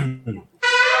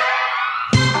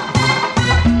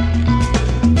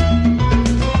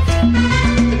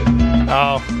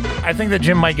 Oh, I think that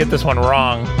Jim might get this one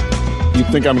wrong. You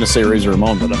think I'm going to say Razor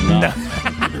Ramon, but I'm not. No.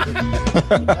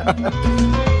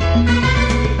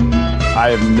 I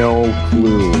have no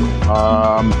clue.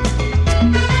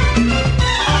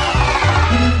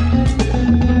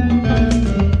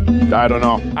 I don't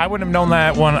know. I wouldn't have known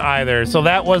that one either. So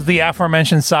that was the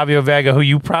aforementioned Savio Vega, who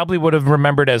you probably would have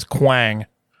remembered as Quang.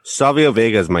 Savio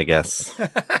Vega is my guess.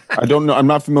 I don't know. I'm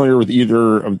not familiar with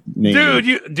either of names.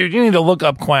 Dude, you need to look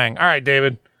up Quang. All right,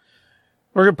 David.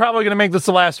 We're probably going to make this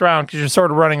the last round because you're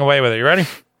sort of running away with it. You ready?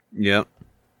 Yep.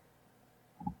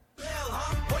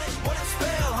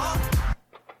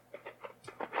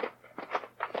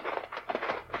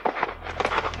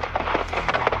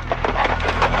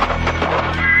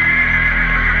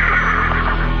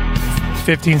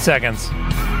 15 seconds.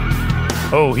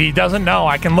 Oh, he doesn't know.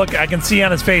 I can see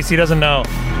on his face he doesn't know.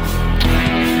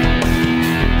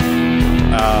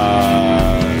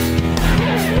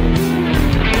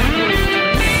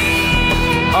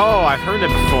 Oh, I've heard it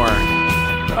before.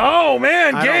 Oh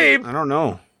man, Gabe. I don't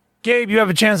know. Gabe, you have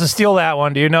a chance to steal that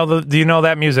one. Do you know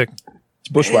that music? It's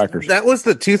Bushwhackers. That was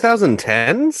the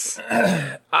 2010s?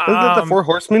 Wasn't that the Four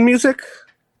Horsemen music?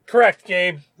 Correct,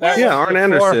 Gabe. Arn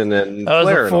Anderson and that was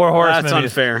Blair. the Four Horsemen. That's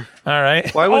unfair. All right.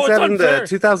 Why was that in unfair?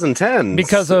 the 2010s?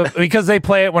 Because they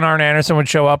play it when Arn Anderson would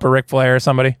show up or Ric Flair or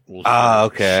somebody. Ah,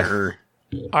 okay. Sure.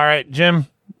 All right, Jim.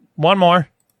 One more.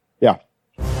 Yeah.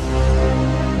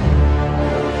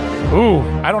 Ooh,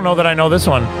 I don't know that I know this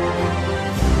one.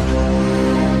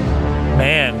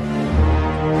 Man.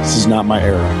 This is not my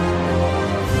era.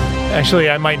 Actually,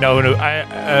 I might know.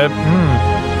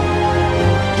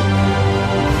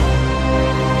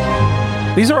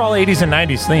 These are all 80s and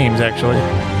 90s themes, actually.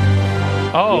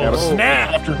 Oh, Yeah,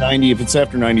 snap. After 90, if it's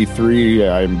after 93,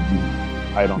 I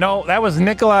don't No, that was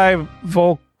Nikolai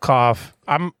Volkov.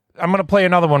 I'm going to play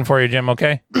another one for you, Jim,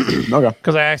 okay? Okay.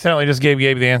 Because I accidentally just gave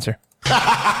Gabe the answer. Ted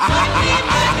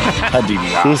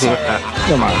DiBiase.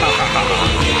 Come on.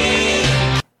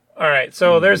 All right,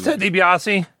 so there's Ted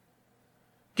DiBiase.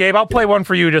 Gabe, I'll play one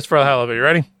for you just for the hell of it. You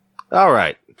ready? All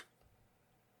right.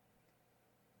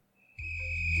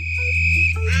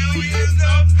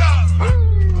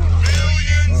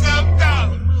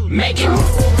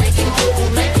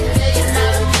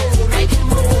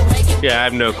 Yeah, I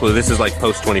have no clue. This is like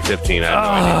post 2015.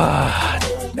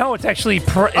 No, it's actually.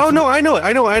 No, I know it.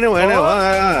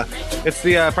 It's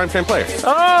the Primetime Players.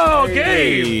 Oh,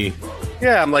 Gabe.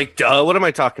 Yeah, I'm like, duh. What am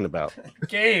I talking about?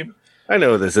 Gabe. I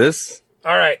know what this is.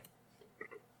 All right.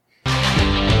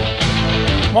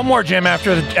 One more, Jim,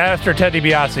 after Ted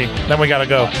DiBiase. Then we got to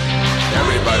go.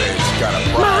 Everybody's got a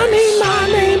price. Money.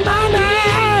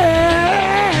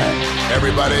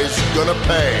 Everybody's gonna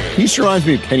pay. He sure reminds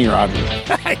me of Kenny Rogers.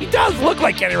 He does look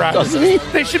like Kenny Rogers. Doesn't he?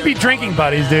 They should be drinking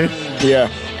buddies, dude. Yeah.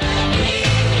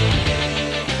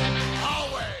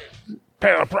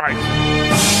 Pay the price.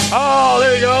 Oh,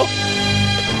 there you go.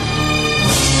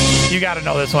 You got to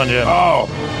know this one, Jim. Oh.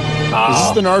 Is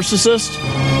this the narcissist?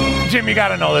 Jim, you got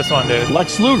to know this one, dude.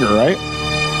 Lex Luger, right?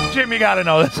 Jim, you got to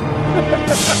know this.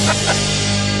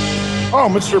 Oh,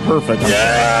 Mr. Perfect.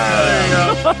 Yeah,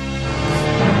 there you go.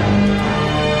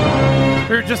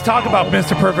 We were just talking about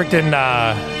Mr. Perfect in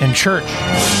church.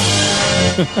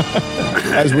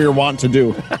 As we were wont to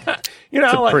do. You know,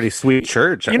 it's a pretty sweet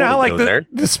church. You know how like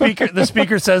the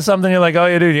speaker says something, you're like, oh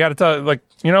yeah, dude, you got to talk like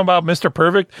about Mr.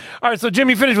 Perfect. All right, so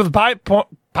Jimmy finished with five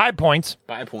points.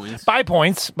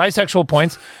 Bisexual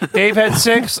points. Dave had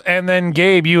 6, and then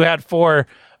Gabe, you had 4,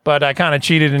 but I kind of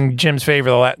cheated in Jim's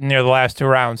favor near the last 2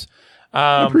 rounds.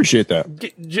 I appreciate that.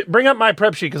 Bring up my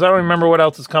prep sheet because I don't remember what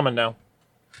else is coming now.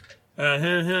 Oh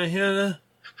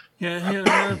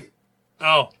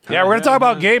yeah, we're gonna talk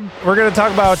about Gabe. We're gonna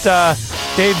talk about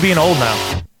Dave being old now.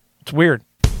 It's weird.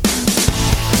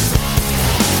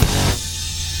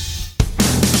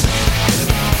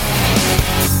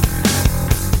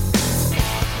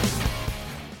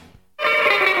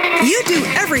 You do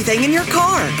everything in your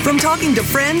car, from talking to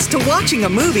friends to watching a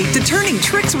movie to turning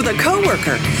tricks with a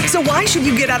coworker. So why should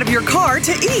you get out of your car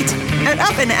to eat? At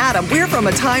Up and Atom, we're from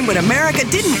a time when America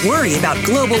didn't worry about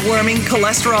global warming,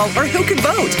 cholesterol, or who could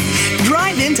vote.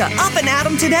 Drive into Up and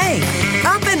Atom today.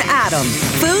 Up and Atom,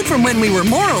 food from when we were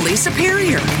morally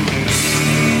superior.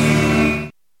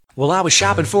 Well, I was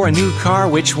shopping for a new car.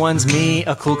 Which one's me?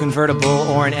 A cool convertible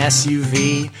or an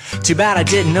SUV? Too bad I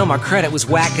didn't know my credit was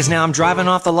whack, cause now I'm driving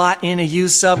off the lot in a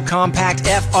used subcompact.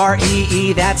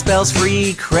 F-R-E-E, that spells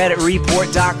free.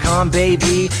 CreditReport.com,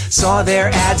 baby. Saw their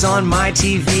ads on my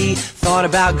TV. Thought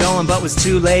about going but was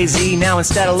too lazy. Now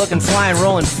instead of looking fly and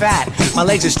rolling fat, my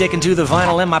legs are sticking to the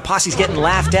vinyl and my posse's getting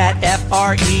laughed at.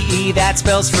 F-R-E-E, that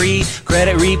spells free.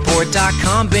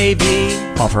 CreditReport.com, baby.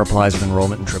 Offer applies with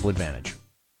enrollment and triple advantage.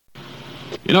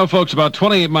 You know, folks, about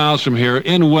 28 miles from here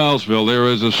in Wellsville, there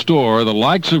is a store the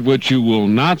likes of which you will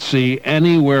not see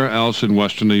anywhere else in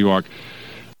Western New York.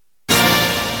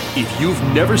 If you've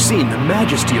never seen the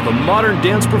majesty of a modern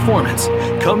dance performance,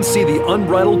 come see the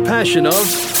unbridled passion of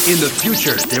In the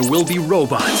Future, There Will Be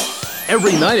Robots.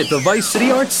 Every night at the Vice City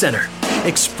Arts Center.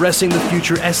 Expressing the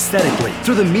future aesthetically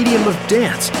through the medium of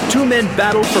dance, 2 men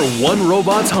battle for one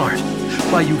robot's heart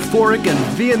by euphoric and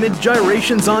vehement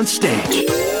gyrations on stage.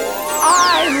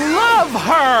 I love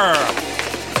her!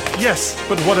 Yes,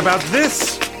 but what about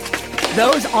this?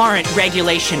 Those aren't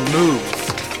regulation moves.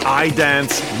 I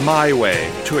dance my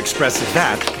way to express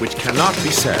that which cannot be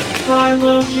said. I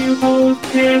love you both,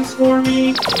 dance for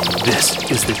me. This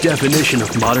is the definition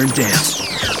of modern dance.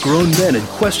 Grown men in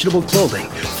questionable clothing,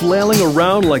 flailing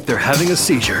around like they're having a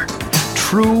seizure.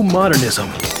 True modernism.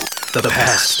 The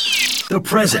past, the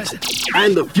present,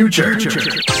 and the future.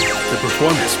 The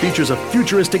performance features a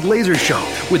futuristic laser show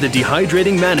with a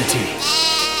dehydrating manatee.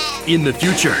 In the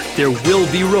future, there will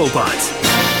be robots.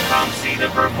 Come see the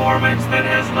performance that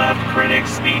has left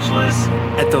critics speechless.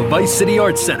 At the Vice City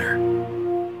Arts Center.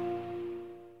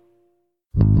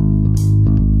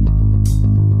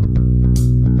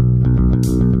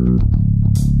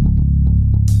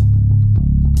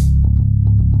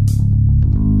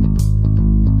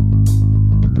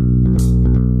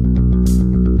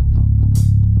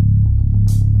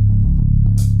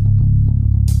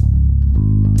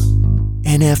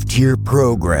 An F-tier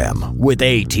program with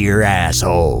A-tier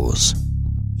assholes.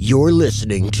 You're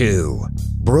listening to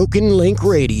Broken Link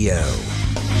Radio.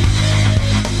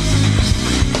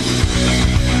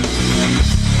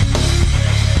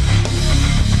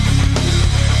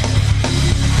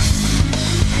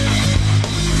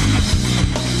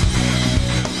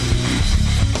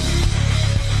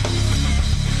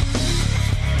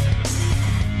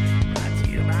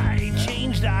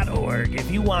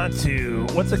 If you want to,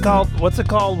 what's it called? What's it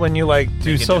called when you like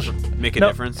do social? Make a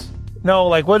difference. No,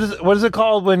 like what is it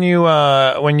called when you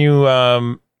oh,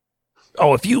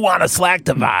 if you want to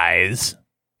slacktivize,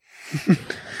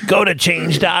 go to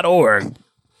change.org.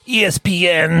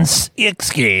 ESPN's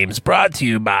X Games brought to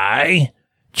you by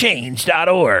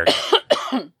change.org.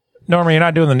 Norma, you're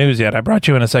not doing the news yet. I brought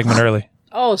you in a segment early.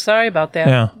 Oh, sorry about that.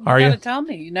 Yeah, are you? You gotta tell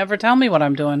me. You never tell me what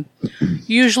I'm doing.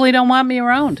 You usually don't want me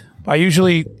around.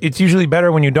 It's usually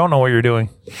better when you don't know what you're doing.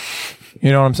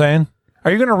 You know what I'm saying? Are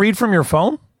you going to read from your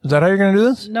phone? Is that how you're going to do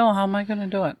this? No, how am I going to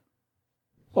do it?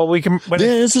 Well, we can.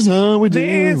 This is how we do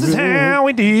it. This is how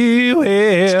we do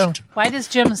it. Why does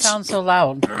Jim sound so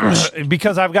loud?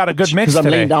 Because I've got a good mix Because I'm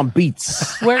today. laying down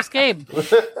beats. Where's Gabe?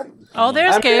 Oh,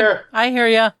 there's I'm Gabe. here. I hear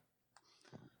ya.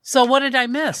 So what did I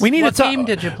miss? We need what to talk. game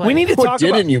did you play? We need to What talk.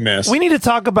 didn't you miss? We need to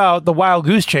talk about the wild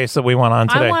goose chase that we went on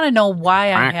today. I want to know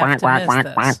why I have to miss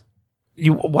this.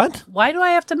 You what? Why do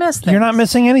I have to miss this? You're not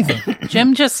missing anything.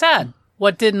 Jim just said,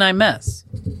 "What didn't I miss?"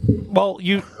 Well,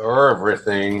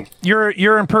 everything.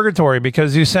 You're in purgatory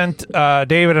because you sent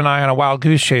David and I on a wild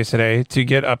goose chase today to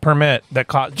get a permit that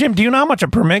cost. Jim, do you know how much a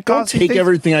permit Don't costs? take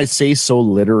everything I say so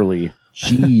literally.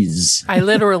 Jeez. I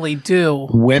literally do.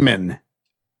 Women.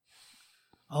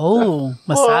 Oh,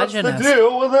 misogynist. What's the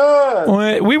deal with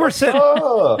that? We were sent.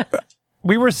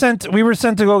 We were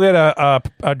sent to go get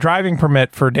a driving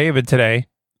permit for David today,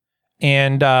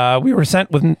 and we were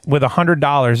sent with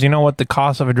 $100. You know what the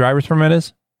cost of a driver's permit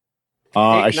is?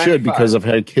 I should because I've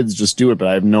had kids just do it, but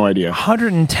I have no idea.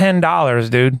 $110,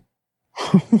 dude.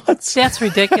 That's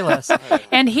ridiculous.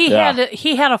 And he had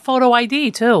a photo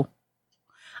ID too.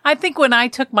 I think when I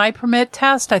took my permit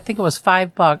test, I think it was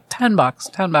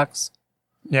 $10.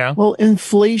 Yeah. Well,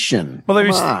 inflation. Well,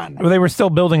 Come on. they were still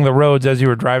building the roads as you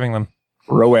were driving them.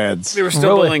 Roads. They were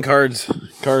still building cars.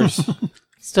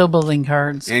 Still building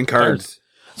cards. And cards.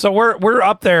 So we're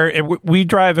up there. And we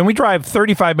drive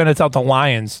 35 minutes out to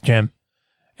Lyons, Jim,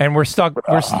 and we're stuck.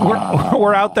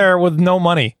 We're out there with no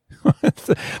money.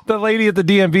 The lady at the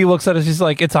DMV looks at us. She's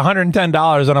like, "It's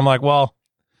 $110," and I'm like, "Well,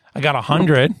 I got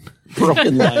 100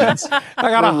 broken lines.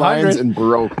 I got 100 and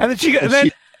broke." And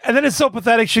then and then it's so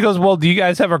pathetic. She goes, "Well, do you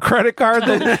guys have a credit card?"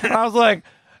 I was like,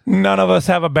 "None of us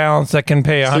have a balance that can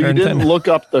pay 110." So you didn't look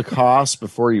up the cost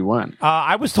before you went.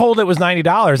 I was told it was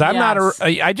 $90. I'm not.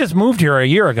 I just moved here a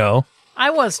year ago. I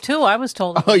was too. I was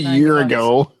told a year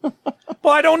ago.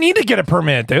 Well, I don't need to get a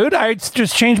permit, dude. I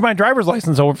just changed my driver's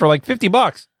license over for like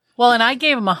 $50. Well, and I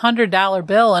gave him $100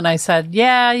 bill, and I said,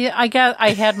 "Yeah, I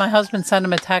had my husband send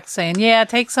him a text saying, yeah,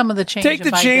 take some of the change. Take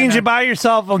the change and buy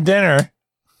yourself a dinner."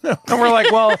 And we're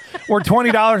like, "Well, we're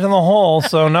 $20 in the hole,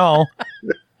 so no."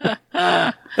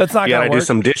 That's not gonna work. Do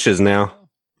some dishes now.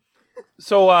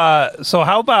 So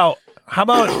how about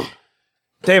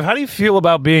Dave? How do you feel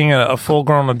about being a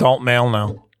full-grown adult male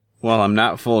now? Well, I'm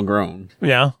not full grown.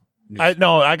 Yeah, I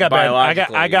got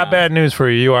bad news for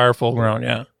you. You are full-grown.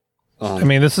 Yeah. I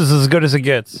mean, this is as good as it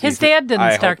gets. His dad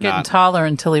didn't start getting taller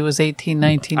until he was 18,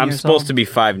 19 years old. I'm supposed to be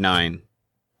 5'9".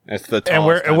 That's the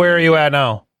tallest. And where are you at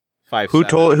now?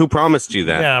 5'7". Who promised you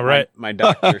that? Yeah, right. My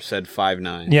doctor said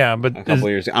 5'9". Yeah, but a couple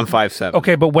years ago. I'm 5'7".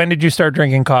 Okay, but when did you start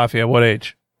drinking coffee? At what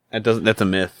age? That's a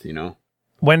myth, you know.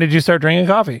 When did you start drinking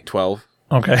coffee? 12.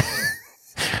 Okay.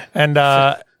 And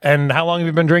And how long have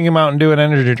you been drinking Mountain Dew and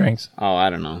energy drinks? Oh,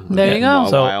 I don't know. There you go.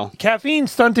 So while. caffeine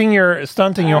stunting your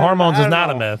hormones is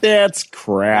not a myth. That's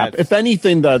crap. If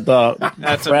anything, the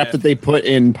That's a crap myth. that they put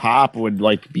in pop would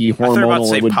like be thought you were about to hormonal.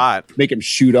 say It would pot. make him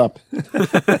shoot up.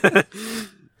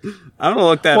 I'm gonna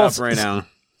look that up right now.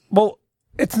 Well,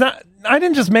 it's not. I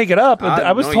didn't just make it up.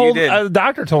 I was no, you told. did. The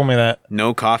doctor told me that.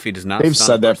 No coffee does not. They've stunt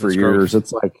said a that for person's growth. years.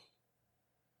 It's like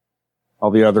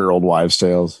all the other old wives'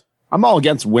 tales. I'm all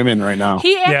against women right now.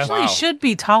 He actually should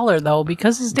be taller though,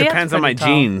 because his dad's Depends on my pretty tall.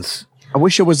 genes. I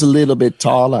wish it was a little bit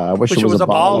taller. I wish it was a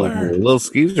baller. A little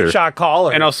skeezer. Shot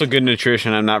caller. And also good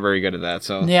nutrition. I'm not very good at that.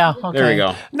 So Yeah, okay. there we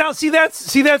go. Now, see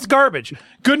that's garbage.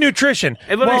 Good nutrition.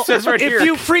 It literally says right if here.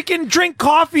 you freaking drink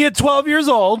coffee at 12 years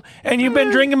old and you've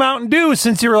been drinking Mountain Dew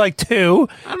since you were like 2,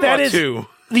 that is two.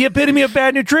 the epitome of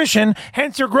bad nutrition.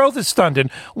 Hence, your growth is stunted.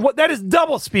 What that is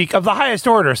double speak of the highest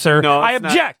order, sir. No, I it's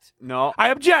not. object. No, I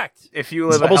object. if you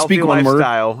live a Double healthy speak one word.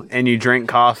 lifestyle and you drink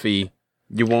coffee,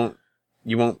 you won't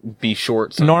be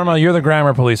short. So Norma, you're the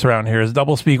grammar police around here. Is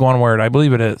double speak one word? I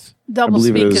believe it is. Double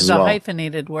believe it speak is is as a well.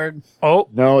 hyphenated word. Oh,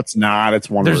 No, it's not. It's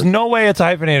one there's word. no way it's a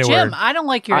hyphenated Jim, word. I don't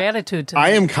like your attitude today. I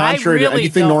am contrary to really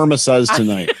anything don't. Norma says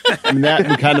tonight. I'm that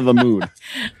in kind of a mood.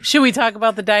 Should we talk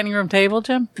about the dining room table,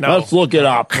 Jim? No. Let's look it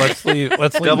up. Let's leave.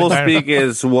 Let's leave. Double the diner- speak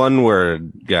is one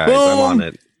word, guys. I'm Boom. on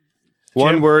it.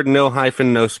 One word, no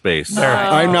hyphen, no space. There.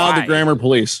 I'm now the grammar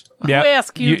police. Yeah. Who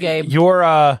asked you, Gabe? You're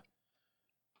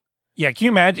yeah, can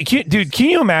you imagine, can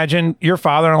you imagine your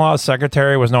father-in-law's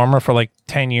secretary was Norma for like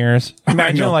 10 years?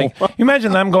 Imagine you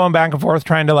imagine them going back and forth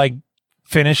trying to like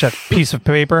finish a piece of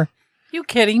paper. You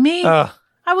kidding me? Uh,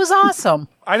 I was awesome.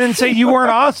 I didn't say you weren't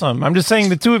awesome. I'm just saying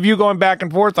the two of you going back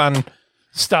and forth on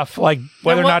stuff like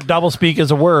whether or not double speak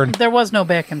is a word. There was no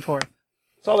back and forth.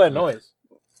 It's all that noise.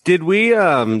 Did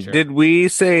we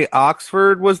say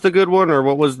Oxford was the good one, or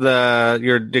what was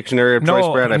your dictionary of choice,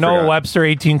 Brad? I forgot. Webster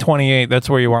 1828. That's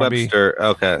where you want to be. Webster.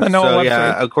 Okay. No, so Webster.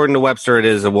 yeah, according to Webster, it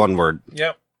is a one word.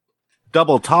 Yep.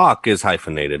 Double talk is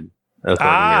hyphenated.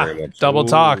 Double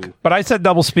talk. But I said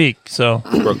double speak, so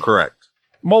correct.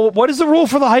 Well, what is the rule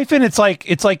for the hyphen? It's like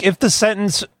if the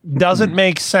sentence doesn't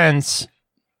make sense.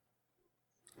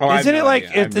 Isn't it like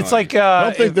it's like I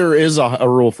don't think there is a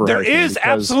rule for there hyphen is because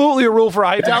absolutely a rule for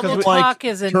hyphen. Double because talk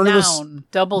is a turn of the- noun.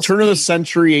 Double turn of the speak.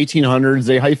 century 1800s,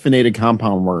 they hyphenated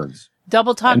compound words.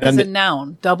 Double talk And then is a the-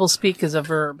 noun. Double speak is a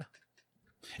verb.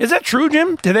 Is that true,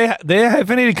 Jim? Did they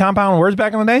hyphenated compound words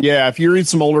back in the day? Yeah, if you read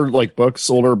some older books,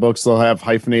 they'll have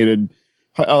hyphenated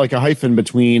like a hyphen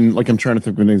between. Like I'm trying to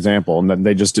think of an example, and then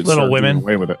they just did Little start doing Women.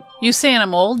 away with it. You saying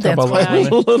I'm old? That's Double why.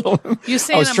 Women. You I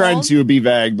saying was I'm trying old? to be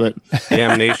vague, but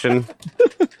Damnation.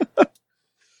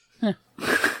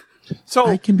 So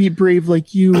I can be brave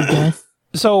like you, Beth.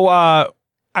 So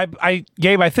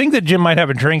Gabe, I think that Jim might have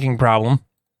a drinking problem.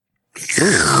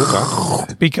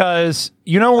 Because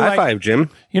high five, Jim.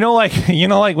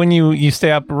 like when you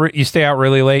stay out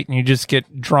really late and you just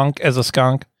get drunk as a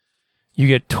skunk. You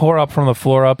get tore up from the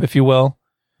floor up, if you will.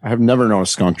 I have never known a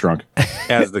skunk drunk,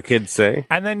 as the kids say.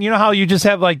 And then you know how you just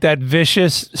have like that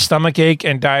vicious stomach ache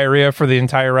and diarrhea for the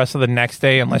entire rest of the next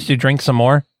day unless you drink some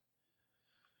more.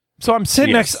 So I'm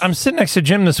sitting next to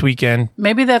Jim this weekend.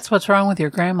 Maybe that's what's wrong with your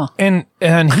grandma. And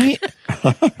he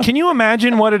can you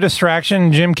imagine what a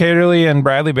distraction Jim Caterly and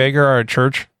Bradley Baker are at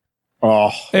church?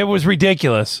 Oh, it was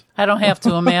ridiculous. I don't have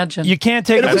to imagine. You can't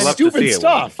take it was stupid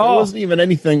stuff. It wasn't even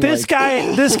anything. This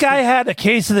guy had a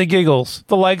case of the giggles.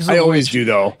 The legs. I always do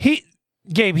though.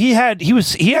 Gabe, he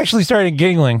actually started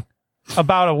giggling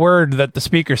about a word that the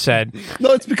speaker said.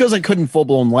 No, it's because I couldn't full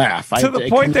blown laugh. To the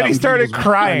point that he started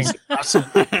crying.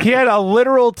 He had a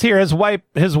literal tear. His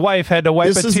wife had to wipe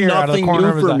a tear out of the corner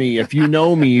of his eye. This is nothing new for me. If you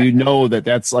know me, you know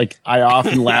that's like I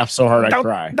often laugh so hard I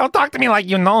cry. Don't talk to me like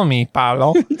you know me,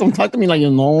 Pablo. Don't talk to me like you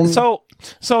know me. So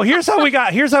here's how we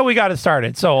got it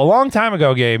started. So a long time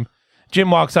ago, Gabe,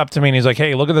 Jim walks up to me and he's like,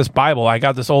 "Hey, look at this Bible. I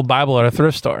got this old Bible at a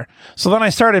thrift store." So then I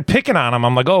started picking on him.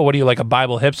 I'm like, "Oh, what are you, like a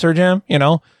Bible hipster, Jim?" You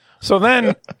know? So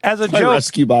then, as a joke,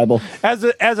 rescue Bible. As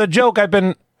a joke, I've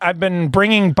been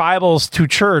bringing Bibles to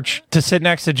church to sit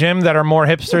next to Jim that are more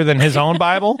hipster than his own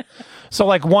Bible. So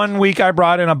like one week I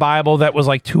brought in a Bible that was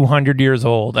like 200 years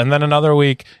old, and then another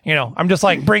week, I'm just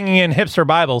like bringing in hipster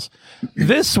Bibles.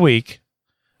 This week,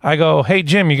 I go, "Hey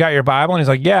Jim, you got your Bible?" And he's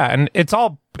like, "Yeah," and it's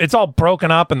all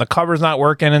broken up and the cover's not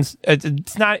working, and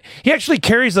it's not. He actually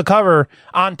carries the cover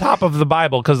on top of the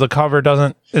Bible because the cover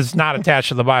is not attached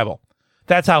to the Bible.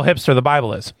 That's how hipster the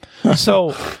Bible is.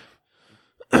 So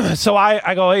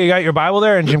I go, "Hey, you got your Bible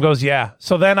there?" And Jim goes, "Yeah."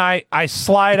 So then I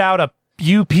slide out a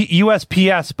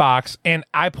USPS box and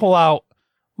I pull out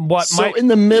in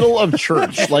the middle of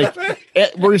church, like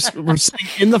we're sitting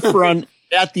in the front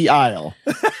at the aisle.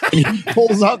 And he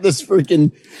pulls out this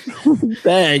freaking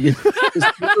bag, this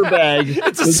paper bag.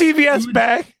 It's a CVS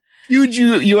bag. Huge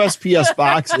USPS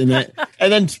box in it,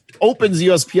 and then opens the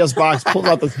USPS box, pulls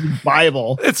out the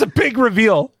Bible. It's a big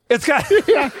reveal. It's got.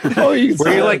 Were you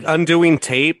like undoing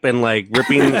tape and like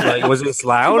ripping? Like, was this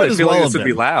loud? I feel like this would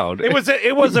be loud. It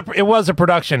was a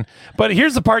production. But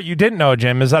here's the part you didn't know,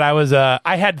 Jim, is that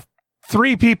I had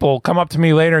 3 people come up to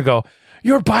me later and go,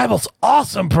 "Your Bible's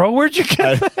awesome, bro. Where'd you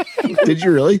get that?" Did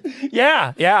you really?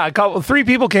 Yeah. 3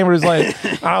 people came and was like,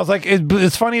 I was like,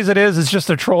 as funny as it is, it's just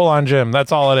a troll on Jim.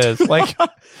 That's all it is. Like,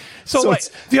 so like,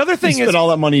 the other thing is, all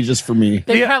that money just for me.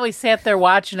 They probably sat there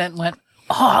watching it and went,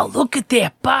 "Oh, look at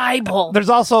that Bible."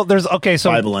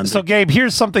 So Gabe,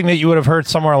 here's something that you would have heard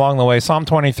somewhere along the way. Psalm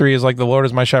 23 is like, "The Lord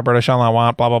is my shepherd, I shall not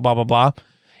want," blah, blah, blah, blah, blah.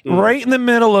 Right in the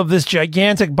middle of this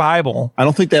gigantic Bible. I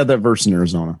don't think they have that verse in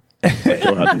Arizona. Go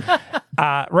ahead.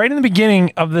 Right in the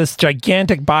beginning of this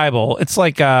gigantic Bible, it's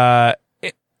like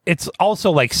it's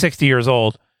also like 60 years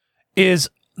old, is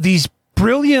these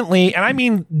brilliantly, and I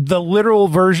mean the literal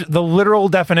version, the literal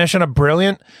definition of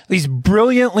brilliant, these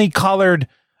brilliantly colored,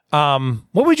 what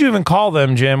would you even call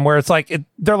them, Jim, where it's like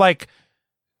they're like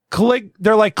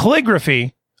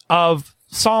calligraphy of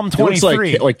Psalm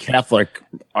 23. It looks like Catholic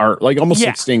art, like almost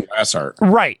like stained glass art.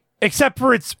 Right. Except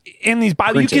for it's in these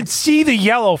Bibles. You can see the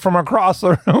yellow from across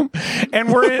the room.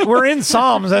 And we're in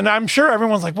Psalms, and I'm sure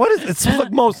everyone's like, what is it? It's the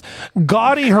most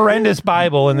gaudy, horrendous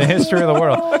Bible in the history of the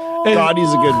world.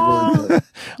 Gaudy's a good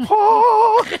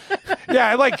word.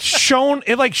 Yeah, it like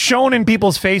shone in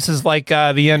people's faces like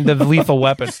the end of Lethal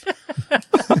Weapon.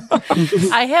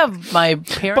 I have my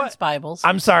parents' Bibles.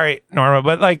 I'm sorry, Norma,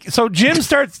 but like, so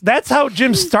that's how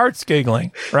Jim starts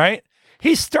giggling, right?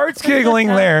 He starts giggling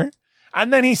there.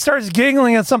 And then he starts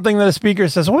giggling at something that a speaker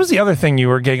says. What was the other thing you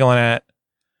were giggling at?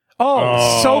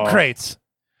 Socrates.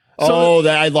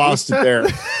 I lost it there.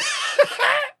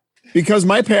 Because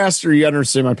my pastor, you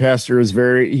understand, my pastor is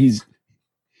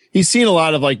he's seen a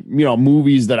lot of like,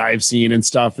 movies that I've seen and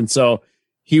stuff. And so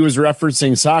he was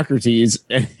referencing Socrates.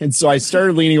 And so I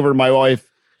started leaning over to my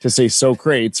wife to say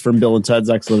Socrates from Bill and Ted's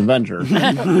Excellent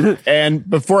Adventure. And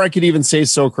before I could even say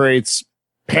Socrates,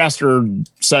 pastor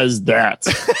says that.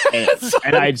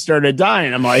 And I started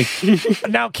dying. I'm like,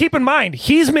 now keep in mind,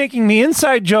 he's making the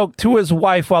inside joke to his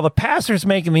wife while the pastor's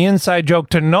making the inside joke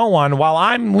to no one, while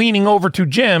I'm leaning over to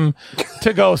Jim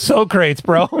to go Socrates,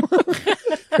 bro.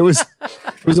 It was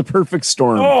a perfect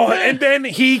storm. Oh, and then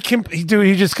he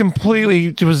just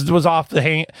completely was off the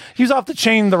hang. He was off the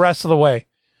chain the rest of the way.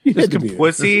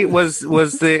 Was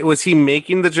he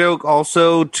making the joke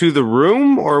also to the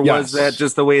room, or was that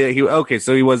just the way that he? Okay,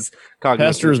 so he was.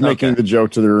 Pastor is making the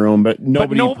joke to the room, but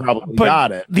nobody probably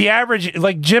got it. The average,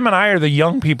 like Jim and I, are the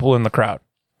young people in the crowd,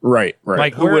 right?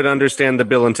 Like who would understand the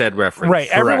Bill and Ted reference, right?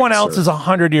 Correct, everyone else is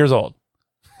 100 years old.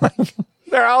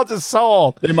 They're all just so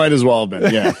old. They might as well have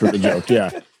been, yeah, for the joke,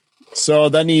 yeah. So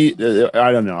then he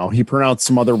pronounced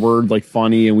some other word like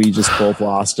funny, and we just both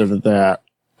lost it at that.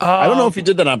 I don't know if he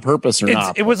did that on purpose or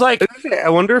not. It was like, I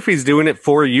wonder if he's doing it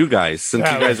for you guys, since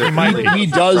you guys are. He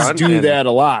does do that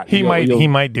a lot. He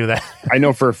might do that. I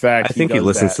know for a fact. I think he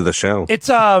listens to the show.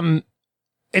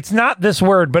 It's not this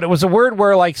word, but it was a word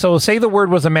where, like, so say the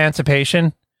word was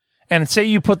emancipation, and say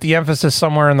you put the emphasis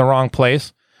somewhere in the wrong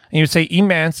place, and you say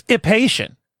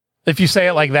emancipation if you say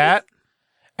it like that.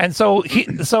 And so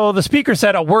the speaker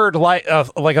said a word like a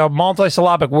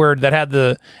multisyllabic word that had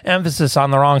the emphasis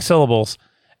on the wrong syllables.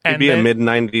 He'd be a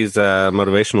mid-90s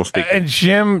motivational speaker. And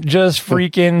Jim just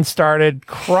freaking started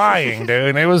crying,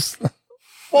 dude. It was...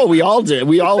 Well, we all did.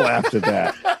 We all laughed at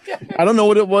that. I don't know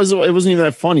what it was. It wasn't even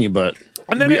that funny, but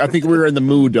I think we were in the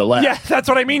mood to laugh. Yeah, that's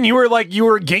what I mean. You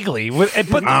were giggly.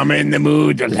 But I'm in the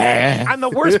mood to laugh. And the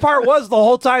worst part was the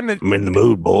whole time that... I'm in the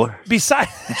mood, boy.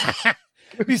 Besides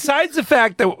the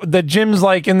fact that Jim's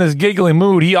like in this giggly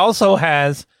mood, he also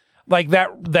has like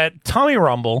that tummy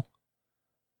rumble.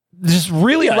 Just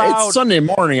really loud. It's Sunday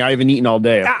morning. I haven't eaten all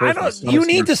day. I don't. You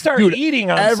need to start eating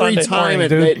on every Sunday time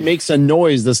morning, it makes a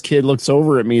noise. This kid looks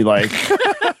over at me like,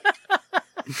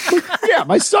 yeah,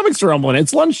 my stomach's rumbling.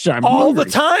 It's lunchtime. All the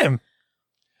time.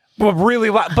 But really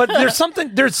loud. But there's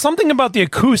something about the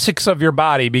acoustics of your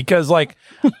body, because like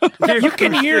you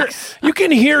can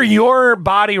hear your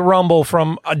body rumble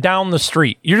from down the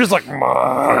street. You're just like,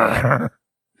 wow,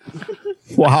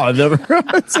 I've never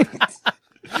heard.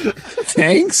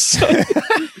 Thanks.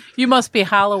 You must be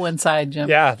hollow inside, Jim.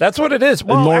 Yeah, that's what it is.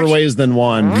 Well, in more ways than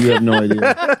one. You have no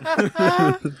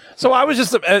idea. So I was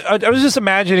just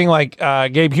imagining, like,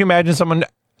 Gabe, can you imagine someone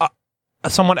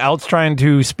someone else trying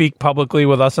to speak publicly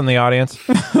with us in the audience.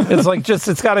 It's like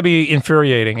it's got to be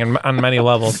infuriating on many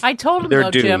levels. I told him They're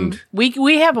though, doomed. Jim,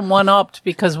 we have him one-upped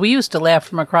because we used to laugh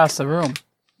from across the room.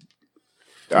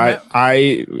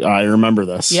 I remember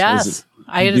this. Yes.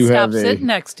 I had to stop sitting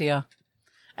next to you.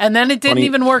 And then it didn't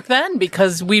even work then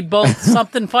because we both,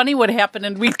 something funny would happen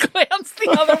and we'd glance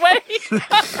the other way.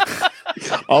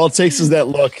 All it takes is that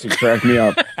look to crack me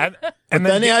up. And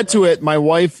then add to it, my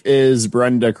wife is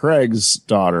Brenda Craig's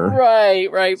daughter.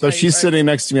 Right. So she's sitting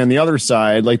next to me on the other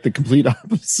side, like the complete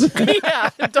opposite. Yeah,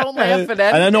 don't laugh at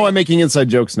that. And I know I'm making inside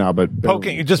jokes now, but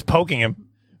poking him.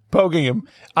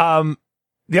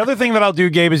 The other thing that I'll do,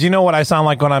 Gabe, is you know what I sound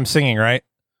like when I'm singing, right?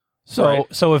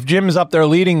 So if Jim's up there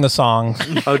leading the songs.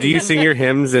 Oh, do you sing your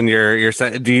hymns and your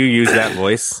do you use that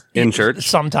voice in church?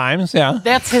 Sometimes, yeah.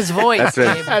 That's his voice.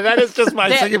 That is just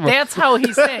my singing voice. That's how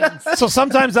he sings. So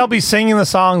sometimes I'll be singing the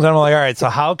songs and I'm like, all right, so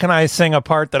how can I sing a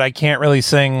part that I can't really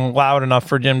sing loud enough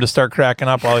for Jim to start cracking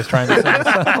up while he's trying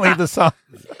to lead the song?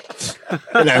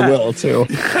 And I will too.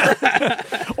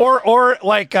 Or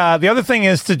like the other thing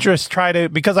is to just try to,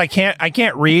 because I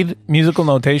can't read musical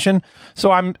notation, so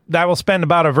I will spend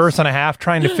about a verse and a half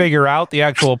trying to figure out the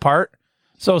actual part.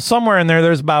 So somewhere in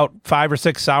there's about 5 or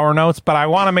 6 sour notes, but I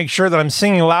want to make sure that I'm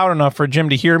singing loud enough for Jim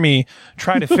to hear me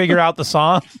try to figure out the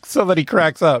song so that he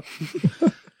cracks up.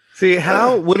 See,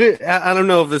 how would it? I don't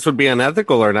know if this would be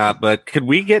unethical or not, but could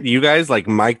we get you guys like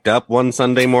mic'd up one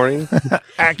Sunday morning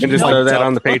and just throw that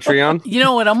on the Patreon? You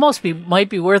know, it almost might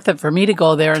be worth it for me to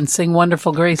go there and sing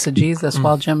 "Wonderful Grace of Jesus"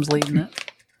 while Jim's leading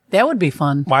it. That would be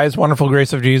fun. Why is "Wonderful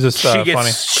Grace of Jesus"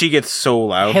 funny? She gets so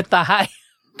loud. Hit the high.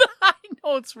 The high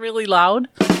note's really loud.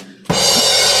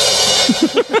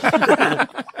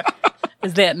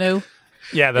 Is that new?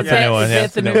 Yeah, that's a new one.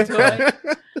 Is that the new toy?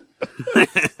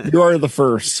 You are the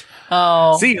first.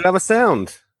 Oh, see, you have a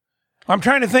sound. I'm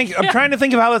trying to think of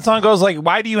how that song goes. Like,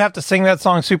 why do you have to sing that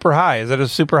song super high? Is it a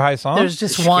super high song? There's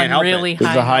just one really high.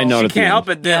 There's a high note. She can't help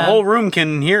it. The whole room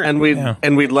can hear it. And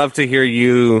we'd love to hear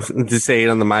you to say it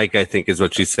on the mic, I think is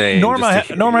what she's saying. Norma,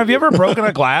 have you ever broken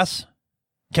a glass?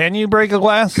 Can you break a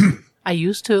glass? I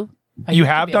used to. You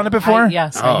have done it before?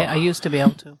 Yes, I used to be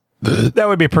able to. That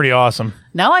would be pretty awesome.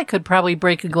 Now I could probably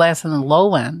break a glass in the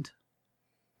low end.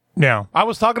 Yeah. I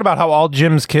was talking about how all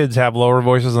Jim's kids have lower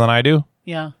voices than I do.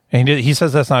 Yeah. And he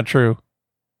says that's not true.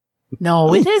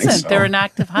 No, it isn't. So. They're an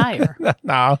octave higher.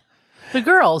 No. The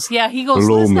girls, yeah. He goes,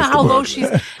 Hello, listen to Mr. how low Bartlett. she's.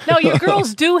 No, your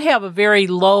girls do have a very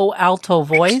low alto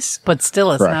voice, but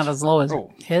still it's Correct. not as low as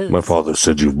his. My father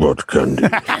said you brought candy.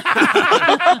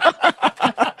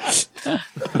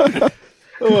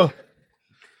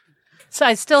 So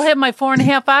I still have my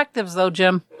 4.5 octaves, though,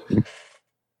 Jim.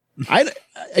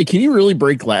 Can you really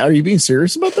break glass? Are you being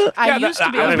serious about that? I used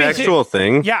to be able an to. actual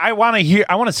thing. Yeah, I want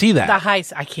to see that. The high,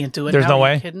 I can't do it. There's now. no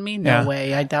way? Are you kidding me? No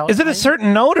way. I doubt. Is it a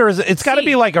certain note, or is it's got to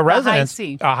be like a resonance?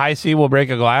 C. A high C will break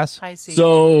a glass. High C.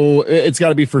 So it's got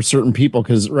to be for certain people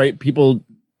because, right, people.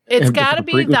 It's have got to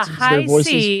different be the frequencies of their high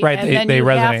voices. C, Right, and they- then they you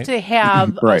resonate. have to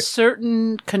have a Right.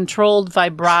 certain controlled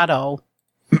vibrato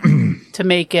to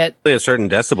make it. A certain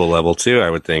decibel level too, I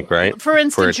would think, right? For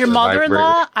instance, your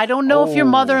mother-in-law. I don't know if your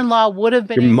mother-in-law would have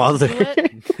been Your able mother. to do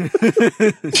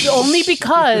it. Only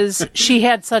because she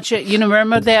had such a. You know,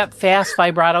 remember that fast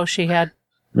vibrato she had.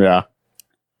 Yeah.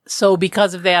 So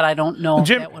because of that, I don't know if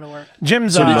Jim- that would have worked.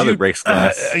 Jim's mother breaks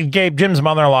glass. Gabe, Jim's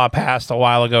mother-in-law passed a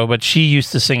while ago, but she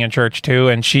used to sing in church too,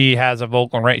 and she has a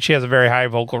vocal range. She has a very high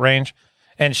vocal range,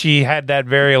 and she had that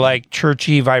very like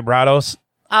churchy vibratos.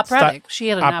 Operatic. She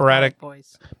had an operatic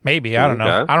voice. Maybe I don't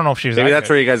know. Okay. I don't know if she was. Maybe that that's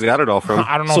good. where you guys got it all from.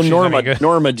 I don't know. So if she's any good.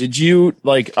 Norma, did you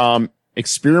like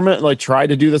experiment, like try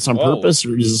to do this on purpose,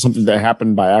 or is it something that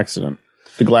happened by accident?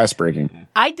 The glass breaking.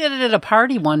 I did it at a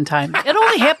party one time. It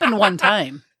only happened one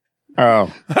time.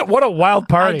 Oh, What a wild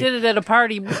party! I did it at a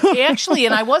party, actually,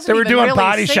 and I wasn't. They were even doing really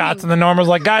body singing. shots, and the Norm was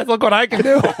like, "Guys, look what I can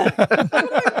do."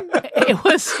 It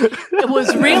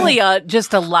was really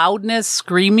just a loudness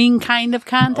screaming kind of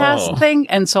contest thing,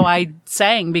 and so I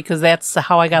sang because that's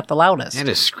how I got the loudest. And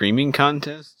a screaming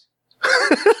contest?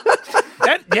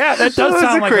 that does was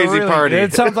sound a like crazy a really, party.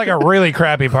 It sounds like a really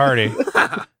crappy party.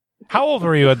 How old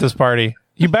were you at this party?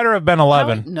 You better have been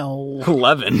 11. No,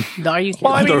 11. No, are you kidding?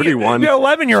 Well, I mean, 31.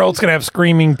 11-years can have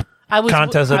screaming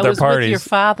contests at I their was parties. with your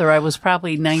father. I was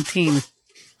probably 19.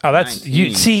 Oh, that's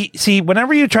you. See.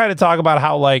 Whenever you try to talk about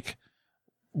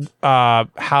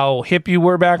how hip you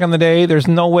were back in the day, there's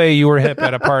no way you were hip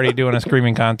at a party doing a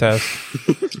screaming contest.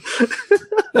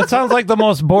 That sounds like the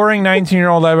most boring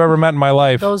 19-year-old I've ever met in my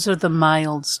life. Those are the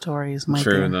mild stories, my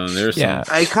True, dear. no, there's Yeah.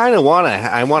 I kind of want to.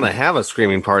 I want to have a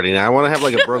screaming party now. I want to have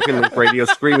like a Broken Link Radio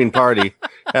screaming party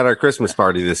at our Christmas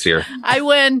party this year. I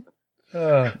win.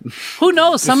 Who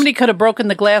knows? Somebody could have broken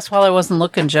the glass while I wasn't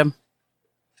looking, Jim.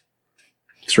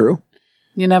 True.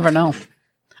 You never know.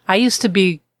 I used to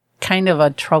be kind of a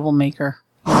troublemaker.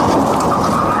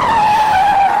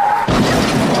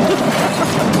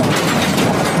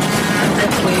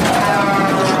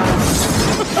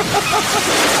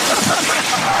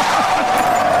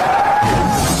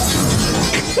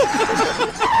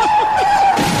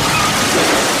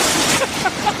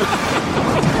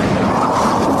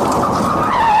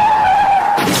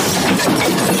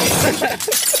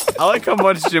 I like how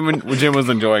much Jim was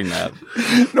enjoying that.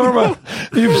 Norma,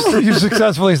 you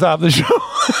successfully stopped the show.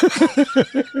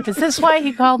 Is this why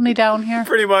he called me down here?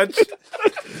 Pretty much.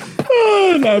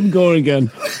 Oh, I'm going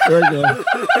again. There we go.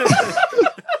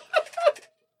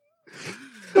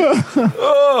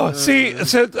 Oh, see,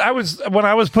 so when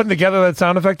I was putting together that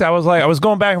sound effect, I was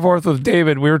going back and forth with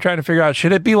David. We were trying to figure out,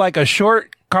 should it be like a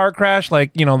short car crash,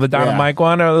 like, the Don and Mike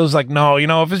one, or it was like, no,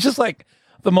 if it's just like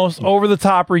the most over the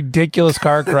top ridiculous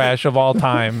car crash of all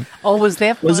time. Oh, was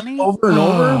that funny? Was it over and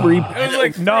over? It was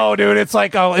like no, dude. It's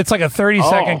like a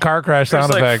 30-second car crash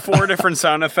sound effect. Like 4 different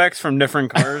sound effects from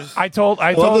different cars. I told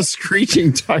the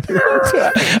screeching tire.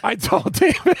 I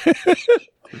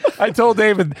told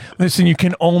David, listen, you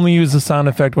can only use the sound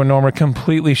effect when Norma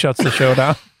completely shuts the show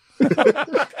down.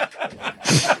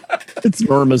 It's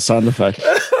Norma's sound effect.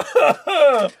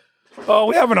 Oh,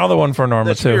 we have another one for Norma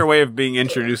That's too. your way of being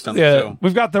introduced on the show.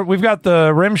 We've got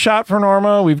the rim shot for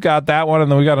Norma. We've got that one,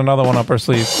 and then we got another one up our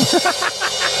sleeve.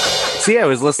 See, I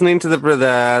was listening to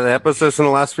the episodes in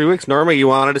the last 3 weeks. Norma, you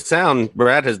wanted a sound.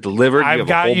 Brad has delivered. I've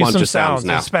got you some sounds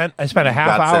now. I spent a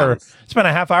half hour. Spent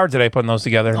a half hour today putting those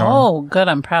together. Norma. Oh, good.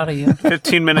 I'm proud of you.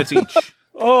 15 minutes each.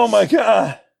 Oh my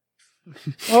god.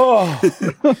 Oh,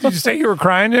 did you say you were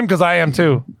crying, Jim? Because I am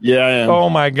too. Yeah, I am. Oh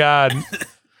my god.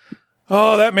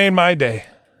 Oh, that made my day.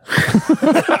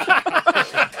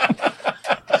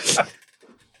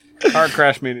 Car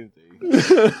crash made it.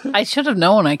 I should have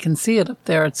known. I can see it up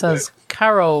there. It says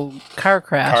car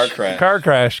crash. Car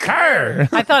crash.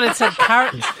 I thought it said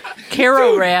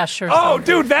Caro rash or something. Oh,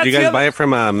 dude, that's Did you guys buy it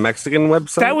from a Mexican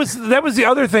website? That was the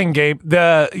other thing, Gabe.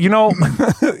 You know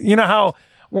how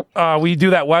we do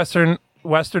that Western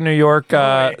New York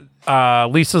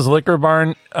Lisa's Liquor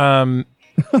Barn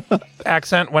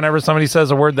accent whenever somebody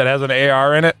says a word that has an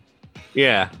AR in it.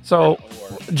 Yeah. So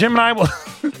Jim and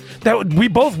I we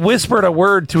both whispered a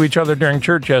word to each other during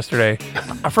church yesterday.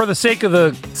 For the sake of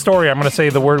the story, I'm going to say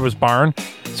the word was barn.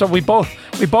 So we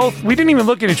didn't even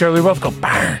look at each other. We both go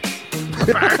barn.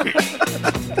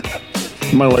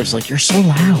 My wife's like, "You're so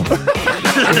loud."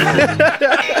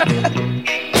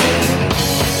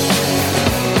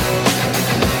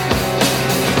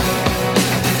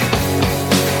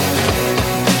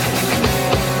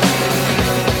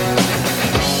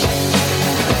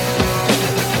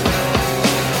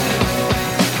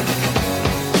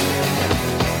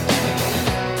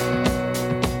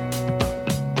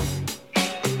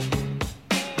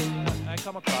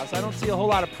 I don't see a whole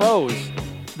lot of pros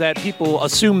that people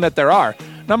assume that there are.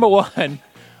 Number one,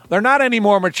 they're not any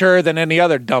more mature than any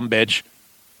other dumb bitch.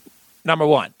 Number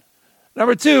one.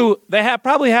 Number two, they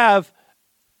probably have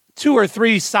 2 or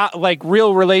 3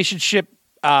 real relationship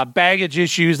baggage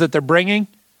issues that they're bringing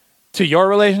to your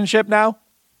relationship now.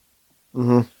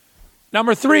 Mm-hmm.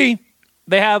 Number 3,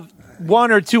 they have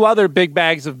 1 or 2 other big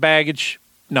bags of baggage.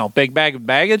 No, big bag of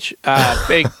baggage.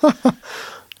 Big.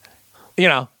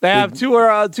 They have 2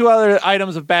 other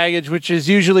items of baggage, which is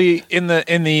usually in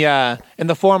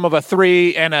the form of a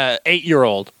 3 and a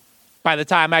 8-year-old. By the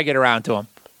time I get around to them,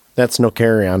 that's no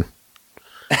carry-on.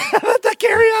 The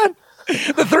carry-on.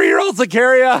 The 3-year-old's the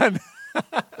carry-on.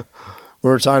 We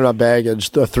were talking about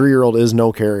baggage. The 3-year-old is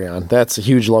no carry-on. That's a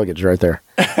huge luggage right there.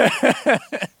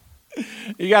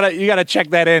 You gotta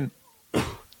check that in.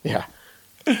 Yeah.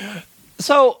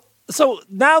 So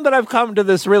now that I've come to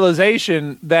this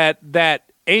realization that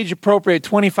age-appropriate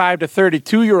 25 to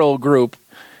 32-year-old group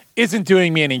isn't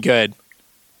doing me any good,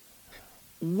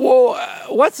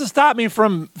 what's to stop me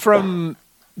from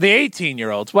the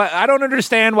 18-year-olds? I don't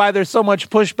understand why there's so much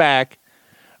pushback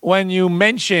when you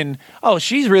mention, oh,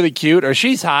 she's really cute or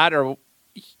she's hot. Or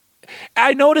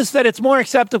I notice that it's more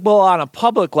acceptable on a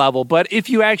public level, but if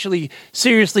you actually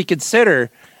seriously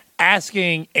consider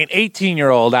asking an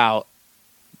 18-year-old out,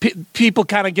 people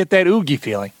kind of get that oogie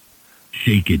feeling.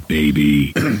 Shake it,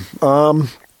 baby.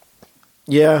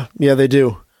 Yeah, they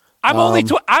do. I'm only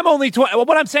 20.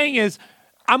 What I'm saying is,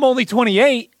 I'm only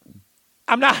 28.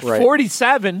 I'm not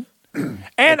 47.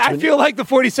 And I feel like the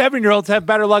 47-year-olds have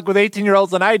better luck with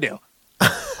 18-year-olds than I do.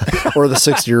 Or the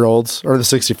 60-year-olds or the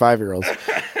 65-year-olds.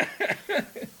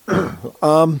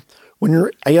 When you're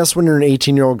an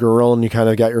 18-year-old girl and you kind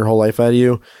of got your whole life ahead of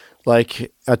you,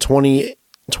 like a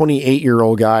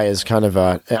 28-year-old guy is kind of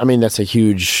that's a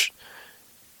huge,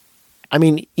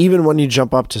 even when you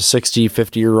jump up to 60,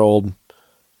 50-year-old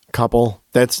couple,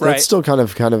 that's still kind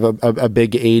of a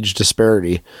big age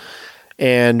disparity.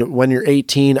 And when you're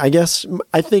 18, I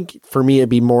think for me, it'd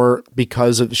be more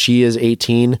because she is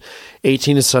 18.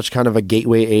 18 is such kind of a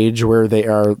gateway age where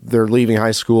they're leaving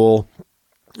high school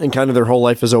and kind of their whole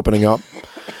life is opening up.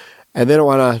 And they don't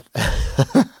want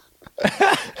to,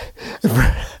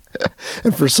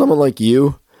 and for someone like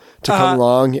you to come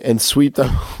along and sweep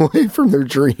them away from their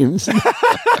dreams.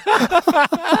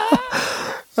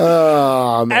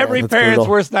 Oh, man, every parent's brutal.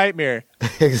 Worst nightmare.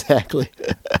 Exactly.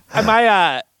 And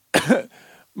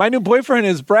my new boyfriend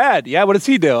is Brad. Yeah, what does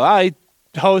he do? He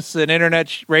hosts an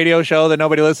internet radio show that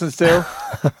nobody listens to.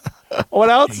 What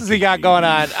else has he got going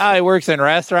on? He works in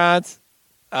restaurants.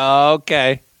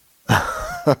 Okay.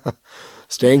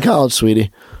 Stay in college,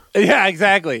 sweetie. Yeah,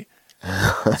 exactly.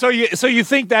 So you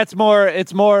think that's more?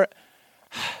 It's more.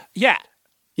 Yeah.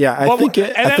 Yeah, I think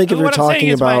if you're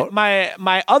talking about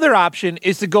my other option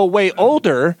is to go way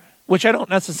older, which I don't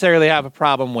necessarily have a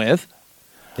problem with.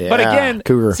 Yeah, but again,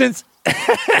 cougar.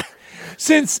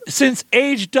 since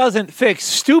age doesn't fix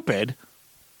stupid,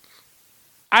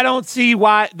 I don't see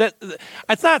why that.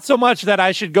 It's not so much that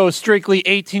I should go strictly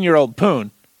 18-year-old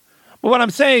poon, but what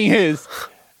I'm saying is,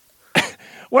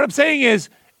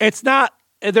 it's not.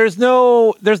 There's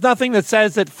nothing that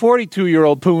says that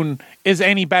 42-year-old poon is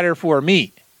any better for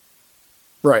me.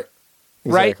 Right.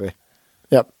 Exactly. Right.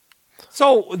 Yep.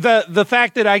 So the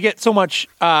fact that I get so much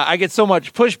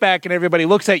pushback and everybody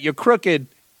looks at you crooked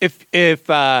if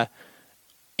for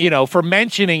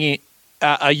mentioning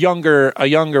a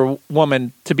younger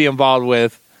woman to be involved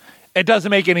with, it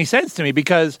doesn't make any sense to me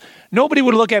because nobody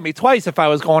would look at me twice if I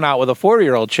was going out with a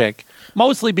 40-year-old chick.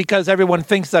 Mostly because everyone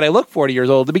thinks that I look 40 years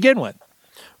old to begin with.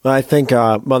 Well, I think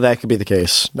that could be the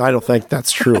case. I don't think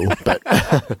that's true, but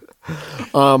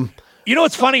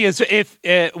what's funny is if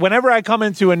whenever I come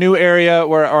into a new area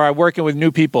or I'm working with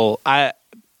new people, I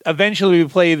eventually we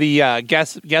play the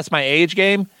guess my age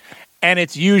game, and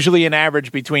it's usually an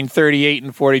average between 38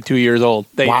 and 42 years old.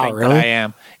 They think really? that I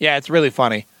am. Yeah, it's really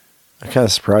funny. That kind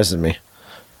of surprises me.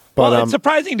 But it's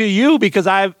surprising to you because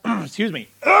I've excuse me.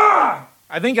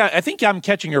 I think I'm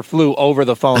catching your flu over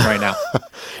the phone right now.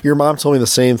 Your mom told me the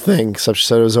same thing, except she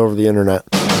said it was over the internet.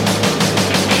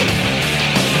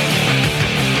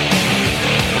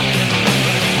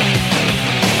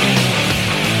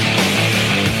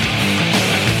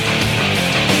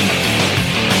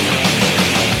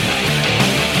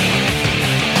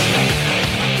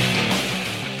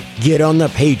 Get on the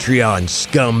Patreon,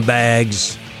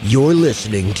 scumbags. You're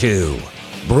listening to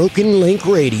Broken Link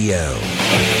Radio.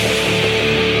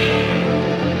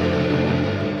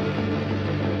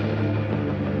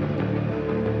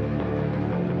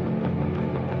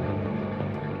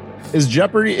 Is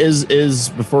Jeopardy is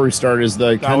before we start? Is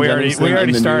the we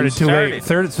already started too late.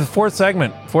 It's the fourth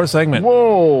segment.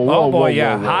 Whoa! Oh boy,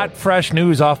 whoa. Hot, fresh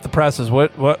news off the presses.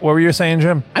 What were you saying,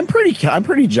 Jim? I'm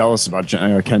pretty jealous about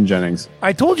Ken Jennings.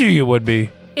 I told you would be.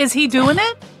 Is he doing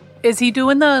it? Is he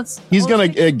doing this? He's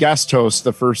going to guest host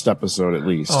the first episode at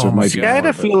least. I had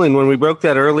a feeling when we broke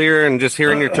that earlier, and just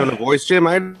hearing your tone of voice, Jim,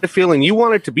 I had a feeling you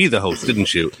wanted to be the host,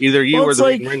 didn't you? Either you or the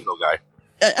Ringo guy.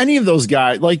 Any of those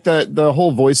guys, like the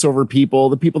whole voiceover people,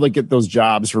 the people that get those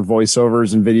jobs for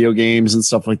voiceovers and video games and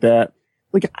stuff like that,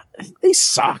 like they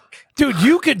suck. Dude,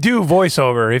 you could do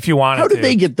voiceover if you wanted to. How did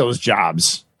they get those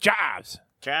jobs?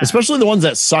 Especially the ones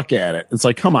that suck at it. It's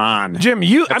like, come on. Jim,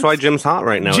 That's why Jim's hot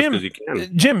right now. Jim, you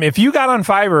can. Jim, if you got on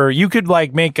Fiverr, you could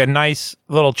like make a nice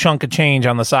little chunk of change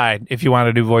on the side if you want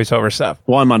to do voiceover stuff.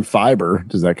 Well, I'm on Fiverr.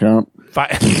 Does that count?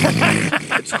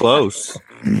 It's close.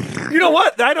 You know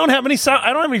what? I don't have any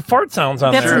fart sounds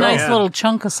on there. That's a nice little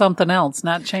chunk of something else,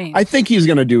 not change. I think he's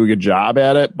going to do a good job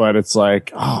at it, but it's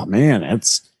like, oh man,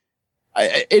 it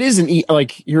isn't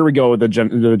like, here we go with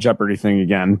the Jeopardy thing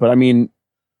again. But I mean,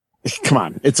 come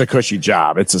on, it's a cushy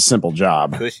job. It's a simple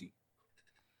job. Cushy.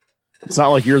 It's not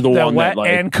like you're the one wet that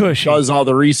like and cushy. Does all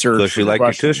the research. Cushy like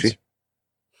a cushy.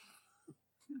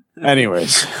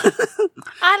 Anyways,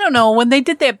 I don't know. When they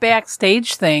did that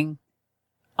backstage thing,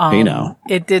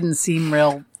 it didn't seem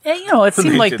real. It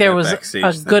seemed like there was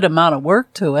a good amount of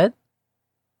work to it.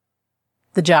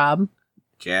 The job.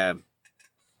 Jab.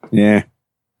 Yeah.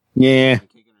 You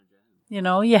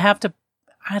have to.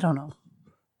 I don't know.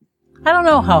 I don't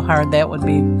know how hard that would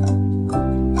be.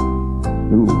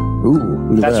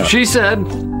 Ooh, That's what she said. I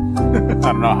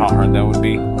don't know how hard that would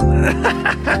be.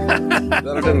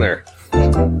 Got it in there.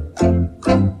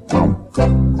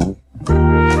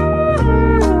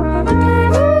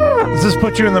 Does this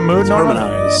put you in the mood, Norman?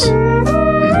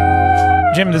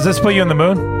 Jim, does this put you in the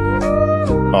mood?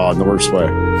 Oh, in the worst way.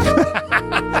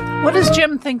 What does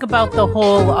Jim think about the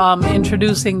whole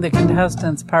introducing the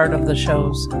contestants part of the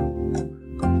shows?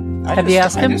 Have you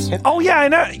asked him? Oh yeah, I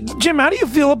know. Jim, how do you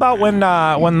feel about when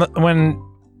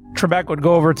Trebek would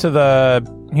go over to the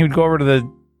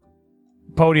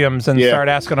podiums and start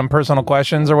asking them personal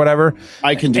questions or whatever?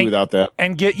 I can do without that.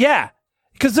 And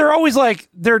because they're always like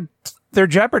they're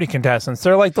Jeopardy contestants.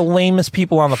 They're like the lamest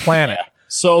people on the planet.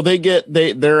 So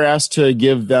they're asked to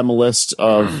give them a list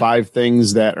of 5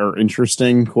 things that are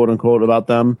interesting, quote unquote, about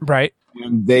them. Right.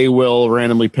 And they will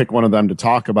randomly pick one of them to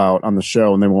talk about on the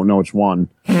show, and they won't know which one.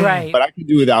 Right. But I can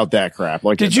do without that crap.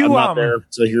 Like, I'm not there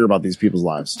to hear about these people's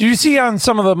lives. Did you see on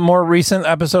some of the more recent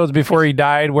episodes before he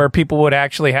died where people would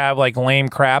actually have like lame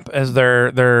crap as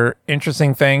their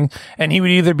interesting thing, and he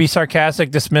would either be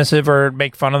sarcastic, dismissive, or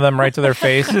make fun of them right to their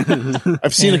face?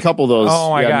 I've seen a couple of those. Oh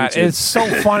my god, it's so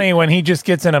funny when he just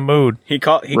gets in a mood. He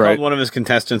called one of his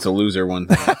contestants a loser one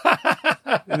time,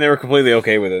 and they were completely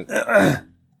okay with it.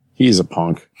 He's a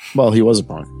punk. Well, he was a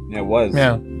punk. Yeah, it was.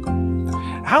 Yeah.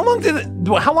 How long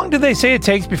did they say it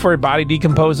takes before your body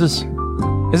decomposes?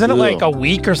 Isn't it like a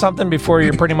week or something before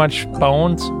you're pretty much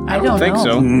bones? I don't think know.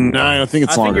 so. No, I don't think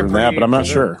it's longer than that, but I'm not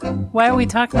sure. Why are we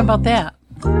talking about that?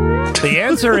 The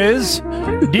answer is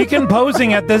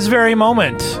decomposing at this very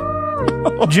moment.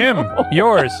 Jim,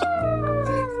 yours.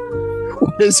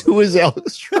 Who is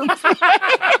Alex Trebek?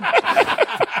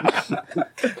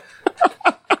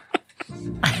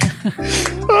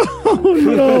 Oh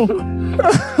no.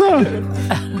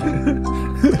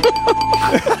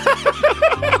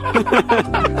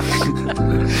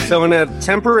 So in a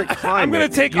temperate climate, I'm going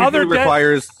to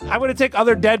take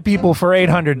other dead people for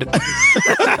 800.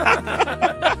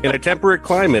 In a temperate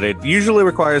climate, it usually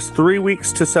requires 3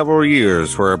 weeks to several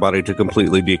years for our body to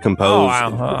completely decompose. Oh,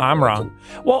 I'm wrong.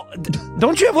 Well,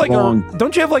 don't you have like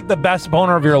the best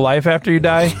boner of your life after you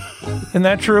die? Isn't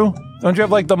that true? Don't you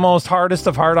have like the most hardest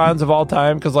of hard-ons of all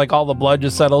time because like all the blood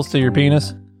just settles to your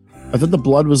penis? I thought the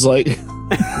blood was like.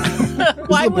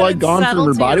 Why the blood gone from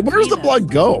your body? Where does the blood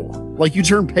go? Like you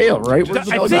turn pale, right? Where's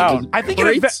the blood go? I think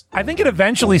it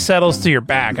eventually settles to your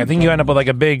back. I think you end up with like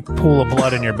a big pool of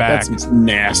blood in your back. That's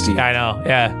nasty. I know.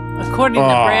 Yeah. According to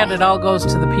Brad, it all goes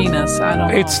to the penis. I don't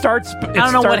know. It starts. I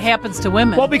don't know what happens to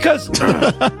women. Well, because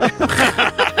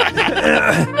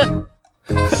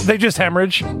they just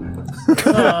hemorrhage.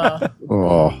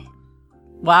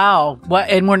 Wow. What?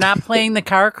 And we're not playing the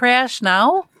car crash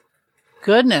now?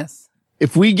 Goodness.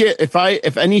 If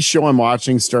if any show I'm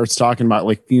watching starts talking about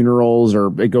like funerals or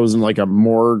it goes in like a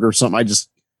morgue or something,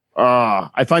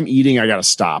 if I'm eating, I gotta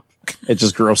stop. It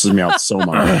just grosses me out so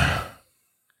much.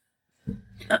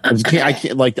 I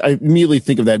can't like I immediately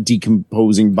think of that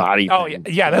decomposing body. Oh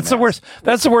yeah, that's the worst.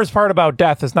 That's the worst part about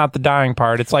death. It's not the dying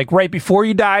part. It's like right before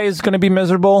you die is going to be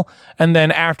miserable, and then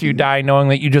after you die, knowing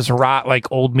that you just rot like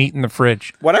old meat in the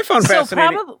fridge. What I found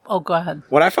fascinating. Go ahead.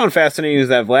 What I found fascinating is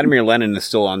that Vladimir Lenin is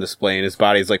still on display, and his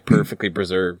body is like perfectly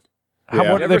preserved.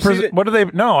 What do they?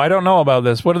 No, I don't know about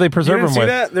this. What do they preserve him with?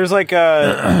 That? There's like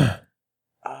a.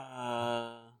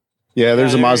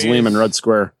 There's a mausoleum in Red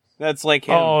Square. That's like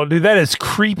him. Oh, dude, that is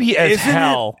creepy as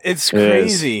hell. It's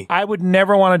crazy. I would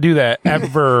never want to do that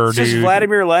ever, it's just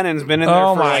Vladimir Lenin's been in there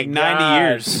for like 90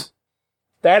 years.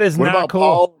 That is not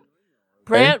cool.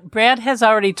 Brad has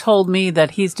already told me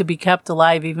that he's to be kept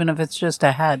alive, even if it's just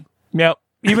a head. Yep.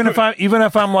 Even if I'm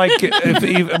like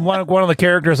if one of the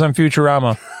characters on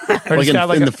Futurama, like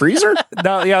in the freezer.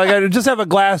 No, yeah, like I just have a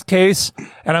glass case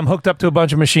and I'm hooked up to a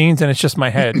bunch of machines and it's just my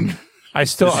head. I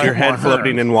still is your head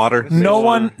floating in water. No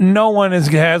one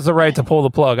has the right to pull the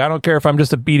plug. I don't care if I'm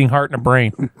just a beating heart and a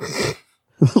brain.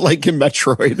 Like in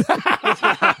Metroid.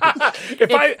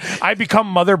 If I become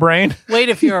Mother Brain. Wait,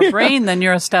 if you're a brain, then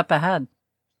you're a step ahead.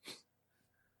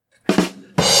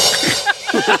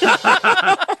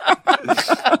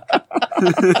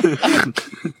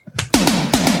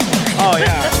 Oh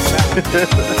yeah.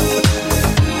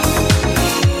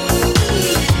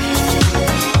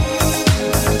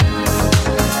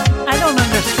 I don't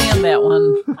understand that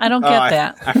one. I don't get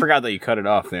that. I forgot that you cut it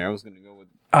off there. I was going to go with.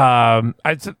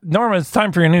 Norma, it's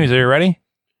time for your news. Are you ready?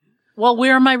 Well,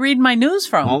 where am I reading my news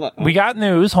from? Hold on. We got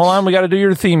news. Hold on. We got to do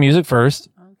your theme music first.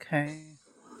 Okay.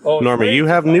 Oh, Norma, you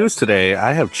have news today.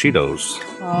 I have Cheetos.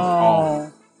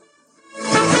 Oh.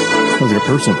 Sounds like a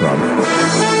personal problem.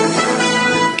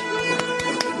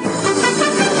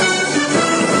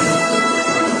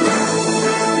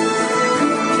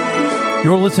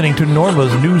 You're listening to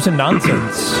Norma's News and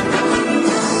Nonsense.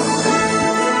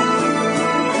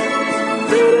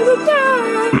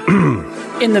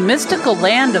 In the mystical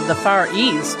land of the Far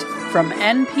East, from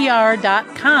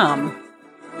NPR.com,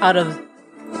 out of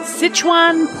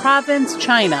Sichuan Province,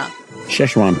 China.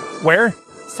 Sichuan. Where?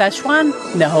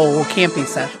 Sichuan? No, can't be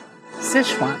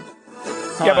Sichuan.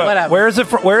 Yeah, but whatever.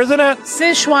 Where is it at?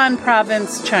 Sichuan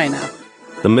Province, China.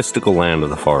 The mystical land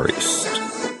of the Far East.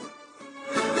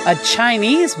 A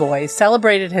Chinese boy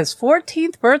celebrated his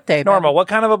 14th birthday. Norma, what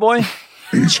kind of a boy?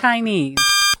 Chinese.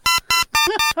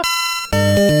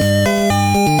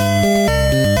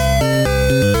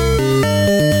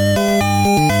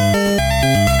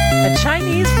 A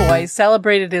Chinese boy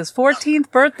celebrated his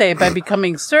 14th birthday by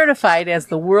becoming certified as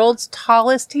the world's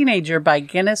tallest teenager by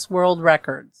Guinness World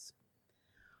Records.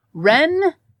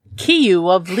 Ren Qiyu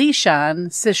of Lishan,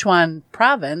 Sichuan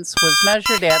Province, was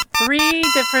measured at 3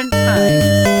 different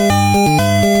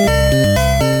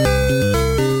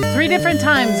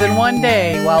times in one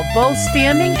day, while both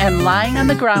standing and lying on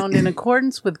the ground in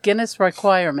accordance with Guinness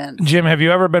requirements. Jim, have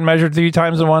you ever been measured 3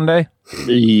 times in one day?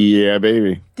 Yeah,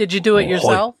 baby. Did you do it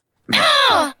yourself?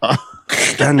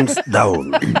 Stand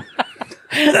down.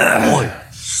 Boy,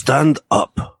 stand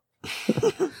up.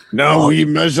 Now we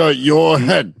measure your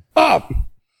head. Up.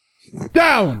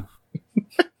 Down.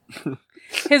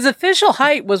 His official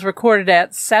height was recorded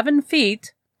at 7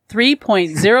 feet,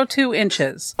 3.02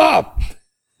 inches. Up.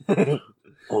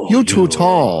 You're too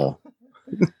tall.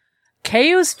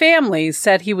 Kayu's family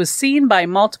said he was seen by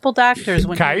multiple doctors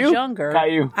when he was younger.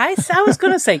 Caillou. I was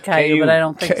going to say Caillou, but I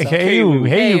don't think so. Caillou.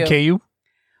 Hey, you, Caillou.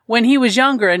 When he was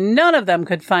younger, and none of them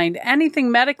could find anything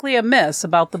medically amiss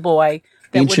about the boy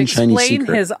that Ancient would Chinese explain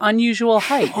secret. his unusual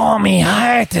height. Oh, me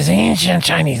height is ancient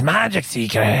Chinese magic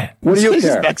secret. What do you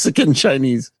care? Mexican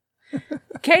Chinese.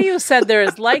 Caillou said there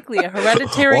is likely a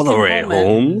hereditary All the way, component,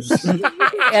 Holmes.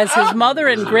 as his mother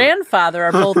and grandfather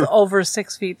are both over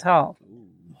 6 feet tall.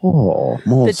 Oh,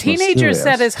 The teenager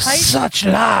said his height, Such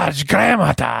large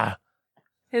grandmother.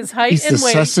 his height He's the and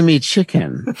weight, sesame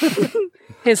chicken.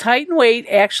 his height and weight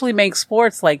actually make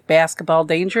sports like basketball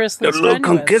dangerously Look,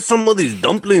 come get strenuous some of these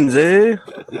dumplings, eh?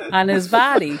 on his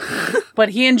body. But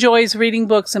he enjoys reading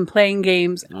books and playing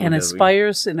games and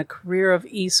aspires in a career of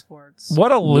esports.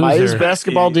 What a Why is loser.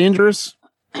 basketball dangerous?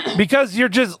 Because you're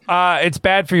just, it's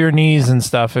bad for your knees and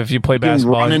stuff if you play You can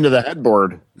basketball. run into the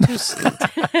headboard.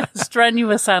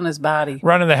 Strenuous on his body.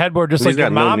 Running the headboard just He's like your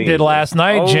got no mom knees, did though. last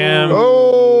night, Jim.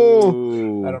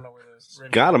 Oh! I don't know where this is.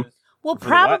 Got him. Well,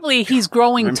 probably he's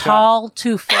growing tall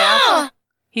too fast.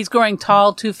 He's growing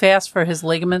tall too fast for his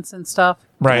ligaments and stuff.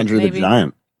 Right. Andrew the Maybe.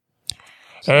 Giant.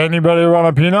 Anybody want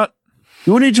a peanut?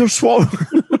 You need to slow.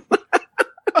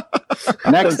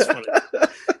 Next.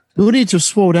 You need to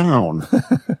slow down.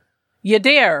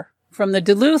 Yadair from the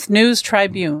Duluth News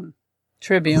Tribune,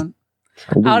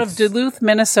 out of Duluth,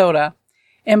 Minnesota.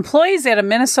 Employees at a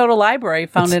Minnesota library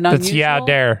found an unusual...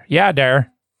 Yadair. Yadair.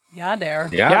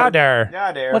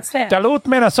 Yadair. What's that? Duluth,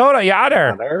 Minnesota.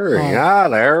 Yadair.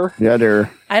 Yeah,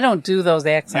 there. I don't do those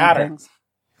accent things.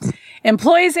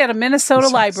 Employees at a Minnesota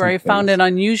library found an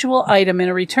unusual item in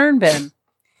a return bin,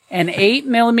 an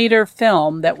 8mm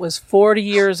film that was 40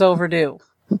 years overdue.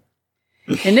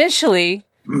 Initially,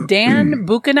 Dan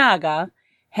Bukanaga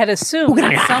had assumed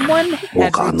that someone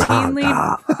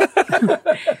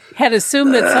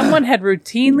had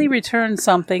routinely returned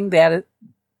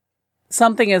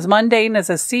something as mundane as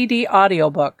a CD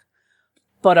audiobook,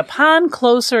 but upon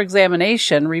closer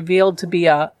examination revealed to be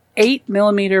a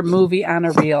 8mm movie on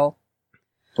a reel.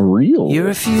 A reel? You're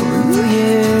a few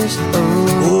years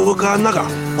old. Bukanaga,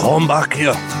 come back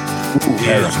here.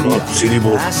 Here's not silly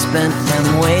book. I spent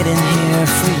them waiting here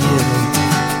for you.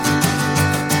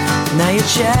 Now your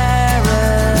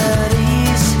charities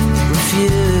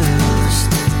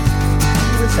refused.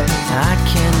 I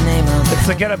can't name them. It's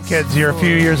the Get Up Kids. You're a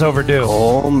few years overdue.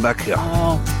 Come back here.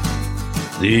 Oh.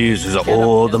 This is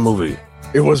all the movie.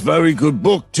 It was very good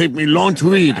book. Take me long to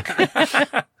read.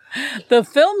 The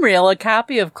film reel, a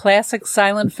copy of classic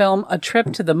silent film A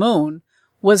Trip to the Moon,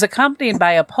 was accompanied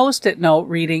by a post-it note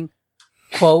reading,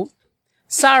 quote,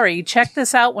 "Sorry, checked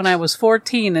this out when I was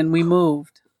 14 and we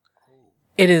moved.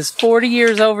 It is 40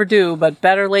 years overdue, but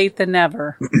better late than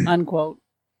never," unquote.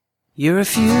 You're a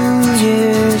few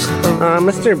years old.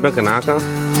 Mr. Bukanaga.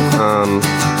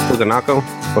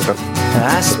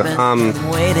 I spent them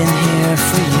waiting here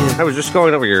for you. I was just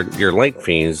going over your late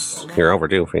fees, your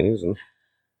overdue fees. And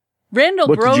Randall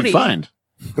What Brody, did you find?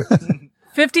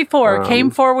 54, came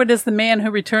forward as the man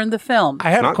who returned the film.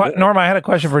 I had Norma, I had a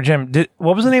question for Jim.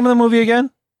 What was the name of the movie again?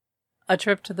 A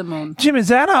Trip to the Moon. Jim, is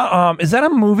that a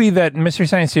movie that Mystery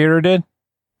Science Theater did?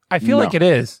 I feel like it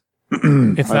is.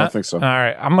 It's I don't think so. All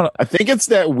right, I think it's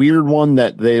that weird one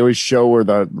that they always show where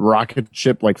the rocket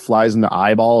ship like flies in the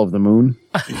eyeball of the moon.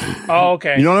 Oh,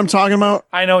 okay. You know what I'm talking about?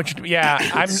 I know what you. Yeah,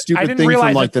 I Stupid didn't thing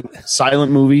realize from like the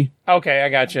silent movie. Okay, I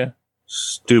got you.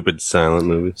 Stupid silent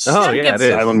movies. Oh Gotta yeah, give- it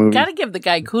is. Silent movie. Gotta give the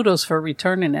guy kudos for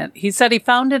returning it. He said he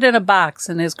found it in a box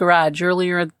in his garage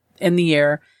earlier in the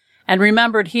year and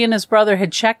remembered he and his brother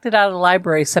had checked it out of the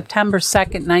library September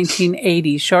 2nd,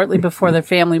 1980, shortly before their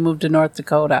family moved to North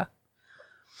Dakota.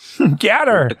 Get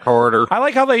her. I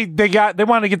like how they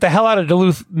wanted to get the hell out of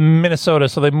Duluth, Minnesota,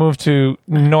 so they moved to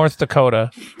North Dakota.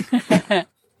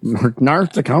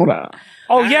 North Dakota.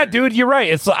 Oh yeah, dude, you're right.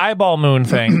 It's the eyeball moon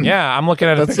thing. Yeah, I'm looking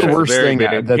at it. That's the worst thing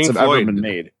that's ever been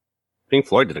made. Pink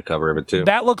Floyd did a cover of it too.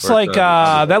 That looks like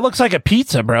a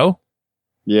pizza, bro.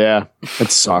 Yeah,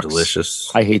 it sucks.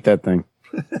 Delicious. I hate that thing.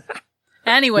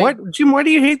 Anyway, What, Jim? Why do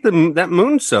you hate that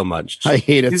moon so much? I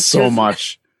hate it so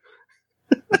much.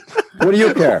 What do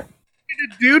you care? What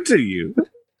did it do to you?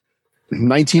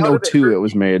 1902 it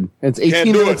was made. It's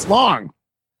 18 minutes long.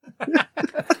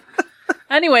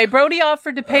 Anyway, Brody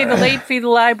offered to pay the late fee to the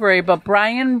library, but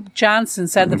Brian Johnson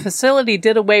said the facility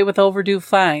did away with overdue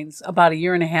fines about a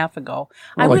year and a half ago.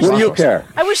 What do you care?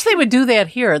 I wish they would do that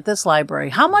here at this library.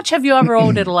 How much have you ever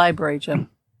owed at a libray, Jim?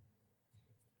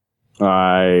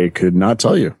 I could not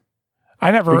tell you.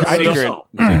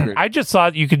 I just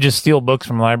thought you could just steal books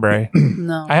from the library.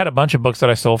 No. I had a bunch of books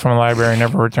that I stole from the librry and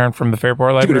never returned from the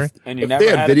Fairport Library. If they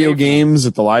had video games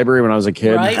at the library when I was a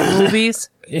kid. Right?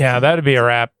 Movies? Yeah, that'd be a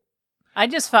wrap. I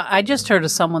just heard of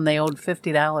someone they owed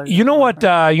 $50. You know what?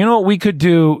 You know what we could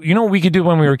do? You know what we could do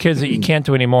when we were kids that you can't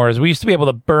do anymore is we used to be able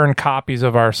to burn copies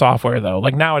of our software though.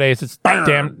 Like nowadays, it's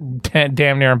damn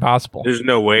near impossible. There's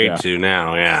no way to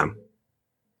now. Yeah.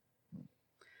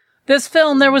 This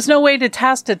film, there was no way to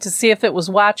test it to see if it was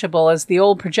watchable, as the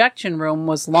old projection room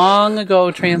was long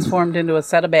ago transformed into a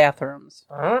set of bathrooms.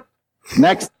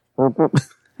 Next.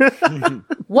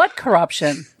 What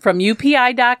corruption? From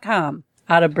UPI.com,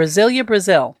 out of Brasilia,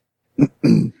 Brazil.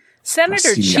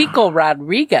 Senator Chico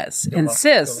Rodriguez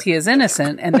insists he is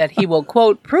innocent and that he will,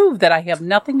 quote, prove that I have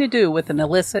nothing to do with an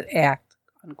illicit act,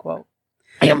 unquote.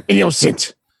 I am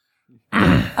innocent.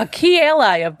 A key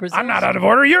ally of Brazil. I'm not out of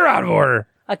order. You're out of order.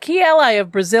 A key ally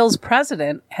of Brazil's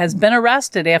president has been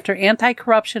arrested after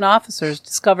anti-corruption officers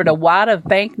discovered a wad of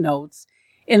banknotes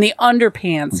in the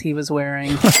underpants he was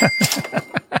wearing.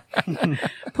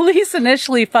 Police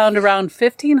initially found around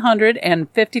 $1,500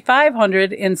 and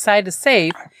 $5,500 inside a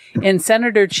safe in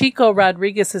Senator Chico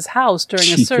Rodriguez's house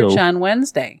during a search on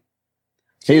Wednesday.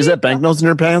 Hey, is that banknotes in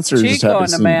her pants or Chico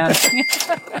and the man?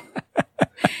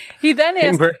 He then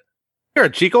asked... You're a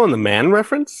Chico and the Man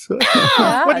reference?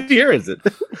 What year is it?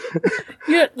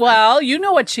 You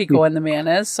know what Chico and the Man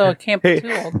is, so it can't be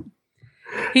too old.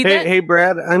 Hey,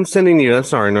 Brad, I'm sending you,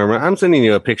 sorry, Norma, I'm sending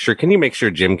you a picture. Can you make sure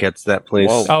Jim gets that, please?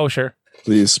 Whoa. Oh, sure.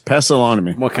 Please, pass it along to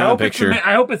me. What kind of picture?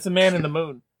 I hope it's the man in the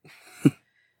moon.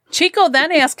 Chico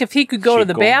then asked if he could go to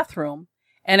the bathroom,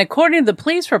 and according to the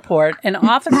police report, an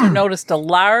officer noticed a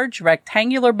large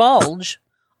rectangular bulge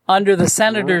under the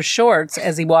senator's shorts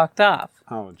as he walked off.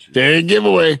 Oh, Dead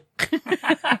giveaway.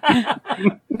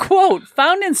 Quote,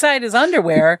 found inside his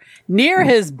underwear near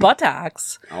his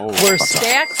buttocks were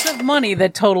stacks of money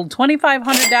that totaled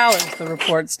 $2,500, the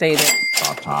report stated.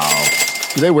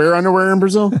 Do they wear underwear in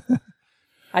Brazil?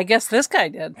 I guess this guy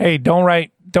did. Hey, don't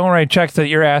write checks that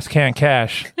your ass can't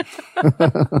cash.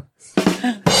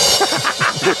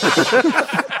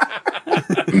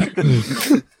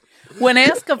 When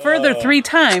asked a further 3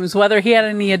 times whether he had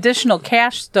any additional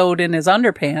cash stowed in his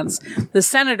underpants, the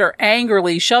senator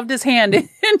angrily shoved his hand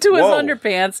into his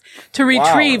underpants to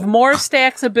retrieve more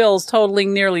stacks of bills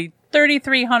totaling nearly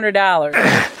 $3,300.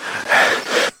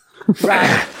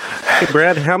 Right. Hey,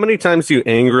 Brad, how many times do you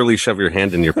angrily shove your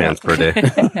hand in your pants per day?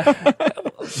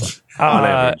 On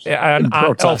average.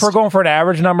 If we're going for an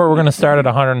average number, we're going to start at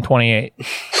 128.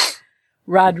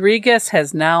 Rodriguez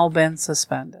has now been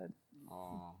suspended.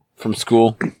 From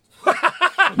school.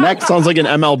 Next sounds like an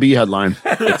MLB headline.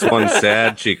 It's one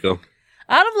sad Chico.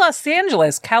 Out of Los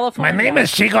Angeles, California. My name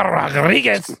is Chico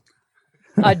Rodriguez.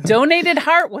 A donated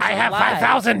heart was I have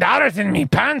 $5,000 in me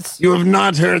pants. You have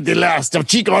not heard the last of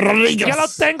Chico Rodriguez. Yo no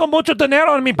tengo mucho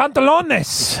dinero en mi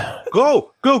pantalones.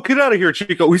 Go, get out of here,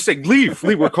 Chico. We said leave.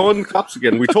 We're calling the cops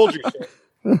again. We told you.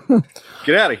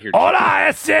 Get out of here. Chico. Hola,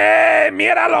 ese,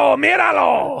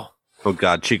 míralo. Oh,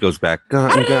 God, Chico's back.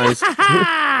 God, guys.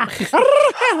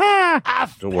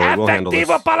 Don't worry, we'll handle this.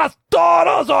 Efectivo para las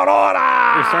Todos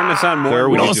Aurora! You're starting to sound more. Sir,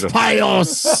 Los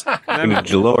Payos. Can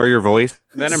you lower your voice?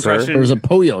 That impression. There's a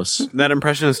Poyos. That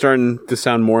impression is starting to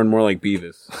sound more and more like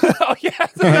Beavis. Oh, yeah.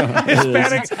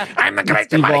 Hispanic. I'm the great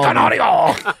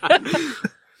Americanorio.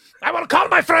 I will call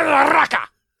my friend Raka.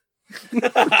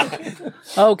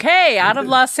 Okay, out of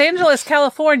Los Angeles,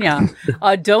 California,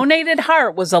 a donated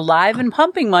heart was alive and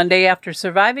pumping Monday after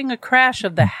surviving a crash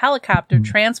of the helicopter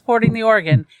transporting the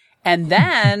organ and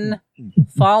then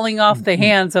falling off the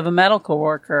hands of a medical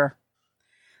worker.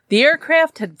 The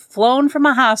aircraft had flown from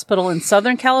a hospital in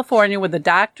Southern California with the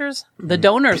donor's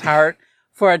heart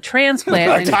for a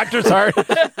transplant. Doctor's heart.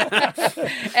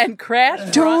 And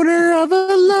crashed. Donor of a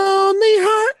lonely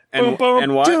heart. And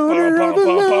what? Donor of a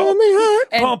lonely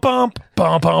heart. Bump.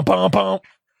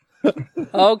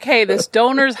 Okay, this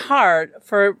donor's heart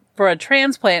for a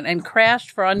transplant and crashed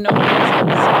for unknown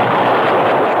reasons.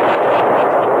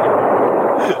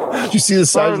 Did you see the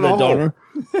size of the donor?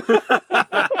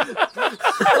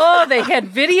 Oh, they had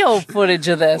video footage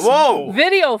of this. Whoa!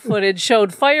 Video footage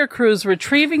showed fire crews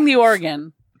retrieving the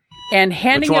organ and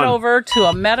handing it over to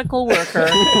a medical worker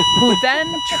who then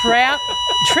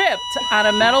tripped on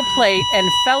a metal plate and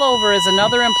fell over as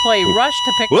another employee rushed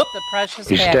to pick up the precious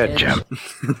He's package. dead, Jim.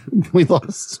 We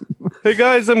lost. Hey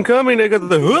guys, I'm coming. I got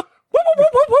the whoop.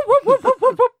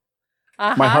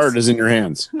 My heart is in your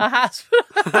hands. A hospital.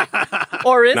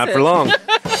 Or is Not it? for long.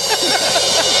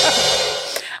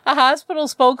 A hospital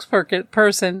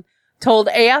spokesperson told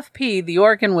AFP the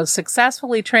organ was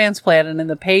successfully transplanted and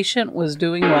the patient was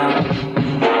doing well.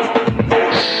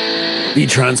 The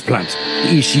transplant.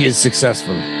 She is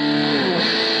successful.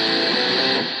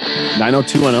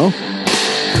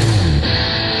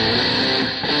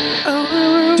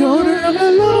 90210. Donor of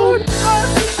a Lord.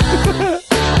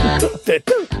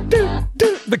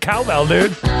 The cowbell,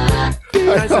 dude.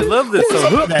 Guys, I love this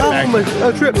song.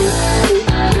 A trip.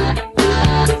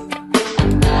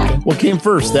 What came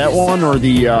first, that one or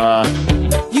the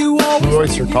Blue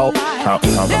Oyster Cult? Oh,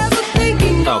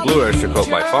 Blue Oyster Cult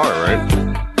by far, right?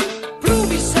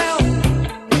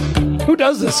 Who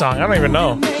does this song? I don't even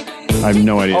know. I have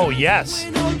no idea. Oh, Yes.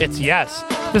 It's Yes.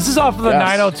 This is off of the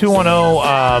Yes.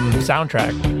 90210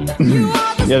 soundtrack.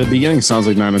 Yeah, the beginning sounds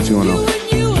like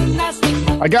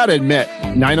 90210. I gotta admit,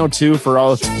 902 for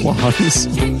all its flaws.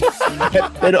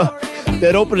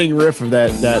 that opening riff of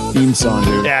that theme song,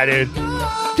 dude. Yeah, dude.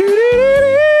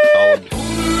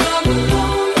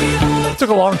 It took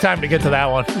a long time to get to that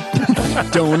one.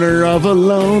 Donor of a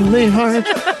lonely heart.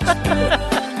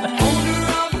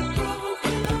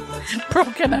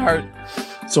 Broken heart.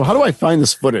 So how do I find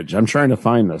this footage? I'm trying to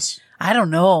find this. I don't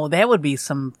know. That would be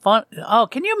some fun. Oh,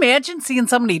 can you imagine seeing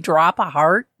somebody drop a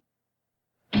heart?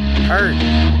 Heart.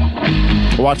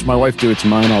 I watch my wife do it to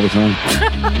mine all the time.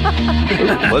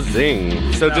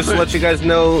 Buzzing. So just to let you guys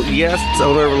know, yes,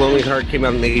 Owner of a Lonely Heart came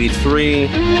out in 83.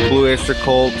 Blue Oyster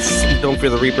Cult's Don't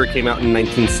Fear the Reaper came out in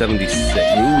 1976. Ooh,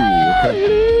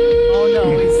 okay. Oh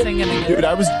no, he's singing again. Dude,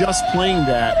 I was just playing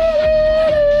that.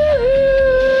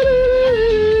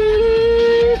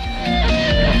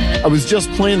 I was just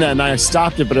playing that and I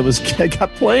stopped it, but I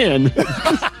kept playing.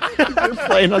 They're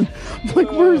playing. I'm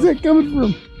like, where is that coming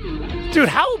from? Dude,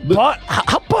 how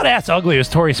butt-ass ugly is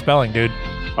Tori Spelling, dude?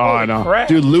 Oh, I know. Crap.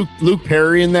 Dude, Luke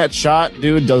Perry in that shot,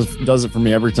 dude, does it for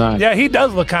me every time. Yeah, he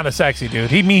does look kind of sexy, dude.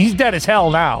 He's dead as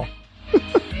hell now.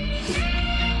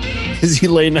 Is he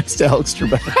laying next to Alex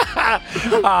Trebek?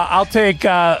 I'll take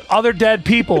other dead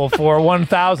people for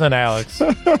 1,000, Alex.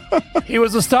 He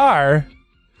was a star.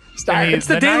 It's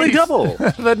the Daily 90s, Double.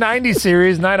 The 90s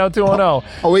series,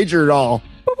 90210. I'll wager it all.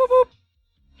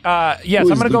 Yes,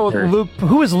 I'm going to go with Luke.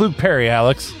 Who is Luke Perry,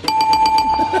 Alex?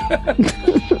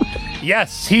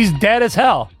 Yes, he's dead as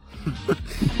hell.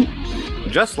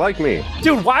 Just like me.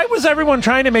 Dude, why was everyone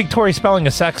trying to make Tori Spelling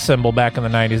a sex symbol back in the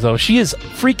 90s, though? She is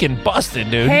freaking busted,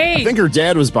 dude. Hey. I think her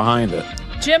dad was behind it.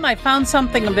 Jim, I found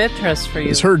something of interest for you.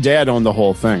 Because her dad owned the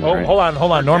whole thing. Oh, right?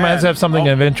 hold on. Norma has to have something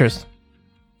of interest.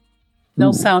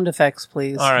 No sound effects,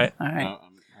 please. All right.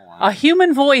 A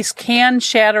human voice can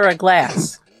shatter a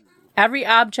glass. Every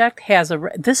object has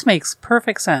this makes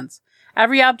perfect sense.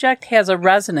 Every object has a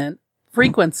resonant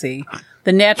frequency,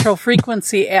 the natural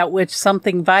frequency at which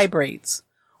something vibrates.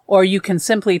 Or you can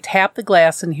simply tap the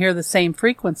glass and hear the same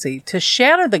frequency. To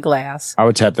shatter the glass, I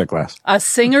would tap that glass. a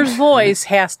singer's voice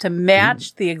has to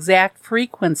match the exact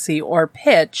frequency or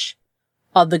pitch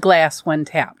of the glass when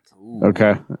tapped.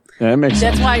 Okay. Yeah, that makes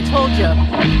sense. That's why I told you.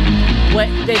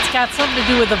 It's got something to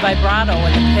do with the vibrato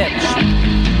and the pitch.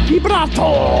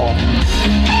 Vibrato.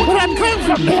 Where I come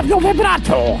from, they have no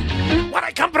vibrato. Where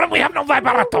I come from, we have no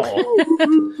vibrato.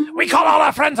 We call all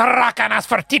our friends Raka and ask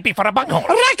for a tipi for a bunghole.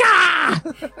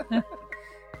 Raka!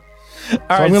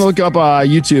 I'm going to look up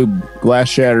YouTube glass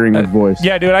shattering with voice.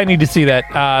 Yeah, dude, I need to see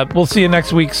that. We'll see you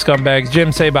next week, scumbags.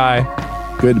 Jim, say bye.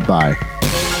 Goodbye.